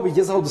aho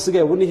bigeze aho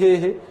dusigaye ubu ni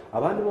hehe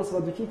abandi bose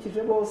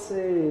badukikije bose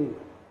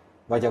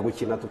bajya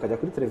gukina tukajya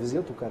kuri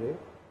televiziyo tukareba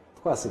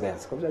twasigaye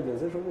siko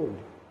byagenze ejo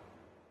bundi.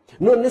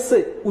 None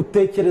se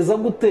utekereza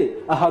gute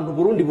ahantu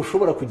Burundi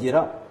bushobora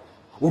kugera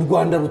u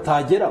Rwanda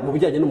rutagera mu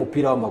bijyanye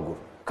n'umupira w'amaguru?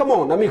 Come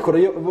on, na mikoro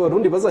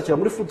Burundi bazakira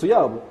muri futu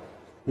yabo,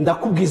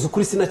 ndakubwiza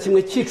ukuri sina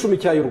kimwe cy'icumi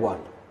cy'u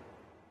Rwanda.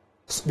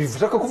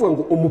 Bivugaka kuvuga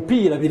ngo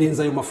umupira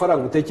birenza ayo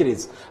mafaranga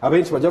utekereza.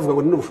 Abenshi bajya bavuga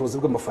ngo ni ubushobozi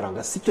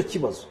bw'amafaranga, sicyo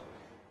kibazo.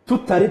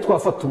 Tutari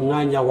twafata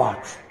umwanya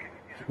wacu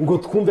ngo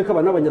twumve ko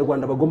abana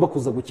b'Abanyarwanda bagomba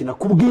kuza gukina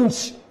ku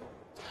bwinshi,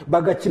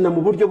 bagakina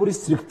mu buryo buri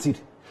strictly,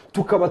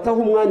 tukabataho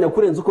umwanya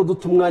kurenza uko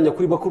duta umwanya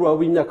kuri bakuru babo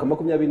b'imyaka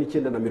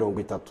 29 na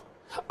 30.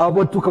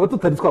 Abo tukaba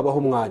tutari twabaho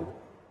umwanya,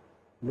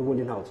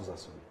 n'ubundi ntawe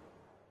tuzasubira,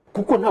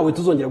 kuko ntawe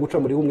tuzongera guca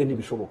muri bumwe.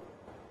 Ntibishoboka,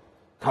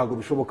 ntabwo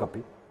bishoboka pe.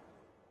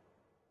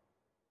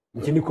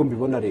 Njye niko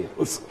mbibona rero.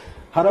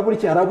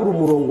 Harabura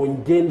umurongo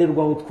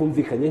ngenderwaho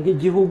twumvikanye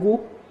nk'igihugu,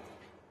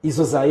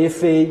 izo za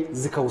FA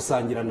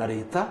zikawusangira na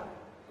leta,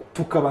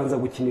 tukabanza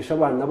gukinisha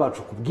abana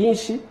bacu ku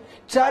bwinshi.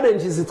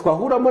 Challenges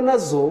twahuramo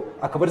nazo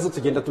akaba arizo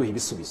tugenda tuha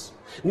ibisubizo.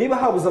 Niba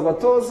habuze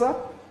abatoza,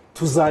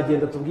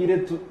 tuzagenda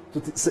tubwire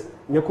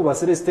Nyakubahwa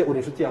Celestin uri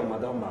inshuti ya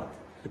Madame Marthe,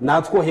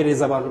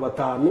 natwohereza abantu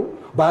 5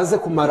 baze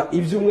kumara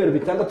ibyumweru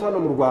 6 hano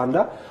mu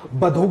Rwanda,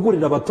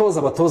 baduhugurira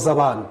abatoza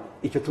abana.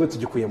 Icyo tube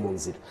tugikuye mu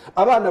nzira.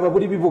 Abana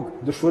baburi bibuga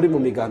dushore mu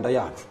miganda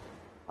yacu.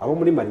 Abo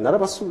muri Mali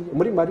narabasuye,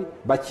 muri Mali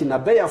bakina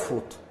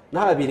barefoot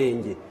nta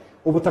birenge,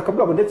 ubutaka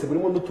bwabo ndetse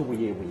burimo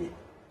n'utubuyebuye.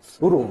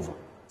 Urumva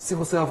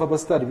siho se hava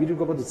abastari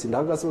birirwa badutsinda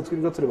hagase bo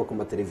twirirwa tureba ku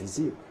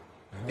mateleviziyo.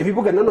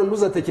 Ibibuga nanone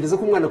ntuzatekereza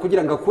ko umwana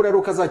kugira ngo akure ari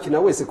ukazakina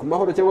wese ku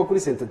mahoro cyangwa kuri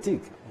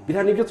synthetic.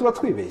 Bira nibyo tuba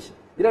twibeshye,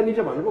 bira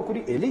nibyo abantu bo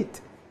kuri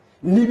elite.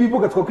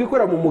 Nibibuga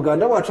twakwikorera mu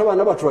muganda wacu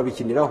abana bacu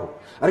babikiniraho.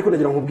 Ariko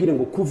nagira nkubwire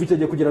ngo kuva icyo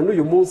gihe kugira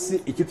n'uyu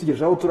munsi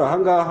ikitugejeje aho turi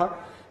ahangaha,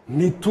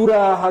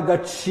 nituraha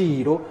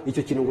agaciro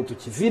icyo kintu ngo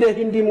tukivireho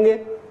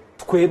indimwe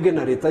twebwe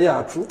na leta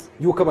yacu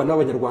yuko abana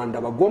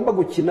b'Abanyarwanda bagomba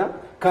gukina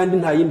kandi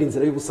nta yindi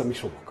nzira y'ubusamo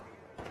ishoboka.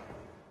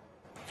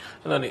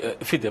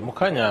 Fide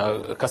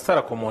mukanya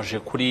Kasara komoje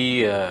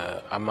kuri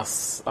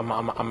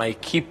ama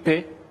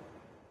ekipe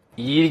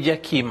yirya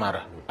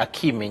kimara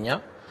akimenya,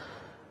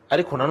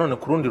 ariko nanone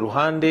ku rundi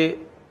ruhande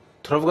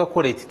turavuga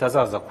ko leta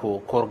itazaza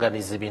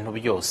kuorganiza ibintu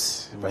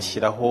byose,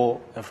 bashyiraho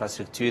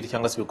infrastructure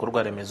cyangwa se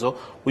ibikorwa remezo.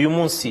 Uyu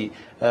munsi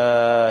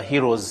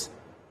Heroes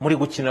muri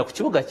gukinira ku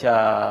kibuga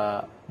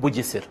cya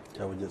Bugesera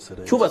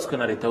cyubatswe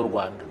na leta y'u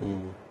Rwanda,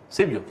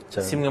 sibyo?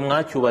 Simwe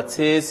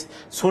mwacyubatse,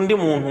 sundi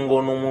muntu ngo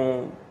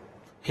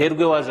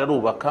herwe waje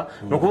arubaka.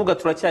 No kuvuga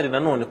turacyari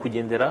nanone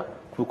kugendera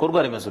ku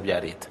bikorwa remezo bya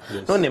leta.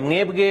 None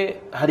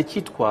mwebwe hari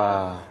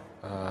kitwa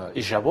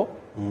ijabo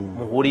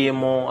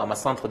muhuriyemo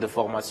amacentre de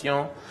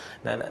formation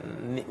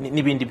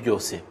n'ibindi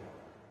byose,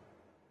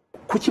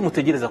 kuki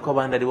mutegereza ko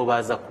abandi aribo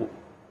baza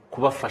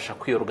kubafasha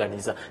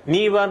kwiorganiza?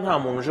 Niba nta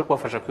muntu uje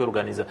kubafasha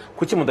kwiorganiza,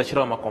 kuki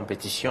mudashyiraho ama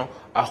competition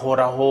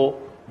ahoraho,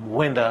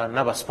 wenda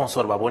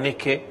n'abasponsor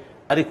baboneke,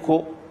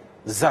 ariko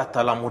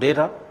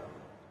zatalamurera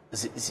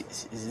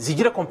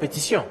zigira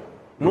competition?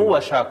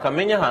 N'uwashaka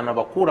amenya ahantu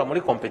abakura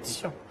muri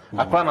competition,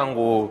 apana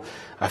ngo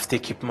afite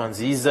equipment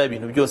nziza,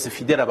 ibintu byose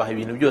Fidela abaha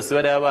ibintu byose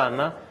bari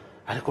abana,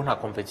 ariko nta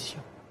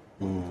competition.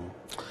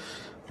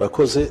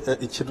 Rakoze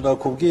ikintu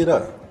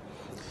nakubwira,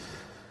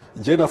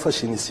 njye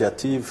nafashe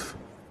initiative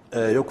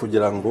yo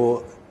kugira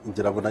ngo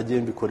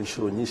nagiye mbikora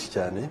inshuro nyinshi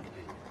cyane,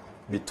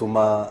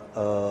 bituma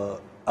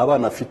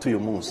abana afite uyu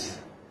munsi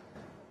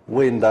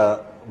wenda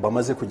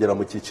bamaze kugera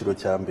mu cyiciro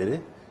cya mbere,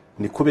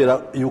 ni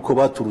kubera yuko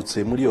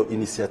baturutse muri iyo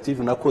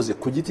initiative nakoze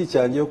ku giti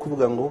cyanjye yo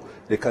kuvuga ngo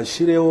reka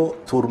nshireho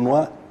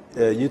tournoi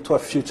yitwa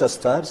Future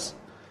Stars.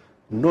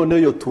 None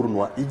iyo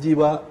tournoi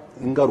igiba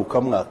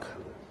ingaruka mwaka,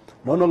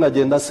 none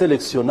nkagenda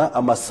selectiona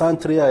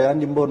amacentre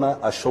yandi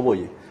mbona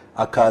ashoboye,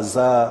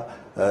 akaza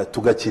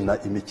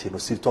tugakina imikino,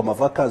 sirito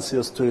amavakansi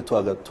yose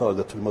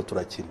turimo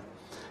turakina.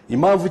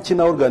 Impamvu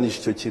kina organize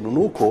icyo kintu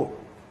nuko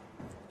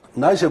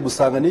naje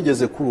gusanga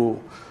nigeze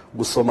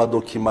gusoma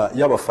dokima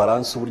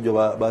y'Abafaransa uburyo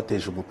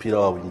bateje umupira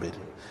wabo imbere.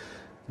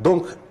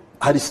 Donc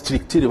hari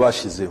structure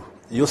bashizeho.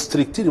 Iyo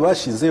structure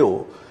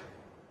bashizeho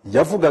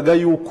yavugaga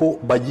yuko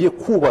bagiye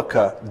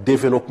kubaka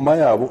development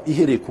yabo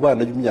ihereye ku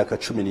bana b'imyaka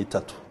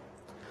 13.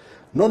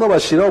 None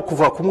bashiraho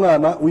kuva ku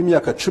mwana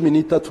w'imyaka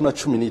 13 na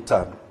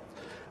 15.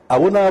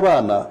 Abo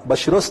n'abana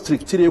bashiraho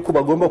structure yo ko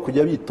bagomba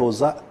kujya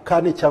bitoza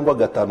 4 cyangwa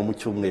 5 mu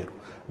cyumweru,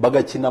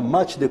 bagakina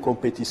match de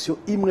competition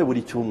imwe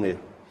buri cyumweru.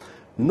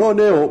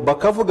 Noneho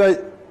bakavuga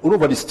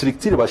urumva ni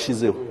structure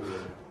bashizeho,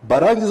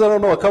 barangiza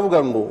none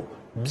bakavuga ngo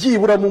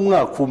byibura mu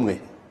mwaka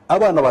umwe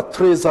abana ba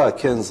 13 à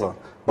 15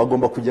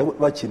 bagomba kujya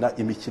bakina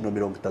imikino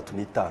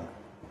 35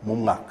 mu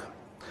mwaka.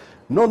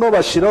 None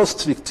bashiraho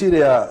structure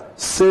ya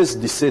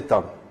 16-17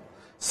 ans.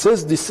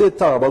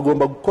 16-17 ans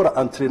bagomba gukora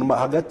entraînement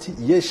hagati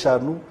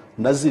y'eshanu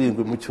na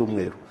 7 mu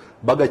cyumweru,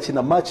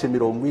 bagakina match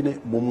 40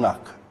 mu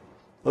mwaka.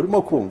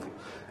 Urimo kumva?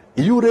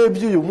 Iyo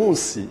urebye uyu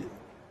munsi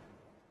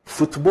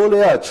football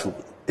yacu,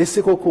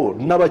 ese koko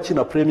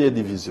n'abakina Premier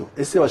Division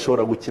ese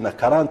bashobora gukina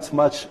 40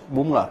 match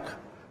mu mwaka?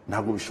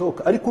 Ntabwo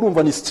bishoboka. Ariko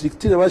urumva ni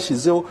structure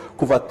bashizeho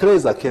kuva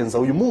 13 à 15.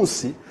 Uyu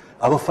munsi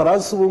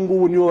abafaransa ubu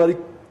ngubu nibo bari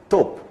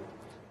top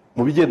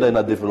mu bigendanye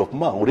na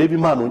development. Ureba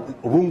impano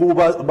ubu ngubu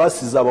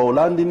basize aba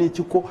Hollande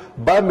n'iki ko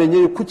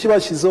bamenye kuki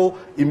bashyizeho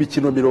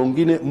imikino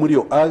 40 muri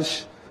yo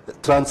age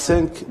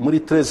 35 muri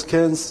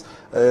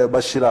 13-15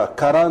 bashira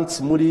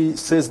 40 muri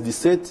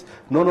 16-17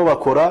 noneho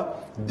bakora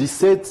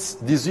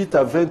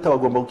 17-18-20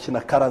 bagomba gukina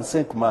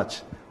 45 match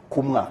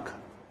ku mwaka.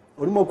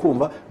 Urimo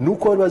kumva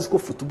nuko bari bazi ko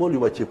football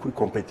yubakiye kuri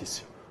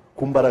competition,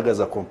 ku mbaraga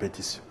za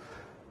competition.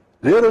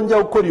 Rero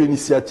njya gukora iyo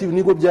initiative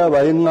niko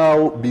byabaye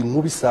nkaho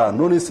binkubisa.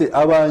 None se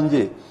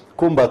abanjye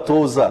ko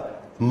mbatoza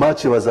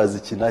match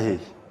bazazikina hehe?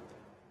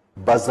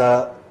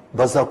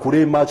 Baza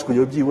kure match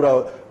kuyo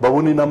byibura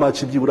babone na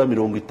match byibura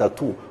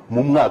 30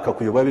 mu mwaka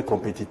kuyo babe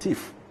competitive.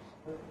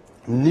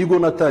 Nigo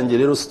natangiye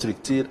rero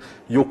structure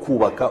yo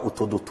kubaka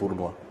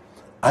utoduturwa.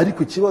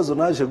 Ariko ikibazo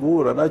naje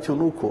guhura nacyo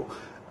nuko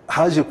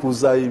haje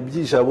kuza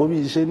ibyijabo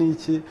bije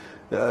niki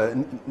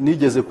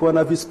nigeze kuba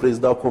na vice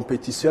president wa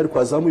competition ariko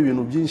azamu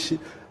ibintu byinshi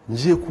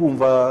ngiye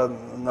kumva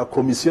na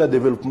komisiyo ya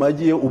development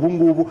agiye ubu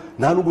ngubu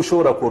nta n'ubwo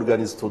ushobora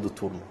kuorganiza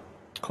utoduturwa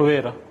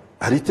kubera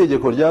hari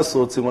itegeko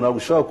ryasohotse ngo ntabwo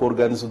ushobora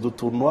kuorganiza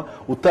uduturwa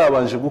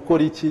utabanje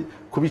gukora iki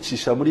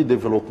kubicisha muri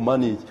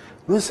development n'iki.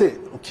 Nose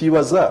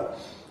ukibaza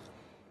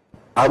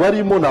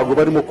abarimo ntabwo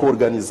barimo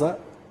kuorganiza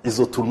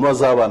izo turnuwa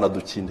z'abana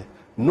dukine.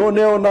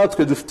 Noneho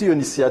natwe dufite iyo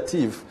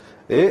initiative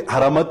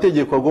hari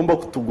amategeko agomba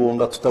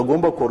kutugonga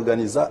tutagomba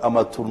kuorganiza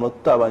amaturno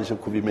tutabanje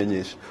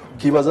kubimenyesha.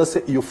 Ukibaza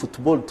se iyo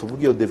football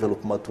tuvuga iyo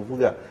development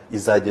tuvuga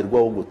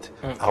izagerwaho gute?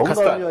 Aho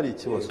ngaho ari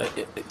ikibazo.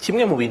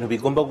 Kimwe mu bintu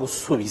bigomba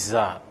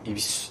gusubiza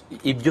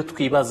ibyo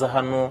twibaza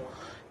hano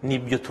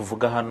n'ibyo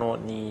tuvuga hano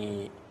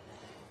ni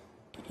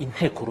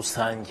inteko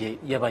rusange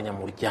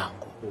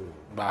y'abanyamuryango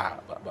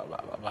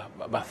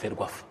ba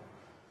Ferwafa,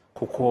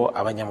 kuko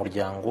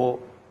abanyamuryango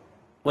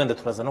wenda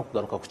turaza no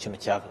kugaruka ku kintu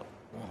cya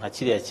nka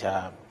kiriya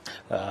cya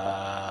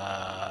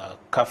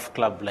CAF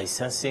Club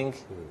Licensing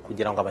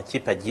kugira ngo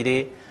amakipe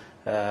agire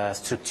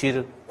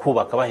structure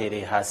kubaka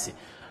bahereye hasi.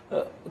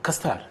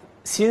 Castar,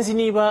 sinzi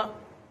niba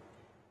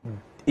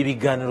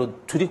ibiganiro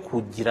turi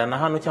kugirana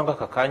hano cyangwa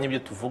akakanya ibyo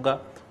tuvuga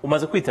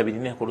umaze kwitabira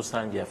inteko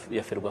rusange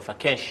ya Ferwafa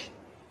kenshi.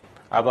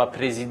 Aba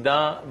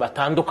president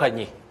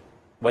batandukanye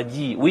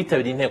bagiye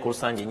witabira inteko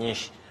rusange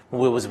nyinshi mu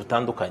buyobozi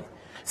butandukanye.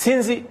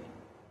 Sinzi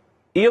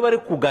iyo bari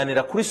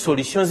kuganira kuri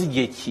solution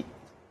z'igihe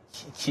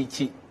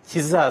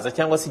kizaza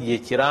cyangwa se igihe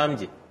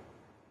kirambye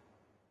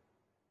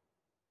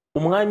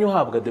umwanya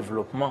uhabwa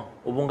development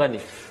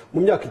ubunganira.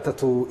 Mu myaka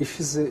 3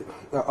 ishize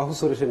aho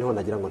usoreje niho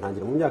nagira ngo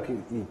ntangire. Mu myaka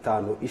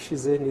 5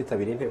 ishize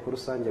nitabira inteko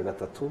rusange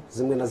gatatu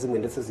zimwe na zimwe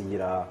ndetse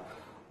zigira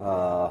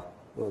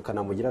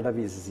kanamugira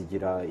arabizi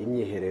zigira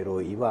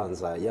imyiherero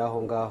ibanza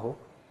yaho ngaho.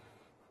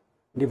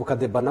 Ndibuka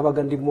deba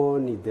nabaga ndimo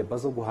ni deba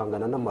zo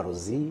guhangana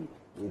n'amarozi,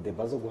 ni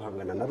deba zo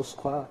guhangana na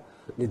ruswa,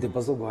 ni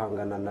deba zo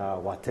guhangana na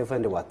whatever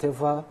and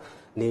whatever,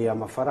 ni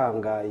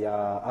amafaranga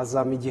ya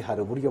azami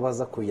gihari uburyo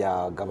baza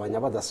kuyagabanya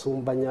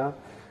badasumbanya.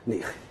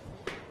 Ni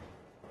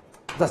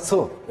that's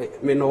all.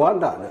 Meno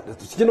Rwanda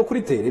tukije no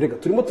kuri tere rega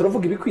turimo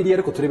turavuga ibikwiriye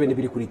ariko turebe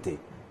nibiri kuri tere.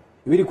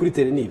 Ibiri kuri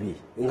tere ni ibi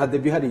nka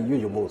debi hari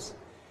y'uyu munsi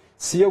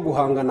siyo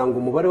guhangana ngo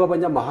umubare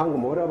w'abanyamahanga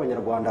umubare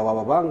w'abanyarwanda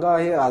waba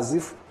bangahe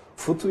azif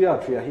futu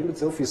yacu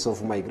yahindutse Office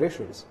of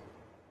Migrations.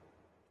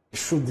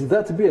 Should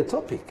that be a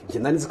topic?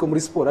 Ngenanizi ko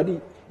muri sport ari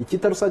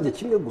ikita rusange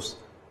kimwe gusa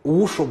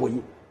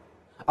ubushoboye.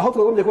 Aho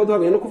twagombye kuba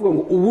duhanganye no kuvuga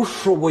ngo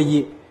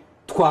ubushoboye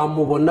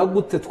twamubona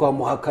gute,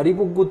 twamuha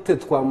karibu gute,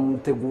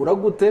 twamutegura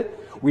gute.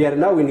 We are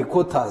now in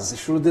quotas.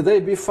 Should they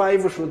be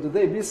 5? Should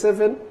they be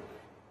 7?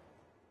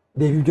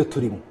 Reba ibyo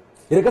turimo.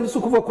 Erega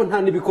dusu kuvuga ko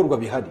nta nibikorwa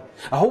bihari.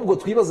 Ahubwo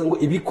twibaza ngo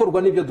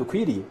ibikorwa nibyo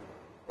dukwiriye.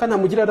 Kana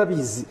mugira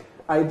arabizi.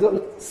 I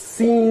don't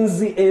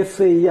sinzi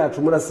FA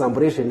yacu muri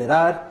Assemblée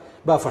Générale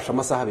bafasha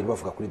amasaha 2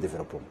 bavuga kuri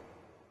development.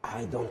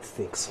 I don't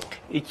think so.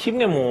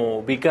 Ikimwe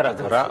mu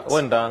bigaragara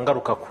wenda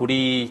ngaruka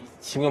kuri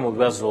kimwe mu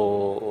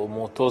bibazo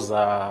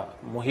umutoza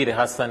Muhire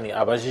Hassan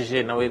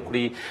abajije nawe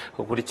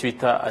kuri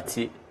Twitter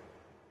ati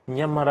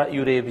nyamara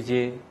iyo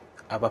urebye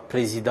aba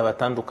president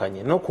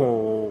batandukanye no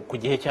ku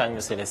gihe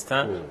cyanyu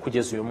Celestin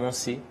kugeza uyu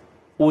munsi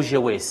uje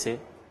wese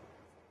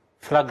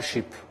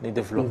flagship ni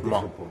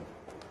development,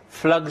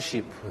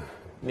 flagship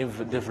ni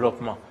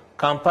development,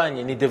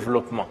 campagne ni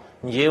development.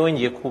 Ngewe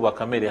ngiye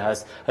kubaka mere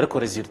hasi ariko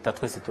resultat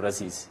twese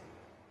turazizi.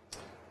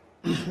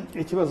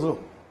 Ikibazo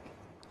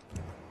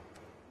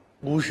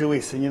uje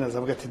wese nyine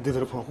azavuga ati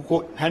development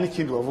kuko nta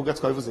n'ikindi wavuga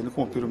twabivuze ni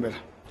ko umupira umera.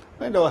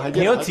 Wenda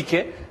wahagera niyo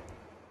tike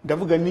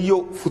ndavuga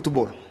niyo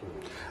football.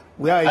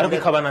 Ariko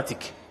ikabana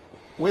tike.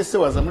 Wese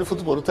waza muri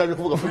football utaje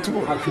kuvuga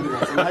football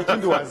nta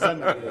kindi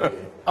wazana.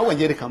 Aho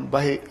ngereka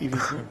mbahe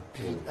ibintu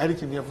ari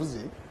ikintu yavuze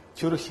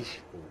cyoroshije.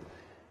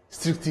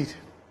 Structure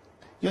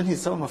yo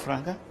ntisaba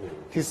amafaranga,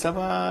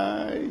 ntisaba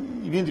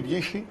ibindi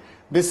byinshi,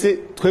 mbese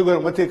twegura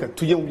amateka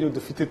tujye mu byo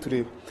dufite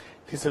tureba.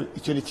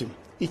 Icyo ni kimwe.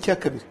 Icya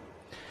kabiri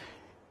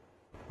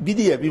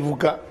biriya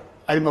bivuga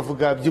ari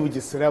mavuga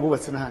by'Ubugesera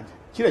bubatse n'ahandi.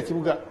 Kira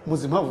kibuga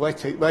muzima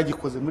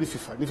bagikoze muri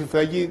FIFA. Ni FIFA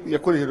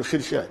yakoreje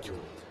recherche yacyo.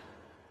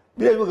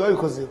 Biriya bivuga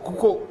babikoze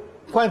kuko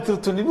kwantira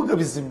utuntu ibibuga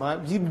bizima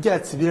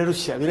by'ibyatsi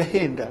birarushya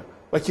birahenda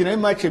bakinaho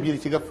match ebyiri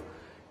kigapfa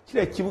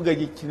kiriya kibuga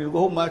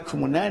gikinirwaho match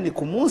 8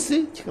 ku munsi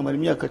kikamara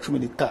imyaka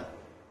 15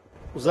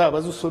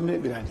 uzabaza usome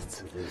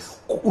biranditse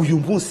uyu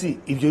munsi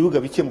ibyo bibuga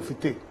bike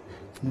mufite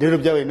ndero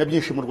byabaye na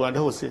byinshi mu Rwanda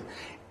hose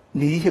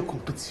ni ihe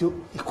competition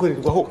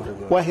ikorerwaho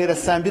wahera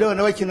sambira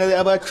abana bakina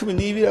aba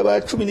 12 aba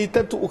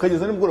 13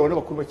 ukageza nimugoroba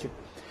n'abakuru bakina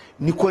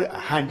niko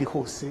ahandi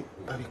hose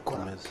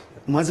babikora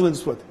maze wenda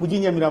sport mu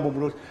Nyamirambo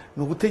murori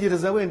no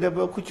gutegereza wenda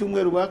ku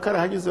cyumweru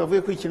bakarahanyuze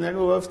bavuye kwikinira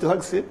nibo bafite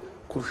hagse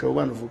kurusha abo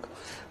bana uvuga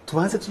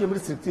tubanze tujye muri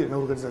structure na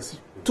organisation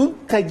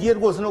tutagiye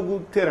rwose no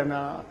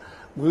guterana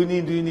nguyu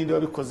nindi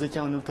wabikoze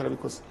cyangwa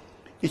n'utarabikoze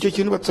icyo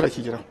kintu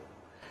baturakigeraho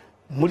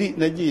muri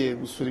nagiye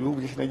gusura ibihugu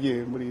byinshi nagiye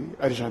muri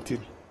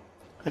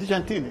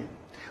Argentine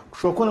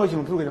ushobora kubona bakina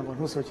umupira kugira ngo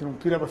ntose bakina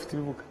umupira bafite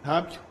ibibuga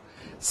ntabyo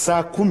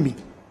saa 10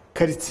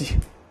 karitsiye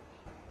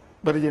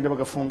baragenda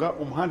bagafunga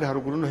umuhanda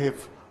haruguru no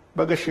hepfo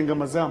bagashinga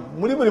amazamu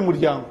muri buri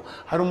muryango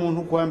hari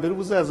umuntu kwa mbere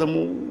uzaza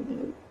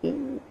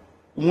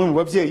umwe mu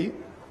babyeyi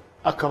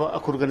akaba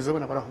akorganiza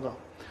abana baraho ngaho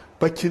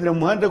bakinira mu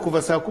muhanda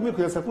kuva saa 10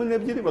 kugeza saa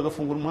 12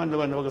 bagafungura umuhanda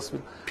abana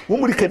bagasubira wo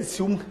muri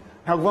karitsiye umwe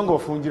ntabwo vanga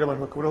bafungira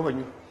abantu bakaburaho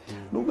banyura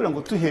nubwo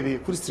ngo tuhereye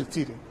kuri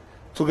structure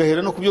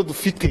tugahera no kubyo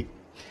dufite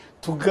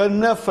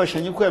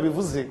tuganafashanya uko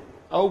yabivuze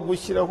aho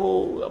gushyiraho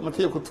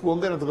amategeko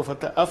tugongana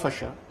tugafata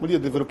afasha muri iyo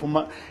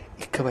development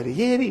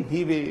ikabariyeri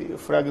ntibe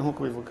frage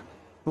nkuko bivuga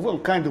uvuga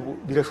kandi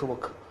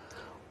birashoboka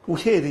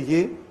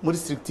uhereye muri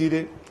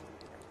structure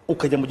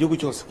ukajya mu gihugu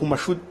cyose ku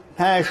mashuri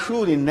nta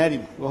shuri nari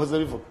bahoza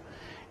bivuga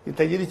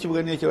itagira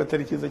ikibuga niyo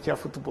cy'abatari cyiza cya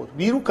football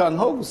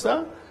birukankaho gusa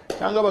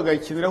cyangwa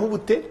bagakiniraho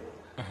ubute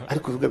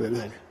ariko ibibuga biba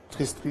bihari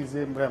twese twize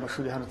muri aya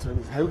mashuri hano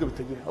turabizi nta bibuga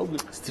bitagira ahubwo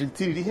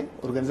structure irihe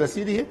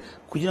organisation irihe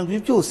kugira ngo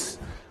ibi byose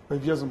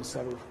babibyaze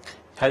umusaruro.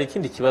 Hari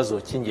ikindi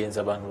kibazo cy'ingenzi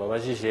abantu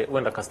babajije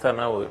wenda Kasita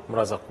nawe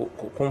muraza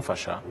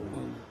kumfasha.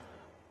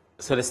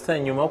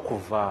 Celestin nyuma yo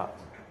kuva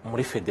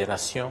muri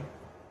federation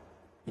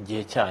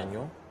igihe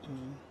cyanyu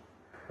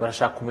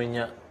barashaka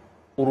kumenya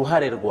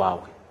uruhare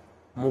rwawe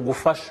mu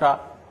gufasha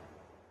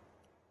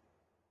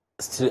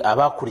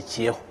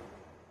abakurikiyeho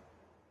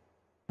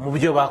mu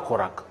byo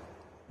bakoraga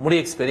muri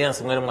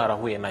experience mwari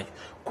mwarahuye nayo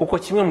kuko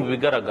kimwe mu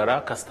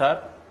bigaragara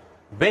Kasita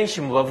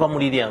benshi mu bava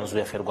muri iriya nzu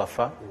ya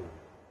Ferwafa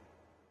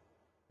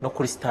no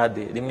kuri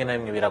stade rimwe na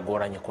rimwe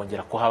biragoranye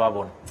kongera ko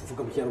hababona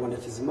uvuga mu Kinyarwanda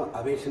kizima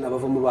abenshi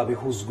n'abavamo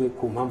babihuzwe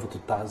ku mpamvu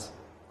tutazi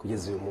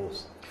kugeza uyu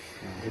munsi.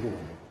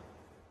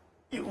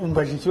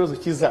 Umbaje ikibazo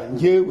kiza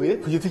ngewe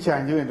ku giti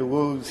cyanjye wenda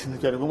ubwo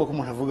sincyane ngomba ko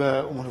umuntu avuga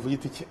umuntu uvuga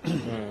giti cye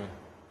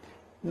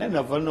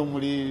nanava no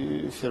muri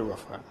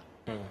Ferwafa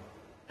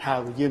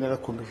ntabwo ugenda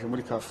narakomeje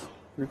muri kafu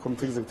muri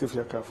komite executive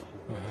ya kafu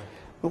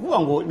ukuvuga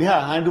ngo ni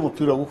hahandi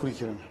umupira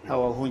wagukurikirana nta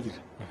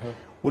wahungira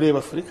ureba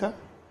Afurika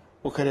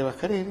ukareba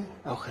akarere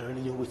aho ukareba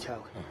n'igihugu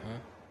cyawe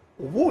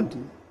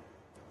ubundi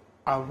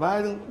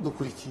abari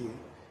dukurikiye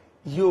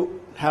iyo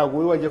ntabwo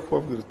we wajya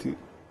kubabwira uti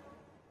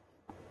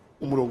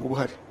umurongo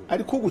ubuhari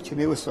ariko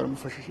ugukeneye wese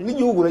waramufashije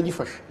n'igihugu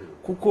uragifasha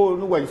kuko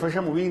n'ubwo wagifasha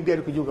mu bindi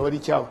ariko igihugu aba ari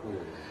icyawe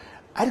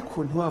ariko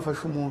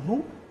ntiwafasha umuntu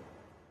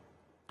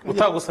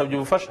utagusabye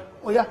ubufasha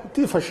oya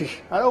utifashije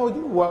araho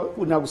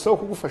nagusaba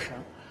kugufasha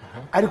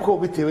ariko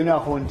bitewe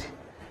n'aho ndi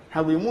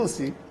ntabwo uyu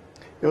munsi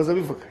yahoza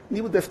bivuga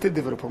niba udafite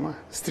development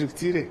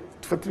structure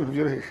tufata ibintu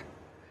byoroheje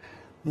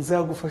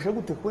nzagufasha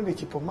gute kubona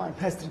equipment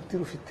nta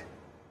structure ufite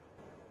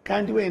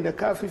kandi wenda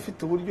kafi ifite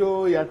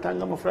uburyo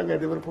yatanga amafaranga ya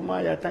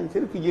development yatanga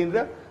cyari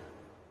kugendera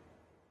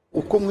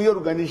uko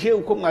mwiyorganije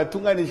uko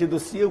mwatunganije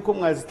dossier uko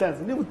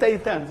mwazitanze niba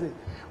utayitanze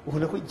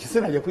ubona ko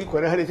igise najya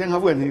kuyikora hari cyangwa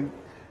nkavuga nti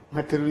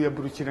nkateruye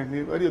burukira nti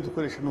ariyo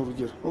dukoresha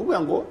n'urugero uvuga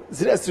ngo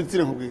ziriya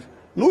structure nkubwira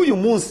n'uyu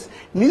munsi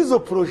nizo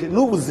projet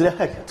n'ubu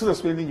zirahari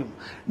tuzasubira n'inyuma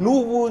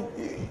n'ubu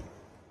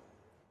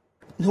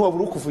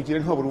ntiwabura ukuvugira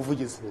ntiwabura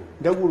uvugize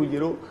ndaguha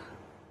urugero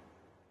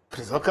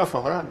perezida wa kafa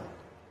ahorana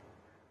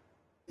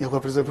yagwa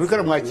perezida wa repubulika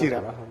aramwakira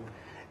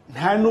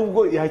nta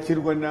nubwo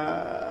yakirwa na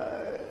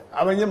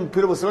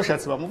abanyamupira bose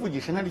bashatse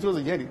bamuvugisha nta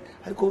n'ikibazo gihari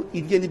ariko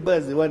irya ni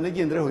base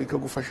wanagenderaho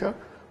ikagufasha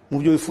mu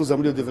byo wifuza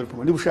muri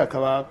development niba ushaka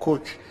aba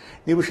coach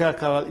niba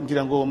ushaka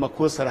ngira ngo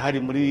makosa arahari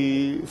muri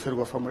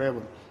Ferwafa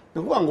murayabona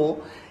ndavuga ngo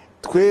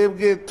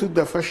twebwe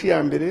tudafashe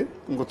ya mbere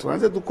ngo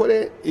tubanze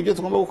dukore ibyo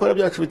tugomba gukora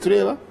byacu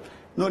bitureba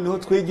noneho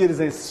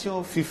twegereza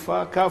institution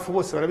FIFA CAF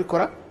bose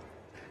barabikora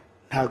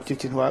ntabwo icyo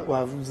kintu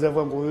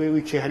wavuga ngo wewe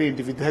wicaye hari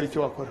individu hari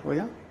icyo wakora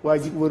oya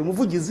wagibura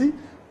umuvugizi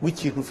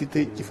w'ikintu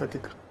ufite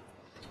gifatika.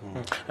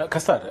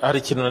 Kasar hari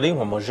ikintu nari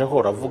nkomojeho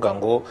uravuga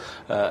ngo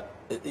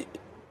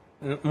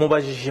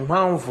mubajije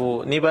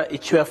impamvu niba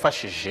icyo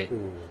yafashije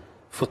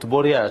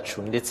football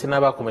yacu ndetse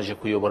n'abakomeje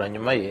kuyobora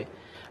nyuma ye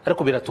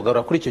ariko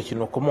biratugarura kuri icyo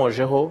kintu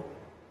ukomojeho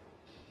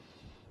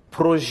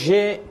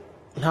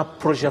nta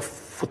projet ya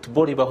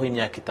football ibaho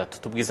imyaka 3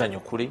 tubwizanye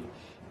ukuri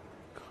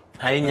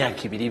nta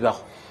y'imyaka 2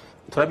 ibaho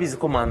turabizi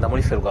ko manda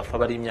muri Ferwafa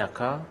bari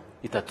imyaka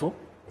 3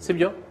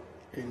 sibyo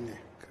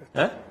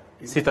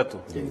si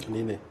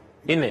 3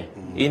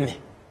 ine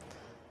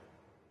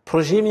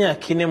projet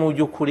y'imyaka 4 mu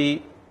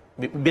by'ukuri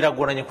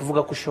biragoranye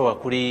kuvuga ko ushobora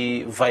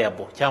kuri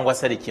viable cyangwa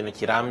se ari ikintu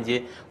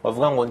kirambye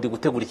wavuga ngo ndi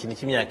gutegura ikintu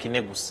cy'imyaka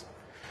 4 gusa.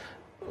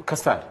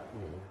 Kasara,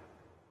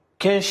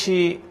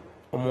 kenshi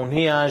umuntu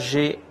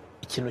yaje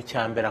ikintu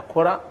cya mbere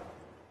akora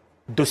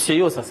dosiye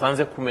yose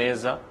asanze ku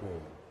meza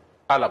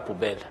à la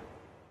poubelle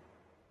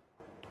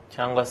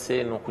cyangwa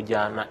se no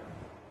kujyana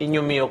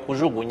inyuma yo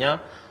kujugunya,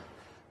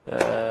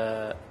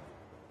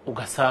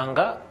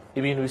 ugasanga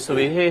ibintu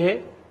bisobeye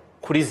hehe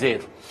kuri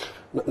zero.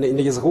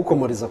 Nigeze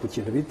kukomoreza ku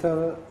kintu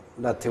bita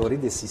la théorie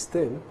des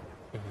systèmes,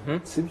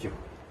 sibyo?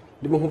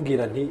 Ndimo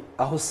nkubwira nti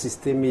aho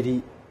système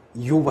iri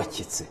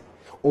yubakitse,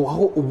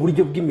 aho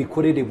uburyo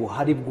bw'imikorere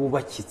buhari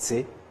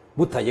bwubakitse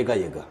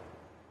butayegayega,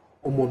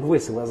 umuntu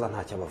wese waza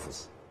ntacyo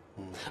abavuze.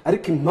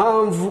 Ariko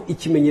impamvu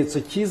ikimenyetso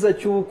cyiza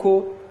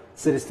cy'uko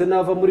Celestin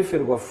nava muri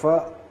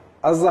Ferwafa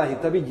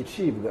azahita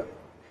bigicibwa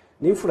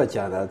n'imfura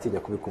cyane aratinya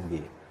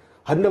kubikubwira.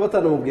 Hari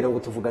n'abatanamubwira ngo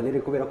tuvuganire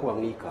kubera ko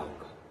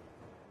bamwikanga.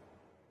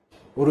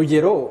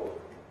 Urugero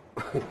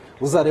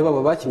uzareba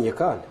aba bakinnye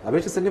kandi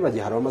abenshi se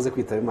ntibagihara bamaze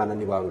kwitaba Imana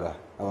ni bangahe.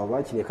 Aba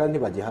bakinnye kandi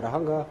ntibagihara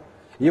ahangaha.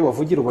 Iyo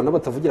bavugira ubona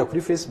batavugira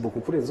kuri Facebook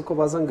kurenza uko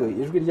baza ngo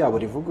ijwi ryabo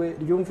rivugwe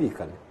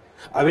ryumvikane.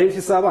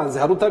 Abenshi se abanze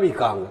hari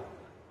utabikanga.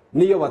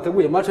 Niyo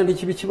bateguye match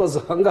ntikibi kibazo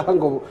ahangaha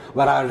ngo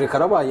baraje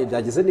karabaye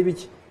byagize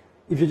n'ibiki.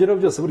 Ibyo rero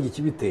byose burya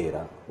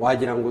ikibitera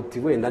wagira ngo uti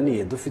wenda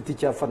niye dufite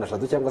icyafana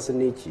shado cyangwa se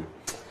niki.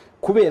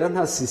 Kubera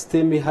nta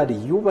systeme hari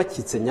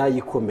yubakitse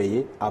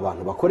nyayikomeye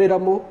abantu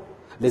bakoreramo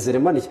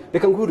lezeremani.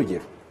 Reka nguhe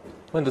urugero.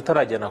 Wenda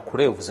utarajyana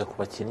kure uvuze ku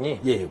bakinnyi.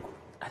 Yego.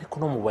 Ariko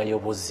no mu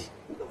bayobozi.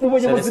 Mu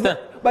bayobozi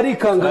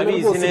barikangana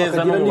rwose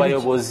neza no mu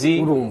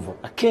bayobozi. Urumva.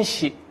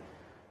 Akenshi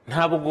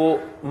ntabwo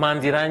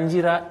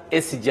mandirangira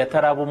SG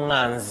ataraba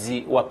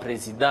umwanzi wa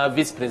president,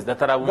 vice president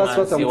ataraba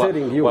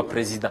umwanzi wa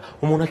president.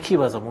 Umuntu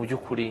akibaza mu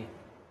by'ukuri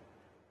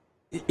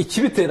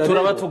ikibitera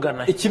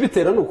turabatugana.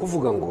 Ikibitera no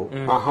kuvuga ngo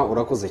aha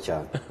urakoze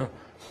cyane.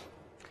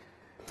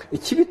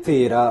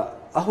 Ikibitera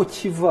aho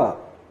kiva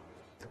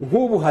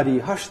nk'ubu hari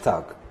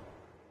hashtag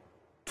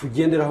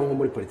tugenderaho nko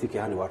muri politiki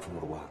hano iwacu mu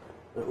Rwanda.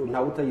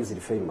 Ntawe utayizi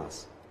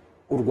famous.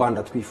 U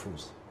Rwanda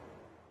twifuza.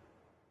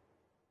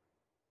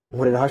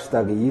 Nkorera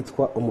hashtag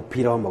yitwa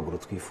umupira w'amaguru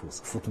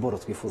twifuza, football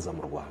twifuza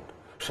mu Rwanda.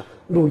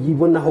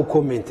 Nuyibonaho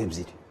comment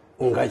ebyiri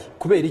ungaye.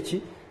 Kubera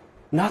iki?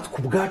 Natwe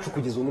ubwacu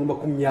kugeza muri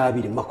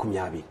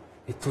 2020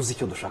 ituzi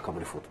icyo dushaka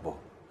muri football.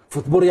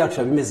 Football yacu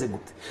yabimeze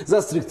gute?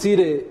 Za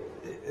structure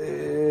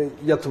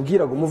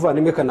yatubwiraga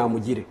umuvandimwe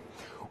kanamugire.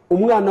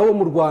 Umwana wo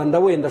mu Rwanda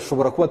wenda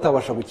ashobora kuba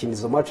atabasha gukina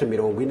izo match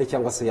 40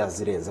 cyangwa se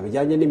yazirenza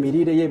bijyanye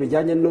n'imirire ye,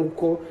 bijyanye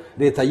nuko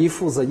leta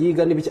yifuza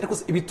yiga n'ibiki. Ariko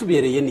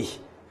ibitubereye nihe?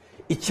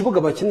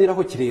 Ikibuga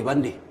bakiniraho kireba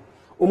nde?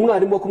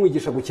 Umwarimu wo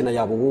kumwigisha gukina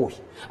yabo wowe.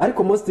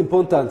 Ariko most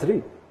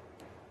importantly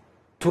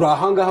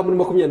turahangaha muri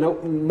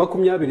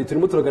 2020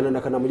 turimo turagana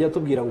na Kanamujya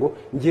tubwira ngo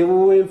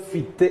ngewe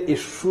mfite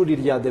ishuri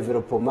rya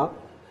development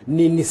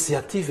ni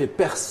initiative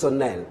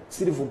personnelle.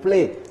 S'il vous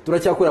plaît,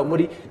 turacyakora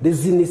muri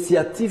des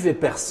initiatives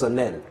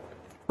personnelles.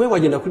 We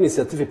wagenda kuri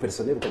initiative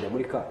personnelle ukajya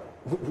muri ka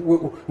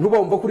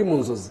ntubamva kuri mu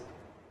nzozi.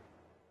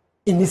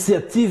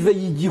 Initiative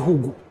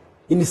y'igihugu,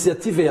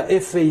 initiative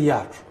ya FA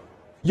yacu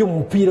yo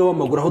mupira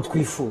w'amaguru aho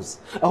twifuza,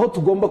 aho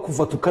tugomba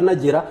kuva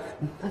tukanagera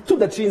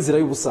tudaciye inzira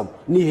y'ubusamo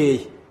ni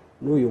hehe?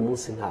 N'uyu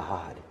munsi nta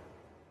hahari.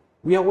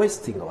 We are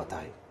wasting our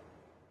time.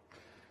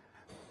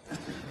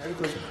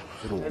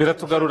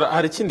 Biratugarura.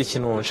 Hari ikindi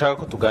kintu nshaka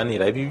ko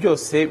tuganira. Ibi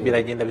byose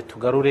biragenda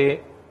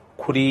bitugarure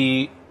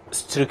kuri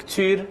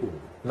structure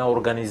na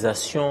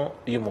organisation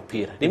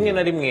y'umupira. Rimwe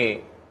na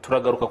rimwe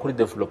turagaruka kuri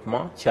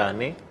development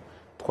cyane,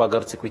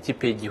 twagarutse ku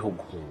ikipe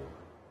y'igihugu.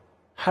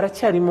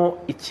 Haracyarimo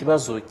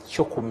ikibazo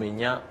cyo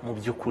kumenya mu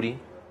by'ukuri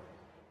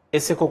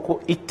ese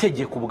koko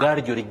itegeko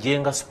ubwaryo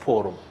rigenga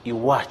siporo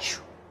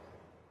iwacu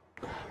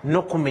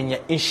no kumenya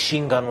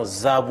inshingano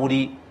za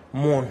buri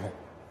muntu.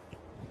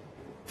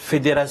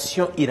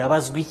 Federation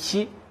irabazwa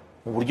iki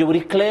mu buryo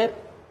buri clair?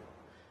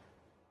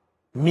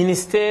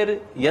 Ministère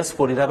ya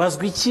siporo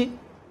irabazwa iki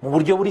mu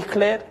buryo buri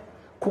clair?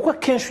 Kuko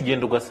akenshi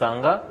ugenda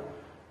ugasanga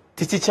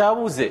tiki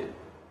cyabuze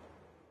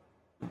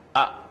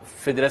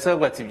Federation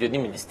y'Rwanda ibyo ni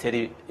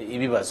ministeri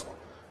ibibazwa.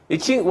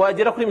 Iki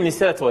wagera kuri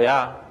ministeri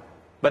atoya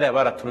bariya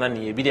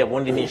baratunaniye biriya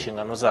bundi ni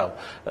inshingano zabo.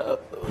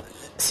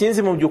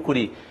 Sinzi mu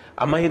by'ukuri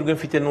amahirwe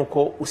mfite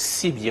nuko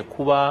usibye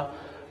kuba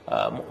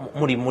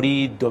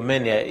muri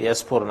domaine ya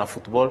sport na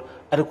football,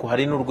 ariko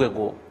hari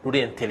n'urwego ruri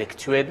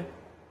intellectuel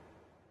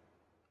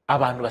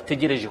abantu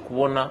bategereje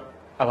kubona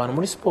abantu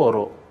muri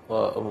sport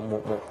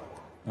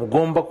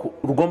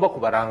rugomba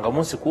kubaranga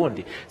umunsi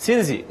kundi.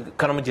 Sinzi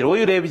Kanamugire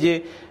wowe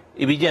urebye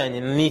ibijyanye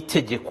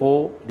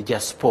n'itegeko rya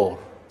sport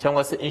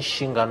cyangwa se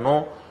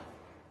inshingano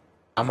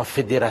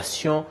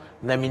amafederation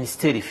na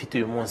ministeri ifite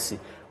uyu munsi,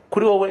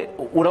 kuri wowe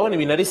urabona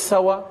ibintu ari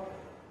sawa?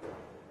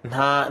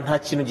 Nta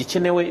kintu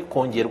gikenewe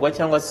kongerwa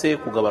cyangwa se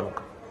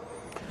kugabanuka?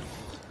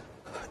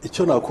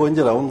 Icyo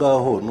nakongera aho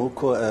ngaho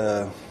nuko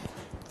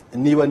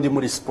niba ndi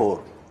muri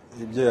sport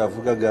ibyo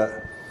yavugaga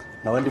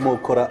nawe ndimo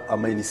gukora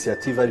ama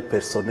initiative ari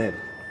personnel,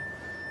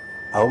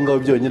 aho ngaho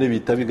byonyine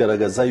bita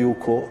bigaragaza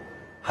yuko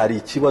hari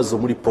ikibazo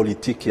muri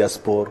politiki ya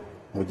sport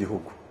mu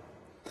gihugu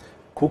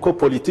kuko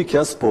politiki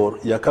ya siporo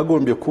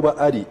yakagombye kuba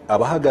ari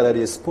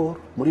abahagarariye siporo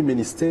muri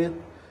minisiteri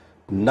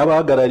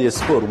n'abahagarariye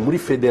siporo muri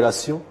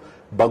federasiyo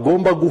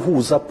bagomba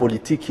guhuza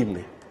politiki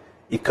imwe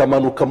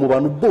ikamanuka mu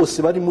bantu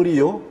bose bari muri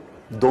iyo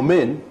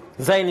domaine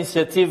za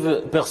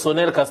initiative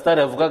personnel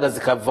Castare yavugaga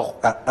zikavaho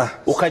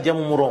ukajya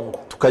mu murongo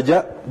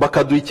tukajya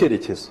bakaduha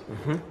icyerekezo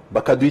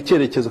bakaduha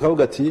icyerekezo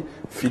kavuga ati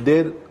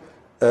Fidel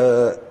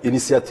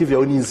initiative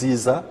yawe ni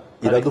nziza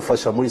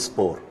iradufasha muri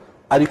siporo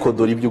ariko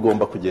dore ibyo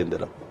ugomba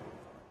kugendera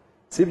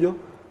sibyo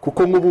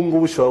kuko nk'ubu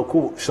ngubu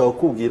ushobora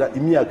kubwira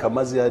imyaka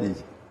amaze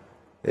yariye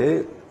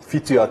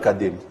fiti yo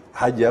academy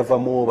hagiye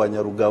havamo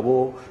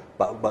banyarugabo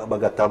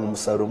bagatanga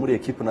umusaruro muri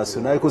equipe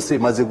nationale ko se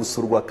maze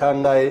gusurwa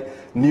kangahe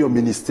niyo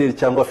ministeri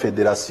cyangwa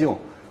federation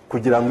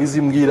kugira ngo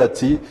izimbwira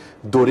ati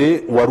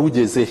dore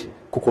warugeze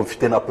kuko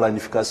mfite na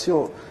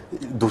planification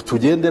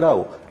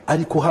tugenderaho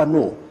ariko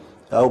hano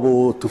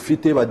abo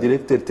tufite ba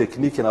directeur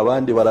technique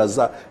nabandi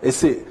baraza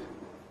ese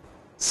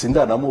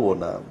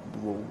sindanamubona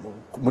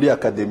muri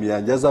academy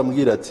yanjye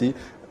azambwira ati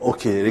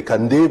okay reka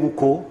ndebe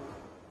uko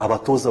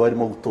abatoza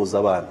barimo gutoza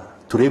abana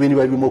turebe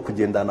niba birimo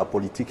kugendana na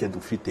politike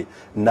dufite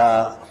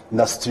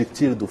na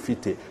structure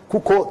dufite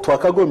kuko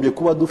twakagombye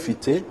kuba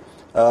dufite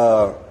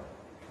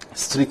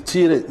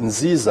structure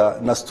nziza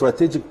na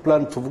strategic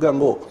plan tuvuga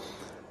ngo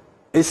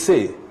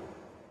ese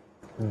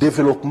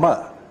development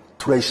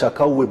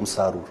turayishaka uwe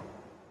musaruro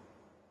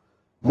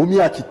mu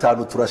myaka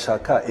 5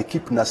 turashaka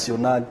equipe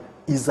nationale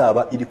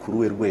izaba iri ku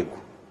ruwe rwego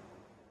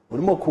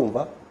urimo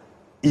kumva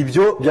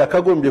ibyo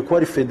byakagombye kuba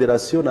ari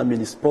federation na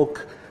minispoc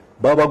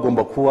baba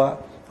bagomba kuba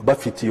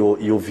bafite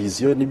iyo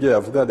vision nibyo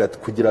yavugaga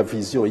kugira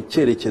vision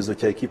icyerekezo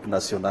cya equipe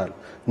nationale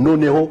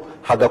noneho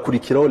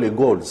hagakurikiraho les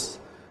goals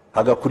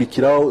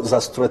hagakurikiraho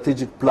za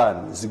strategic plan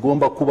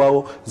zigomba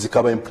kubaho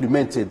zikaba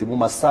implemented mu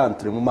ma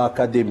centre mu ma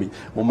academy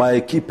mu ma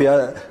equipe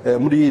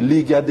muri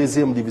ligue ya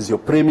deuxième division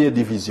première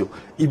division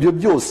ibyo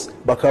byose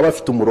bakaba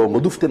bafite umurongo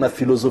dufite na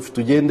philosophie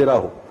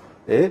tugenderaho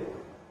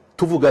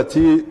tuvuga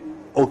ati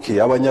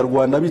okay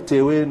abanyarwanda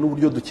bitewe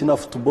n'uburyo dukina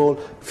football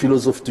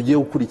philosophie tugiye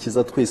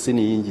gukurikiza twese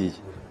ni yingiye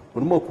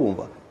urimo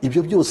kumva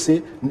ibyo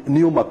byose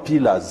niyo ma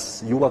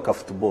pillars yubaka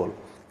football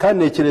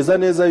kandi nekereza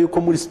neza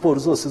yuko muri sport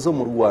zose zo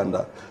mu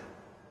Rwanda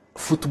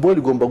football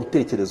igomba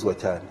gutekerezwa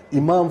cyane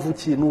impamvu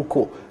ki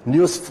nuko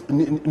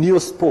niyo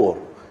sport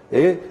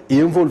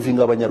involving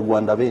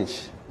abanyarwanda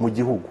benshi mu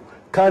gihugu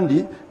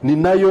kandi ni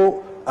nayo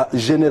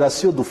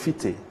generation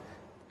dufite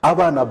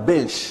abana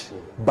benshi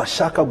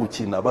bashaka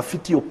gukina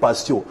bafite iyo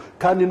passion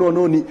kandi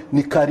noneho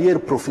ni carrière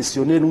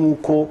professionnelle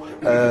nkuko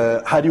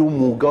hari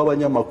umwuga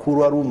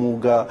w'abanyamakuru ari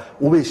umwuga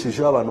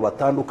ubeshejeho abantu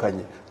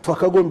batandukanye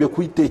twakagombye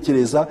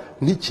kuyitekereza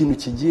nk'ikintu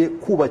kigiye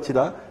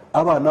kubakira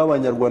abana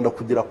b'abanyarwanda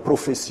kugira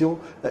profession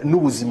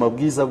n'ubuzima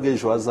bwiza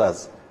bw'ejo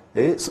hazaza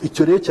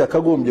icyo rero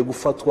cyakagombye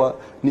gufatwa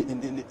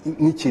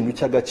nk'ikintu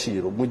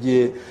cy'agaciro mu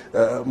gihe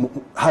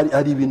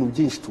hari ibintu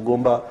byinshi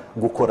tugomba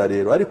gukora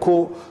rero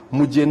ariko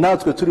mu gihe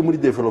natwe turi muri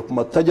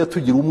development tutajya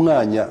tugira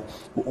umwanya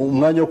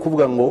wo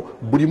kuvuga ngo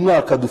buri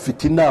mwaka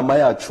dufite inama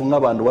yacu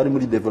nk'abantu bari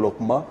muri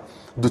development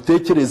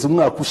dutekereze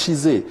umwaka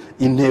ushize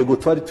intego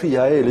twari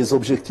twihaye les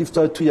objectifs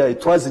twari twihaye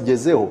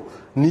twazigezeho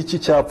niki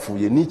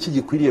cyapfuye niki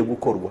gikwiriye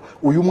gukorwa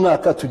uyu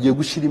mwaka tugiye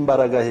gushira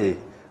imbaraga hehe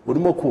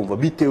urimo kumva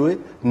bitewe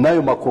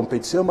nayo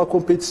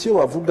makompetisiyo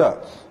bavuga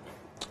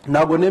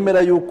ntabwo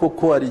nemera yuko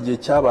ko ari igihe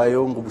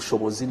cyabayeho ngo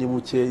ubushobozi ni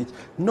buke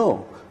no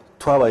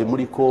twabaye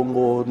muri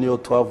Congo niyo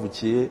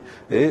twavukiye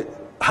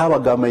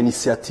habaga ama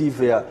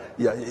initiative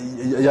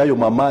y'ayo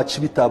match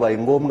bitabaye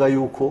ngombwa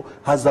yuko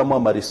hazamo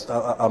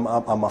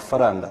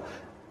amafaranga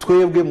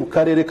twebwe mu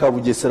karere ka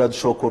Bugesera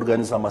dushobora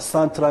organiza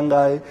amasantre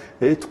angahe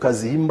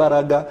tukaziha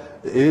imbaraga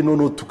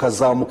none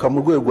tukazamuka mu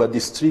rwego rwa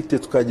district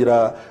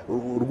tukagira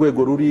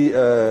urwego ruri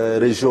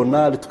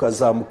regional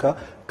tukazamuka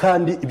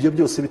kandi ibyo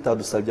byose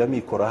bitadusabye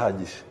amikoro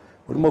ahagije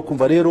urimo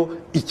kumva rero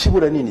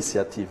ikibura ni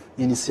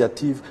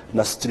initiative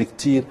na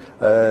structure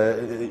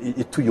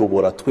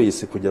ituyobora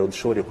twese kugira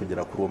dushobore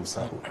kugera kuri uwo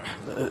musaruro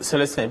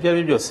Celestin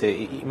ibyo byose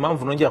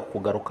impamvu nongera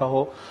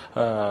kugarukaho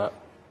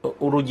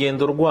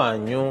urugendo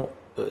rwanyu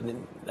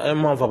ayo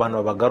mpamvu abantu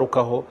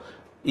babagarukaho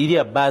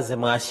iriya base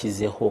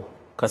mwashyizeho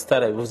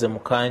Castare yabivuze mu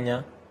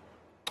kanya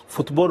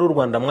football y'u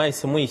Rwanda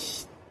mwahise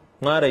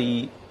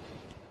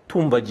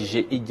mwarayitumbagije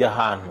ijya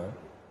ahantu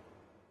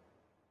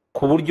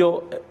ku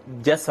buryo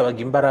byasabaga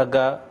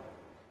imbaraga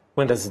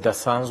wenda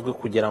zidasanzwe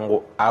kugira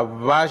ngo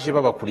abaje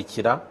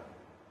babakurikira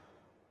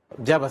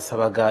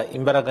byabasabaga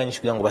imbaraga nyinshi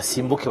kugira ngo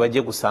basimbuke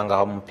bajye gusanga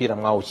aho umupira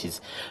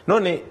mwawukize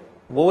none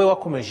wowe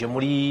wakomeje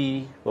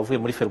wavuye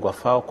muri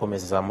Ferwafa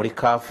ukomeza muri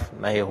CAF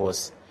na he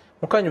hose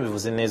mukanya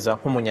bivuze neza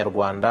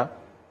nk'umunyarwanda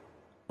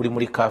uri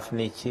muri CAF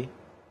niki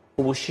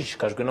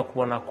ubushishikajwe no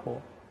kubona ko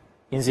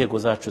inzego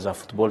zacu za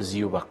football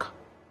ziyubaka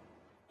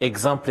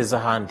exemple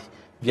z'ahandi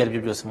byari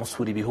byo byose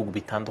musura ibihugu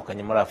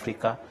bitandukanye muri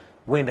Afrika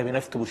wenda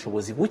binafite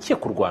ubushobozi buke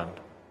ku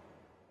Rwanda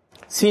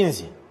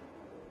sinzi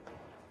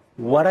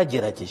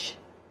waragerageje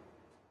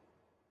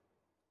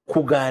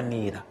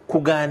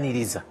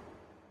kuganiriza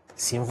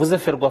simvuze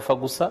Ferwafa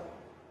gusa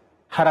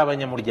hari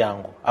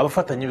abanyamuryango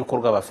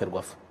abafatanyabikorwa ba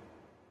Ferwafa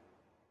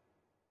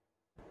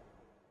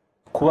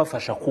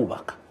kubafasha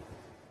kubaka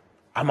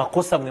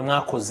amakosa mwe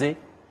mwakoze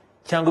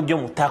cyangwa ibyo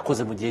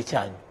mutakoze mu gihe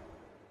cyanyu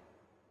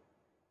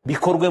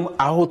bikorwe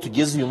aho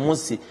tugeze uyu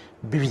munsi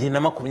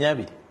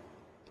 2020.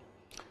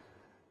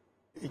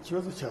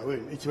 Ikibazo cyawe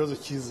ikibazo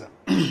cyiza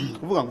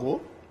kuvuga ngo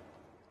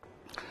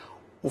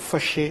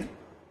ufashe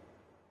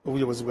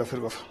ubuyobozi bwa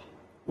Ferwafa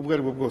ubwo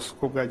ari bwo bwose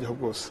uko bwajyaho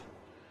bwose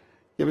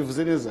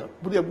yabivuze neza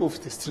buriya bwo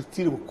ufite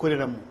structure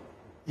bukoreramo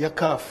ya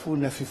kafu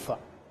na FIFA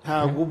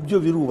ntabwo byo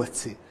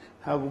birubatse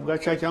ntabwo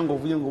bwaca cyangwa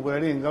uvuye ngo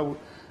burarenga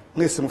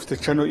mwese mufite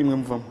channel imwe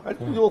muvamo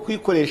ariko byo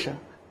kuyikoresha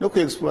no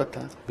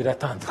kuexploiter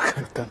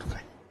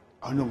biratandukanye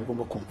aho no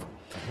mugomba kumva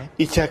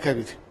icya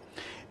kabiri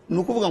ni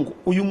ukuvuga ngo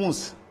uyu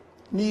munsi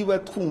niba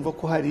twumva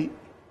ko hari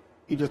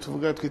ibyo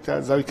tuvuga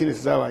twita za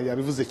weakness zabaye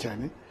yabivuze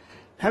cyane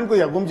ntabwo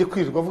yagombye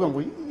kwirirwa avuga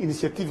ngo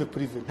initiative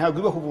privé ntabwo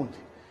ibaho ubundi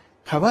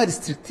haba hari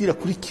structure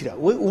akurikira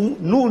we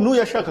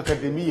n'uyashaka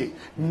akademiye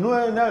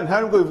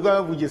ntabwo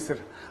bivuga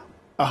Bugesera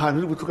ahantu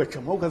uri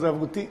gucugacamo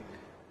ukazavuga uti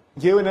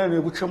ngewe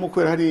naniwe gucamo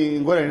kubera hari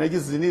ingorane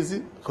nagize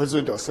nizi kozo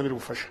wenda wasabira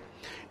ubufasha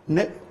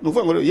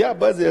nuvuga ngo ya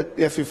base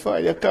ya FIFA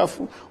ya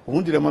kafu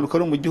ubundi ramanuka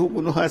no mu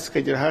gihugu no hasi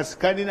kagera hasi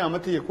kandi ni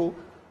amategeko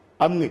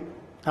amwe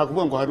nta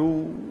kuvuga ngo hari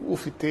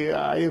ufite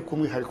aye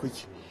kumwe hari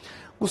kuki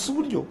gusa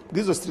uburyo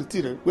bw'izo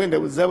structure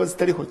wenda zaba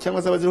zitariho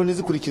cyangwa zaba ziriho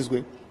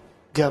n'izikurikizwe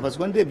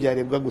byabazwa nde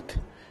byarebwa gute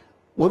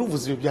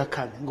waruvuze ibyo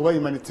byakane ngo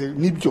bayimanitse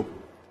nibyo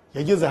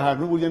yageze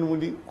ahantu burya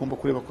n'ubundi kumba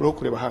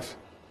kureba hafi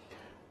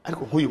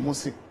ariko nk'uyu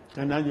munsi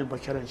nanjye mba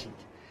challenge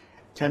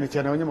cyane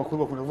abanyamakuru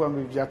bakunda kuvuga ngo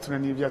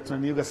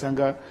byatunaniye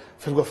ugasanga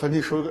Ferwafa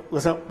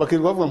ntishoboka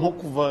bakirwa bavuga nko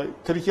kuva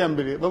tariki ya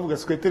mbere bavuga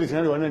secretary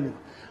general wananiwe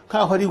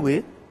nkaho ari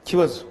we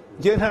kibazo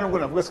ngiye nta nubwo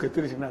navuga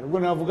secretary general ubwo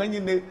navuga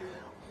nyine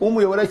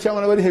umuyobora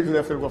cyangwa n'abari hejuru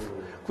ya Ferwafa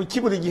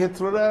kuki buri gihe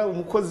turora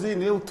umukozi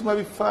niwe utuma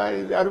bipfa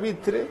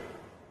arbitre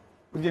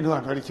burya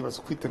ntihantu hari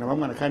ikibazo kwitana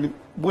bamwana kandi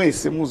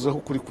mwese muzaho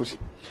kuri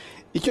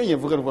icyo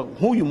nyavuga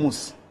nk'uyu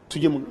munsi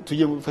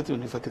tujye gufatira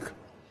ntifatika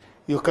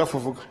iyo kafu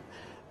vuga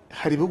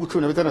hari ibihugu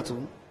 16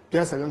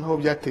 byasaga nkaho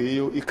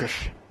byateyeyo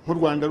ikashe nk'u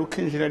Rwanda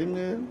rukinjira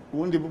rimwe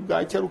ubundi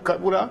bwacya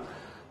rukabura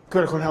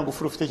kubera ko nta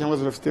ngufu rufite cyangwa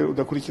zurafite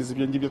udakurikiza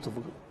ibyo ngibyo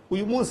tuvuga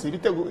uyu munsi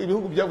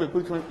ibihugu byavuye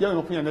kuri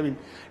 24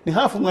 ni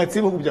hafi mwatsi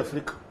ibihugu bya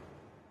Afurika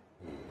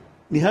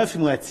ni hafi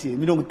mwatsi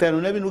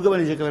 54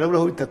 ugabanije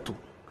kabaraburaho 3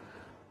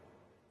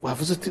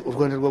 wavuze uti u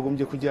Rwanda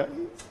rwagombye kujya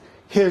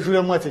hejuru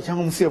ya mwatsi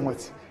cyangwa munsi ya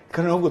mwatsi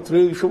kandi ahubwo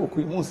turebe ibishoboka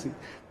uyu munsi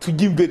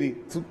tujye imbere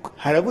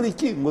harabura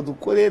iki ngo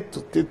dukore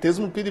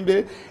tuteze umupira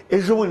imbere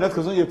ejo bundi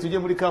natwe zongeye tujye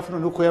muri kafu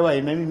none uko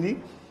yabaye nani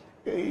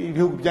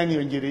ibihugu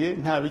byaniyongereye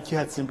nta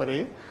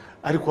bikihatsimbaraye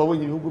ariko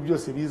wabonye ibihugu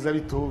byose biza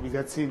bito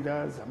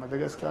bigatsinda za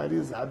Madagascar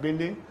za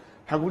Benin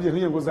ntabwo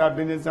burya ngo za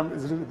Benin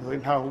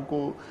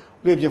ntabwo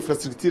urebye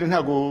infrastructure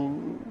ntabwo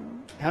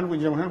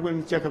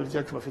n'icyakabiri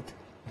cyacu bafite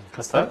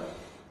Kasta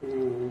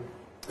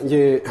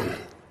nge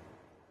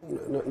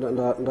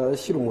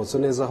ndashyira umutso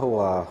neza aho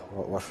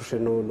washushe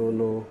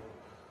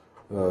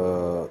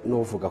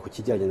n'uvuga ku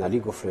kijyanye na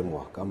legal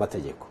framework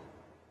amategeko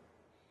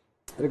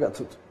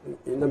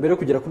na mbere yo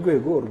kugera ku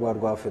rwego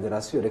rwa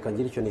federasiyo reka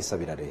ngire icyo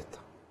nisabira leta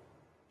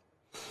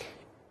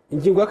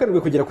ingingo ya 7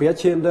 kugera ku ya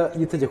 9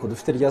 y'itegeko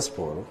dufite rya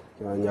siporo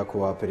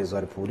nyakubahwa perezida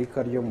wa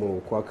repubulika ryo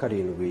mu kwa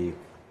 7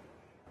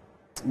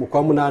 mu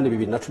kwa 8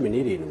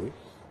 2017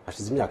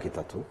 hashize imyaka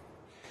 3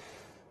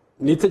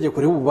 ni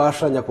itegeko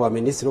ribubasha nyakubahwa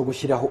minisitiri wo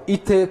gushyiraho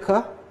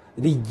iteka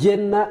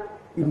rigena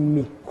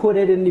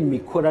imikorere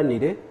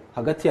n'imikoranire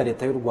hagati ya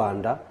leta y'u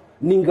Rwanda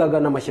n'ingaga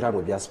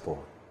n'amashyirahamwe bya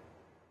siporo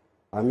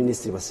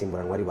abaminisitiri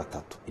basimburanwa ari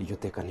 3 iryo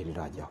teka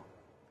ntirirajyaho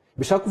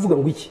bishaka kuvuga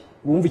ngo iki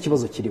wumva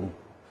ikibazo kirimo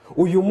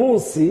uyu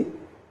munsi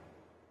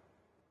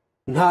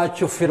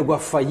ntacyo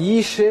Ferwafa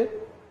yishe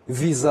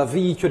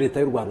vis-a-vis y'icyo leta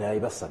y'u Rwanda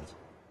yayibasabye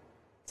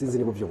sinzi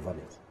niba byumva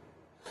neza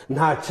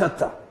nta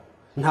chata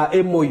nta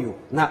MOU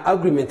nta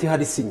agreement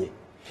ihari sinye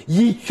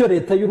y'icyo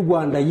leta y'u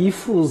Rwanda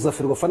yifuza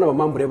Ferwafa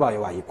n'abamambure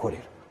bayo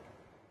wayikorera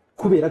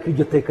kubera ko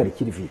iryo teka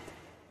rikiri vite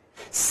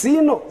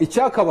sino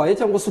icyakabaye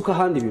cyangwa se uko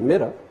ahandi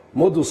bimera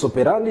modus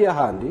operandi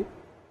y'ahandi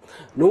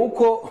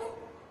nuko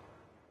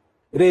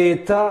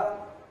leta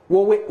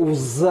wowe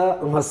uza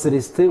nka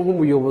Celestin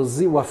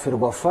nk'umuyobozi wa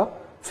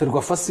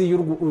Ferwafa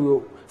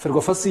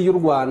si y'u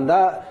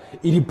Rwanda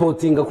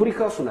iripotinga kuri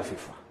kafu na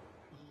FIFA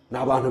ni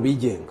abantu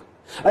bigenga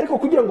ariko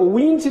kugira ngo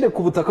winjire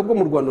ku butaka bwo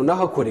mu Rwanda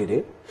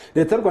nahakorere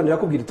leta y'u Rwanda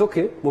yakubwira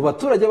itoke mu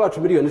baturage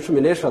bacu miliyoni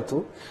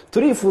 13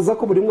 turifuza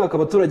ko buri mwaka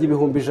abaturage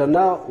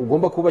 100,000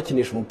 ugomba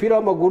kubakinisha umupira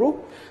w'amaguru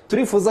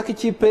turifuza ko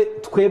ikipe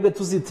twebwe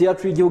tuziti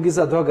yacu y'igihugu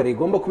izaduhagarira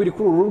igomba kuba iri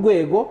kuri uru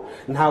rwego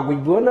ntabwo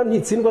ibona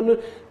ntitsindwa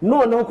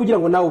noneho kugira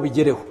ngo nawe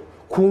ubigereho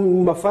ku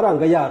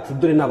mafaranga yacu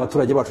dore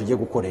n'abaturage bacu ugiye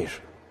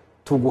gukoresha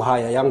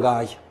tuguhaya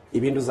yangaya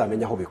ibindi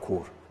uzamenya aho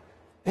bikura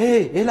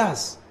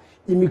elas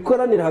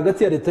imikoranire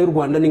hagati ya leta y'u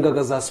Rwanda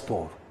n'ingaga za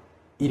siporo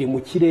iri mu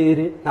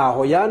kirere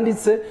ntaho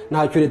yanditse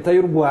ntacyo leta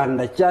y'u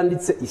Rwanda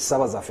cyanditse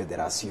isaba za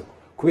federasiyo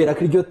kubera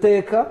ko iryo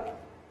teka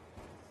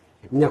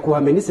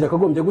nyakubahwa minisitiri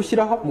akagombye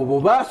gushyiraho mu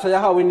bubasha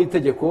yahawe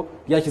n'itegeko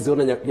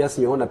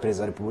ryasinyweho na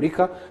perezida wa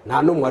repubulika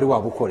nta n'umwe wari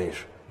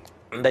wabukoresha.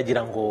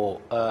 ndagira ngo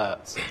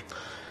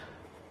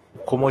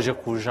ukomoje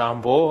ku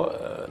jambo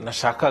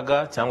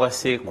nashakaga cyangwa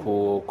se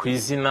ku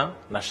izina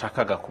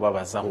nashakaga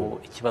kubabazaho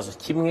ikibazo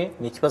kimwe,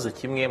 ni ikibazo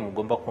kimwe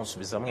mugomba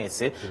kunsubiza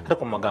mwese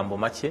ariko mu magambo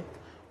make.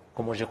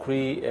 Ukomoje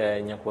kuri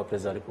nyakubahwa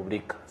perezida wa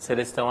repubulika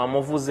Celestin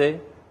wamuvuze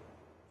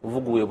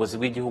uvuga ubuyobozi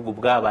bw'igihugu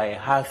bwabaye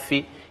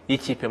hafi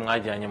y'ikipe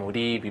mwajyanye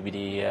muri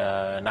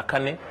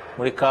 2004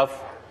 muri CAF,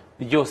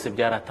 byose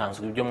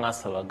byaratanzwe ibyo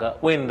mwasabaga,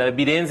 wenda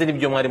birenze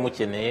n'ibyo mwari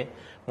mukeneye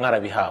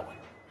mwarabihawe.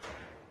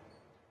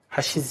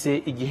 Hashize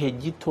igihe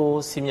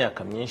gito si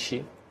imyaka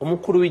myinshi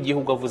umukuru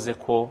w'igihugu avuze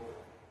ko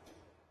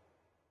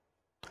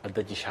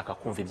adagishaka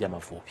kumva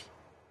iby'Amavubi,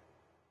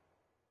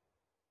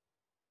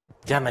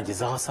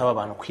 byanageze aho asaba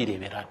abantu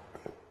kwirebera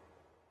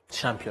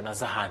shampiyona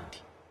z'ahandi.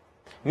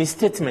 Ni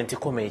statement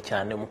ikomeye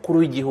cyane umukuru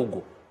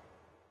w'igihugu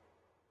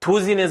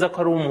tuzi neza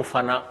ko ari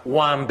umufana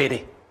wa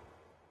mbere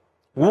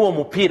w'uwo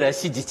mupira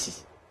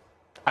yashyigikiye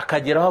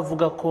akageraho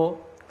avuga ko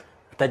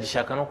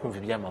atagishaka no kumva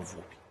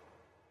iby'Amavubi.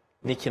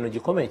 Ni ikintu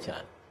gikomeye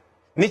cyane,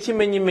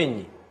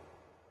 n'ikimenyimenyi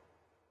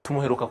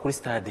tumuheruka kuri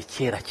stade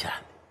kera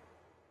cyane,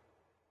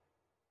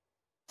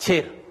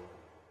 kera.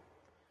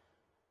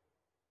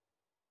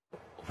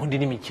 Ubundi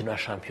n'imikino ya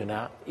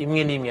shampiyona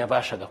imwe n'imwe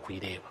yabashaga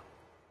kuyireba,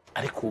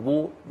 ariko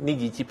ubu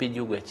n'igihe ikipe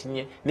y'igihugu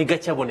yakinye ni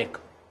gake aboneka.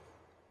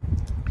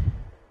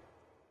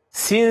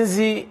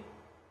 Sinzi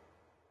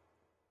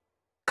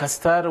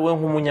Castar we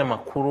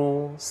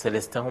nk'umunyamakuru,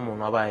 Celestin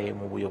nk'umuntu wabaye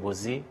mu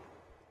buyobozi,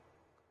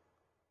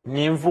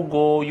 ni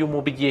imvugo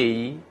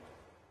y'umubyeyi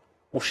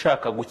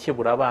ushaka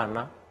gukebura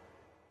abana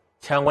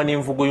cyangwa ni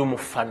imvugo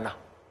y'umufana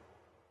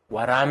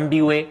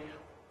warambiwe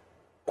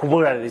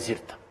kubura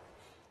resulta?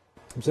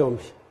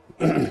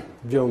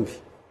 byombi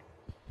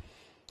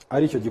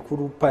ari cyo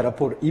gikuru pa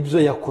raporo ibyo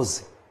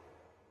yakoze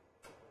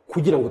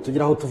kugira ngo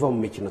tugere aho tuva mu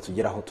mikino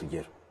tugera aho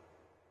tugera,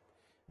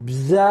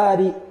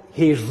 byari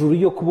hejuru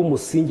yo kuba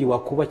umusingi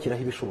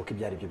wakubakiraho ibishoboka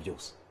ibyo ari byo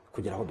byose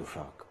kugera aho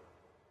dushaka.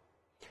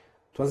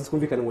 Tubaze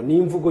twumvikane ngo ni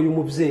imvugo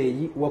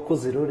y'umubyeyi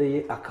wakoze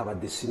roreye akaba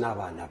desi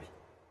n'abana be.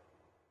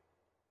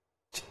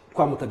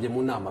 Twamutabye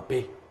mu nama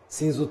pe,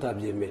 sinzi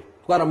utabyemera,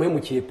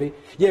 twaramuhemukiye pe,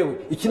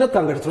 yewe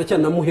ikinatangaje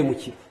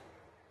turacyanamuhemukira.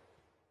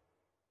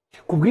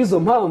 Kubw'izo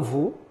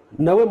mpamvu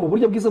nawe mu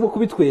buryo bwiza bwo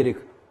kubitwereka,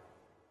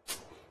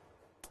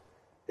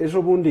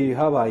 ejo bundi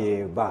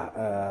habaye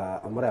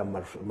muri aya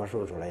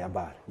majonjora ya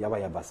bar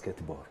yabaye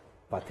basketball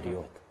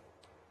Patriot,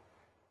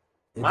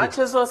 match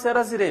zose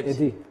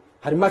yarazirebye.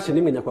 Hari match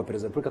nimwe nyakwa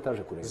perezida Republika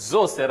ataje kureba,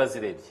 zose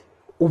yarazirebye.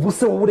 Ubu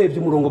se wowe urebye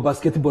umurongo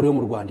basketball yo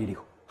mu Rwanda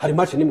iriho, hari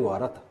match nimwe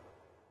warata?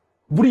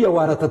 Buriya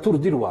warata Tour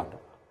du Rwanda?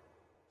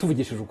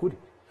 Tuvugishije ukuri,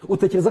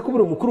 utekereza ko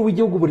buri mukuru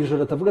w'igihugu buri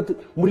joro atavuga ati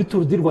muri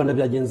Tour du Rwanda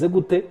byagenze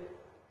gute?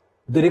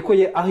 Dore ko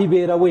ye aho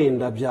ibera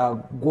wenda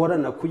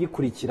byagorana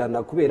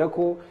kuyikurikirana kubera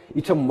ko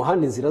ica mu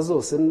muhanda inzira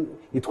zose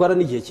itwara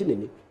n'igihe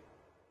kinini.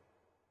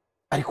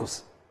 Ariko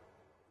se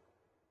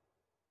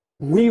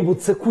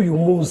mwibutse ko uyu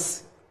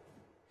munsi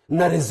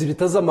na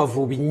resulta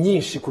z'Amavubi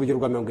nyinshi ku rugero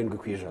rwa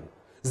 70%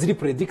 ziri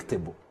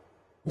predictable.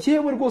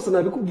 Ngewe rwose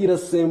nabikubwira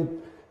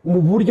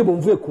mu buryo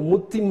bumvuye ku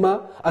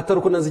mutima, atari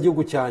uko nazi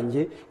igihugu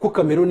cyanjye ko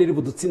Cameroon iri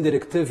budutsinde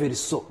recte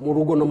verso mu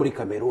rugo no muri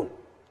Cameroon.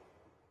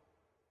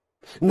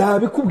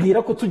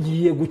 Nabikubwira ko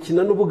tugiye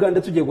gukina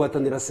n'Ubugande, tugiye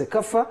guhatanira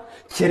Sekafa,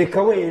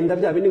 kereka wenda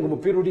bya bindi ngo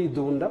umupira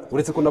uridunda,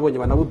 uretse ko nabonye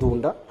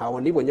banabudunda,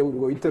 ntawo nibonye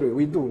ngo witeruye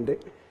widunde.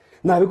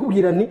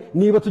 Nabikubwira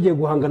niba tugiye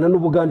guhangana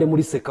n'Ubugande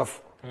muri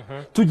Sekafa,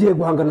 tugiye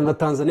guhangana na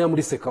Tanzania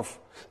muri Sekafa,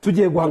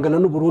 tugiye guhangana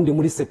n'u Burundi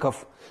muri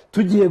Sekafa,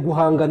 tugiye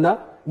guhangana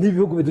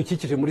n'ibihugu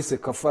bidukikije muri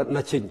Sekafa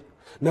na Kenya.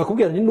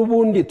 Nakubwira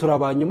n'ubundi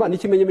turabanyuma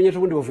n'ikimenyemenyeje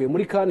ubundi bavuye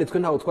muri kane, twe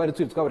ntawo twari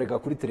twabarega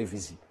kuri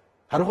televiziyo.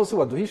 Hari hose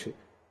waduhishe.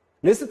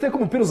 Nese teko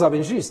umupira uzaba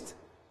injiste.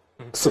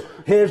 So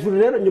hejuru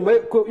rero nyuma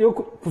yo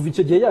kuva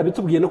icyo gihe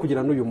yabitubwiye no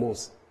kugira n'uyu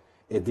munsi,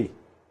 Edi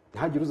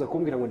ntagira uza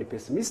kumbwira ngo ni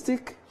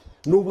pessimistic,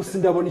 n'ubu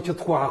sindabona icyo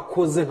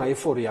twakoze nka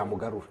effort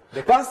yamugarura.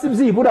 Basi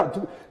byibura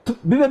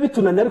bibe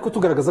bitunana ariko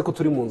tugaragaza ko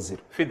turi mu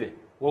nzira. Fide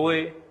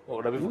wowe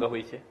urabivugaho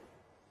iki?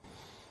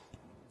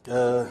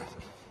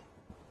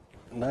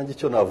 Nanjye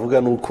icyo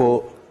navuga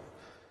nuko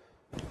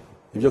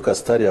ibyo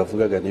Castar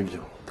yavugaga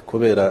nibyo,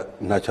 kubera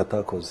ntacyo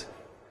atakoze.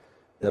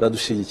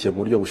 Yaradushigikiye mu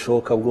buryo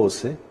bushoboka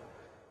bwose,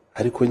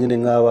 ariko nyine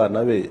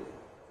nk'abana be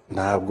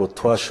ntabwo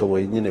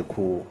twashoboye nyine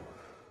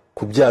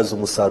kubyaza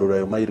umusaruro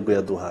ayo mahirwe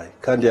yaduhaye,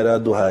 kandi yari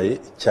yaduhaye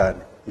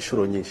cyane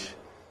inshuro nyinshi.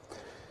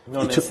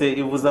 None se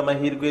ivuze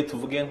amahirwe,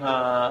 tuvuge nka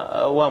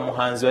wa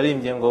muhanzi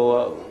warimbye ngo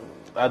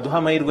aduha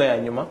amahirwe ya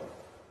nyuma?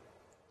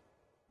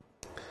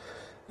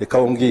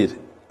 Reka umbwire,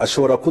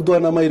 ashobora kuduha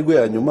n'amahirwe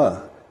ya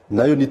nyuma,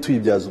 nayo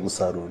ntituyibyaze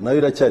umusaruro, nayo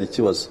iracyari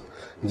ikibazo.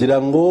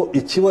 Ngira ngo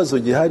ikibazo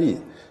gihari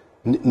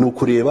ni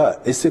ukureba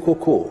ese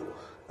koko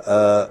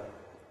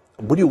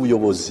buri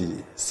ubuyobozi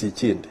si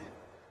ikindi.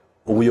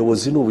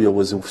 Ubuyobozi ni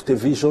ubuyobozi bufite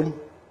vision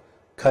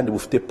kandi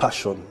bufite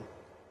passion,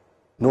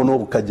 noneho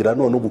bukagira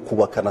noneho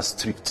bukubaka na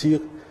structure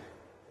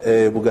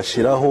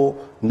bugashyiraho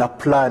na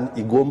plan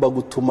igomba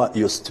gutuma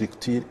iyo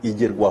structure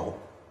igerwaho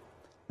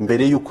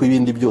mbere y'uko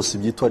ibindi byose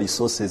byitwa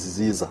resources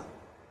ziza.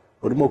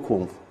 Urimo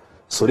kumva?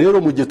 So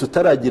rero mu gihe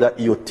tutaragira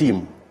iyo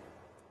team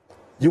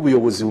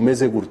y'ubuyobozi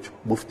bumeze gutyo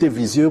bufite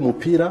vision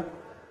y'umupira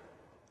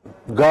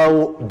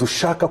bwawo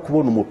dushaka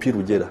kubona umupira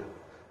ugera,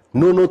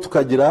 noneho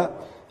tukagira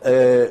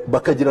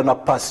bakagira na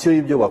passion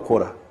y'ibyo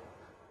bakora,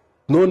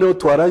 noneho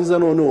twarangiza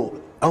noneho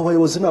aho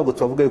bayobozi ntabwo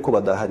twavuga yuko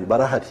badahari,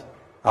 barahari,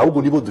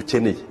 ahubwo nibo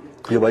dukeneye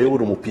kuyo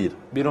bayobora umupira.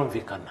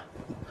 Birumvikana.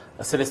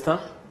 Celestin,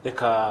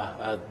 reka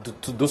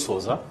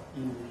dusoza.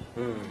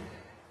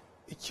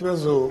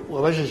 Ikibazo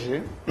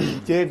wabajije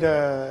genda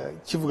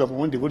kivuga mu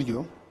bundi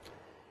buryo,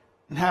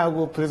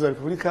 ntabwo perezida wa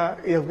repubulika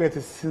yavuga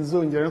ati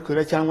sinzongera no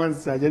kurera cyangwa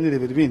nzajya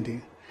nirebera ibindi,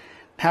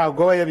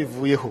 ntabwo aba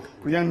yabivuyeho.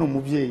 Burya ni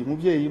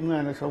umubyeyi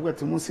umwana ashobora kuvuga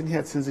ati umunsi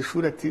ntiyatsinze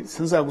ishuri ati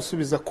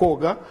sinzagusubiza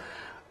koga,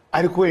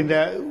 ariko wenda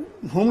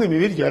ntumwe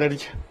imibiryo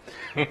ararya.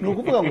 Ni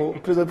ukuvuga ngo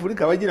perezida wa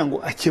repubulika aba agira ngo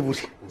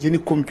akebure, njye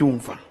niko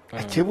mbyumva,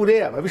 akebure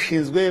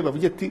ababishinzwe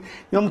bavuge ati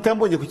niba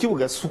mutambonye ku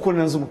kibuga si uko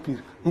nanze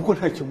umupira, nuko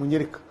ntacyo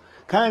munyereka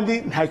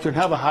kandi ntacyo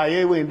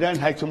ntabahaye, wenda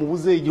ntacyo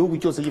mubuze, igihugu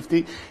cyose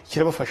gifite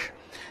kirabafasha.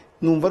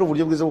 Numva ari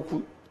uburyo bwiza bwo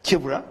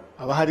gukebura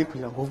abahari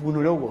kugira ngo ubuntu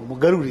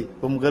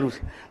bamugarure.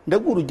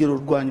 Ndaguha urugero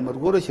rwa nyuma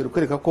rworoshye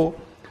rukwereka ko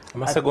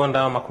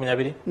amasegonda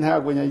 20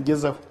 ntabwo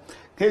nyagezaho.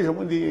 Nk'ejo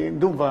bundi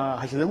ndumva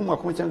hashize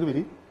nk'umwaka umwe cyangwa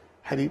ibiri,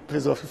 hari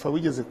perezida wa FIFA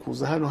wigeze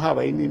kuza hano,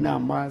 habaye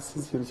n'inama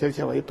sinzi ikintu cyari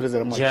cyabaye,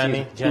 perezida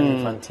Gianni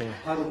Infantino.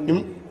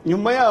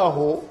 Nyuma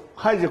yaho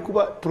haje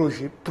kuba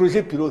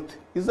projet pilote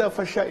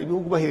izafasha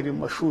ibihugu bahereye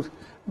mu mashuri.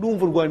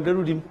 Ndumva u Rwanda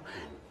rurimo,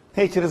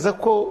 ntekereza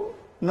ko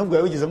nubwo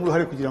yabigizemo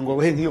uruhare kugira ngo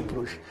bahe nk'iyo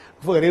projet.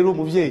 Uvuga rero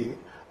umubyeyi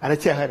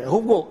aracyahari,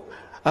 ahubwo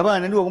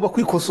abana nibo bagomba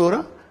kwikosora,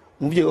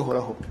 umubyeyi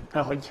wahoraho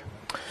ntaho ajya.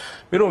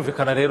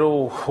 Birumvikana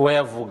rero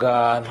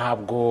wayavuga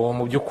ntabwo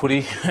mu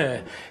by'ukuri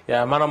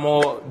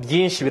yamaramo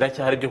byinshi,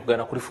 biracyahari byo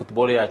kugana kuri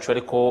football yacu,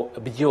 ariko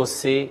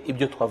byose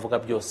ibyo twavuga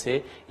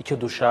byose icyo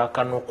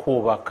dushaka no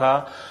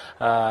kubaka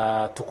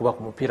tukubaka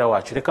umupira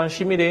wacu. Reka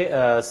nshimire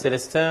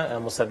Celestin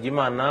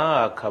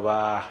Musabyimana,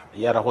 akaba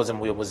yarahoze mu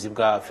buyobozi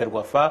bwa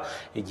Ferwafa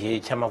igihe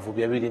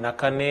cy'Amavubi ya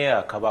 2004,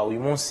 akaba uyu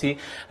munsi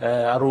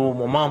ari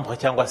umumambre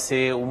cyangwa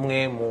se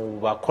umwe mu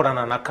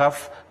bakorana na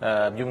CAF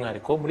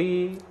by'umwihariko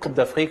muri Coupe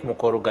d'Afrique mu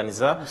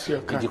koorganiza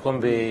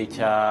igikombe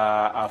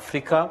cya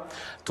Afrika.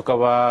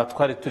 Tukaba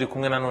twari turi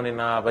kumwe nanone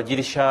na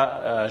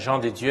Bagirisha Jean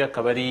de Dieu,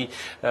 akaba ari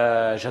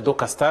Jado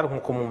Castar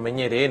nkuko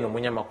mumenyereye, ni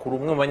umunyamakuru,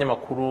 umwe mu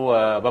banyamakuru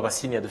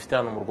b'abasiniya dufite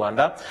hano mu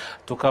Rwanda.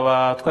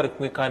 Tukaba twari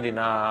kumwe kandi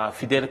na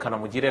Fidel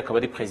Kanamugire, akaba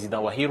ari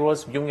president wa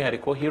Heroes,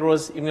 by'umwihariko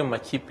Heroes imwe mu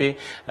makipe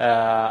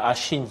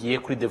ashingiye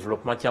kuri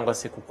development cyangwa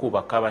se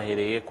kukubaka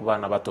bahereye ku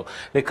bana bato.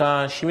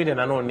 Reka nshimire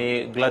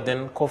nanone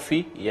Gladen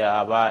Coffee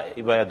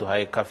iba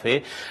yaduhaye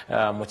cafe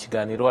mu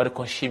kiganiro,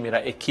 ariko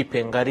nshimira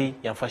equipe ngari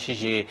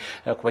yamfashije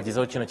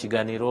kubagezaho kino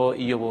kiganiro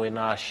iyobowe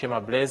na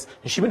Shema Blaise.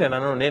 Nshimire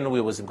nanone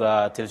n'ubuyobozi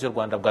bwa Televiziyo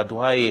Rwanda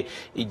bwaduhaye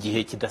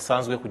igihe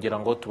kidasanzwe kugira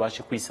ngo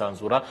tubashe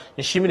kwisanzura.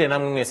 Nshimire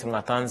namwe mwese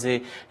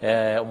mwatanze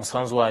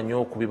umusanzu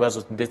wanyu ku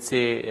bibazo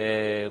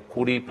ndetse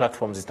kuri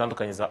platforms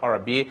zitandukanye za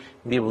RBA.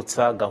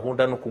 Mbibutsa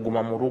gahunda no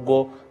kuguma mu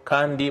rugo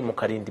kandi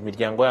mukarinda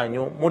imiryango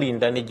yanyu,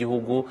 murinda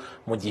n'igihugu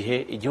mu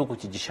gihe igihugu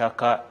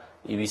kigishaka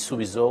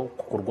ibisubizo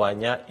ku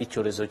kurwanya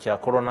icyorezo cya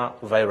corona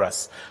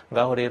virus.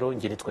 Ngaho rero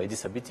nge nitwa Edith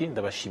Sabiti,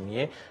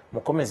 ndabashimiye,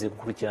 mukomeze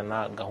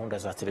gukurikirana gahunda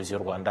za Televiziyo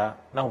Rwanda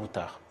naho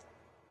ubutaha.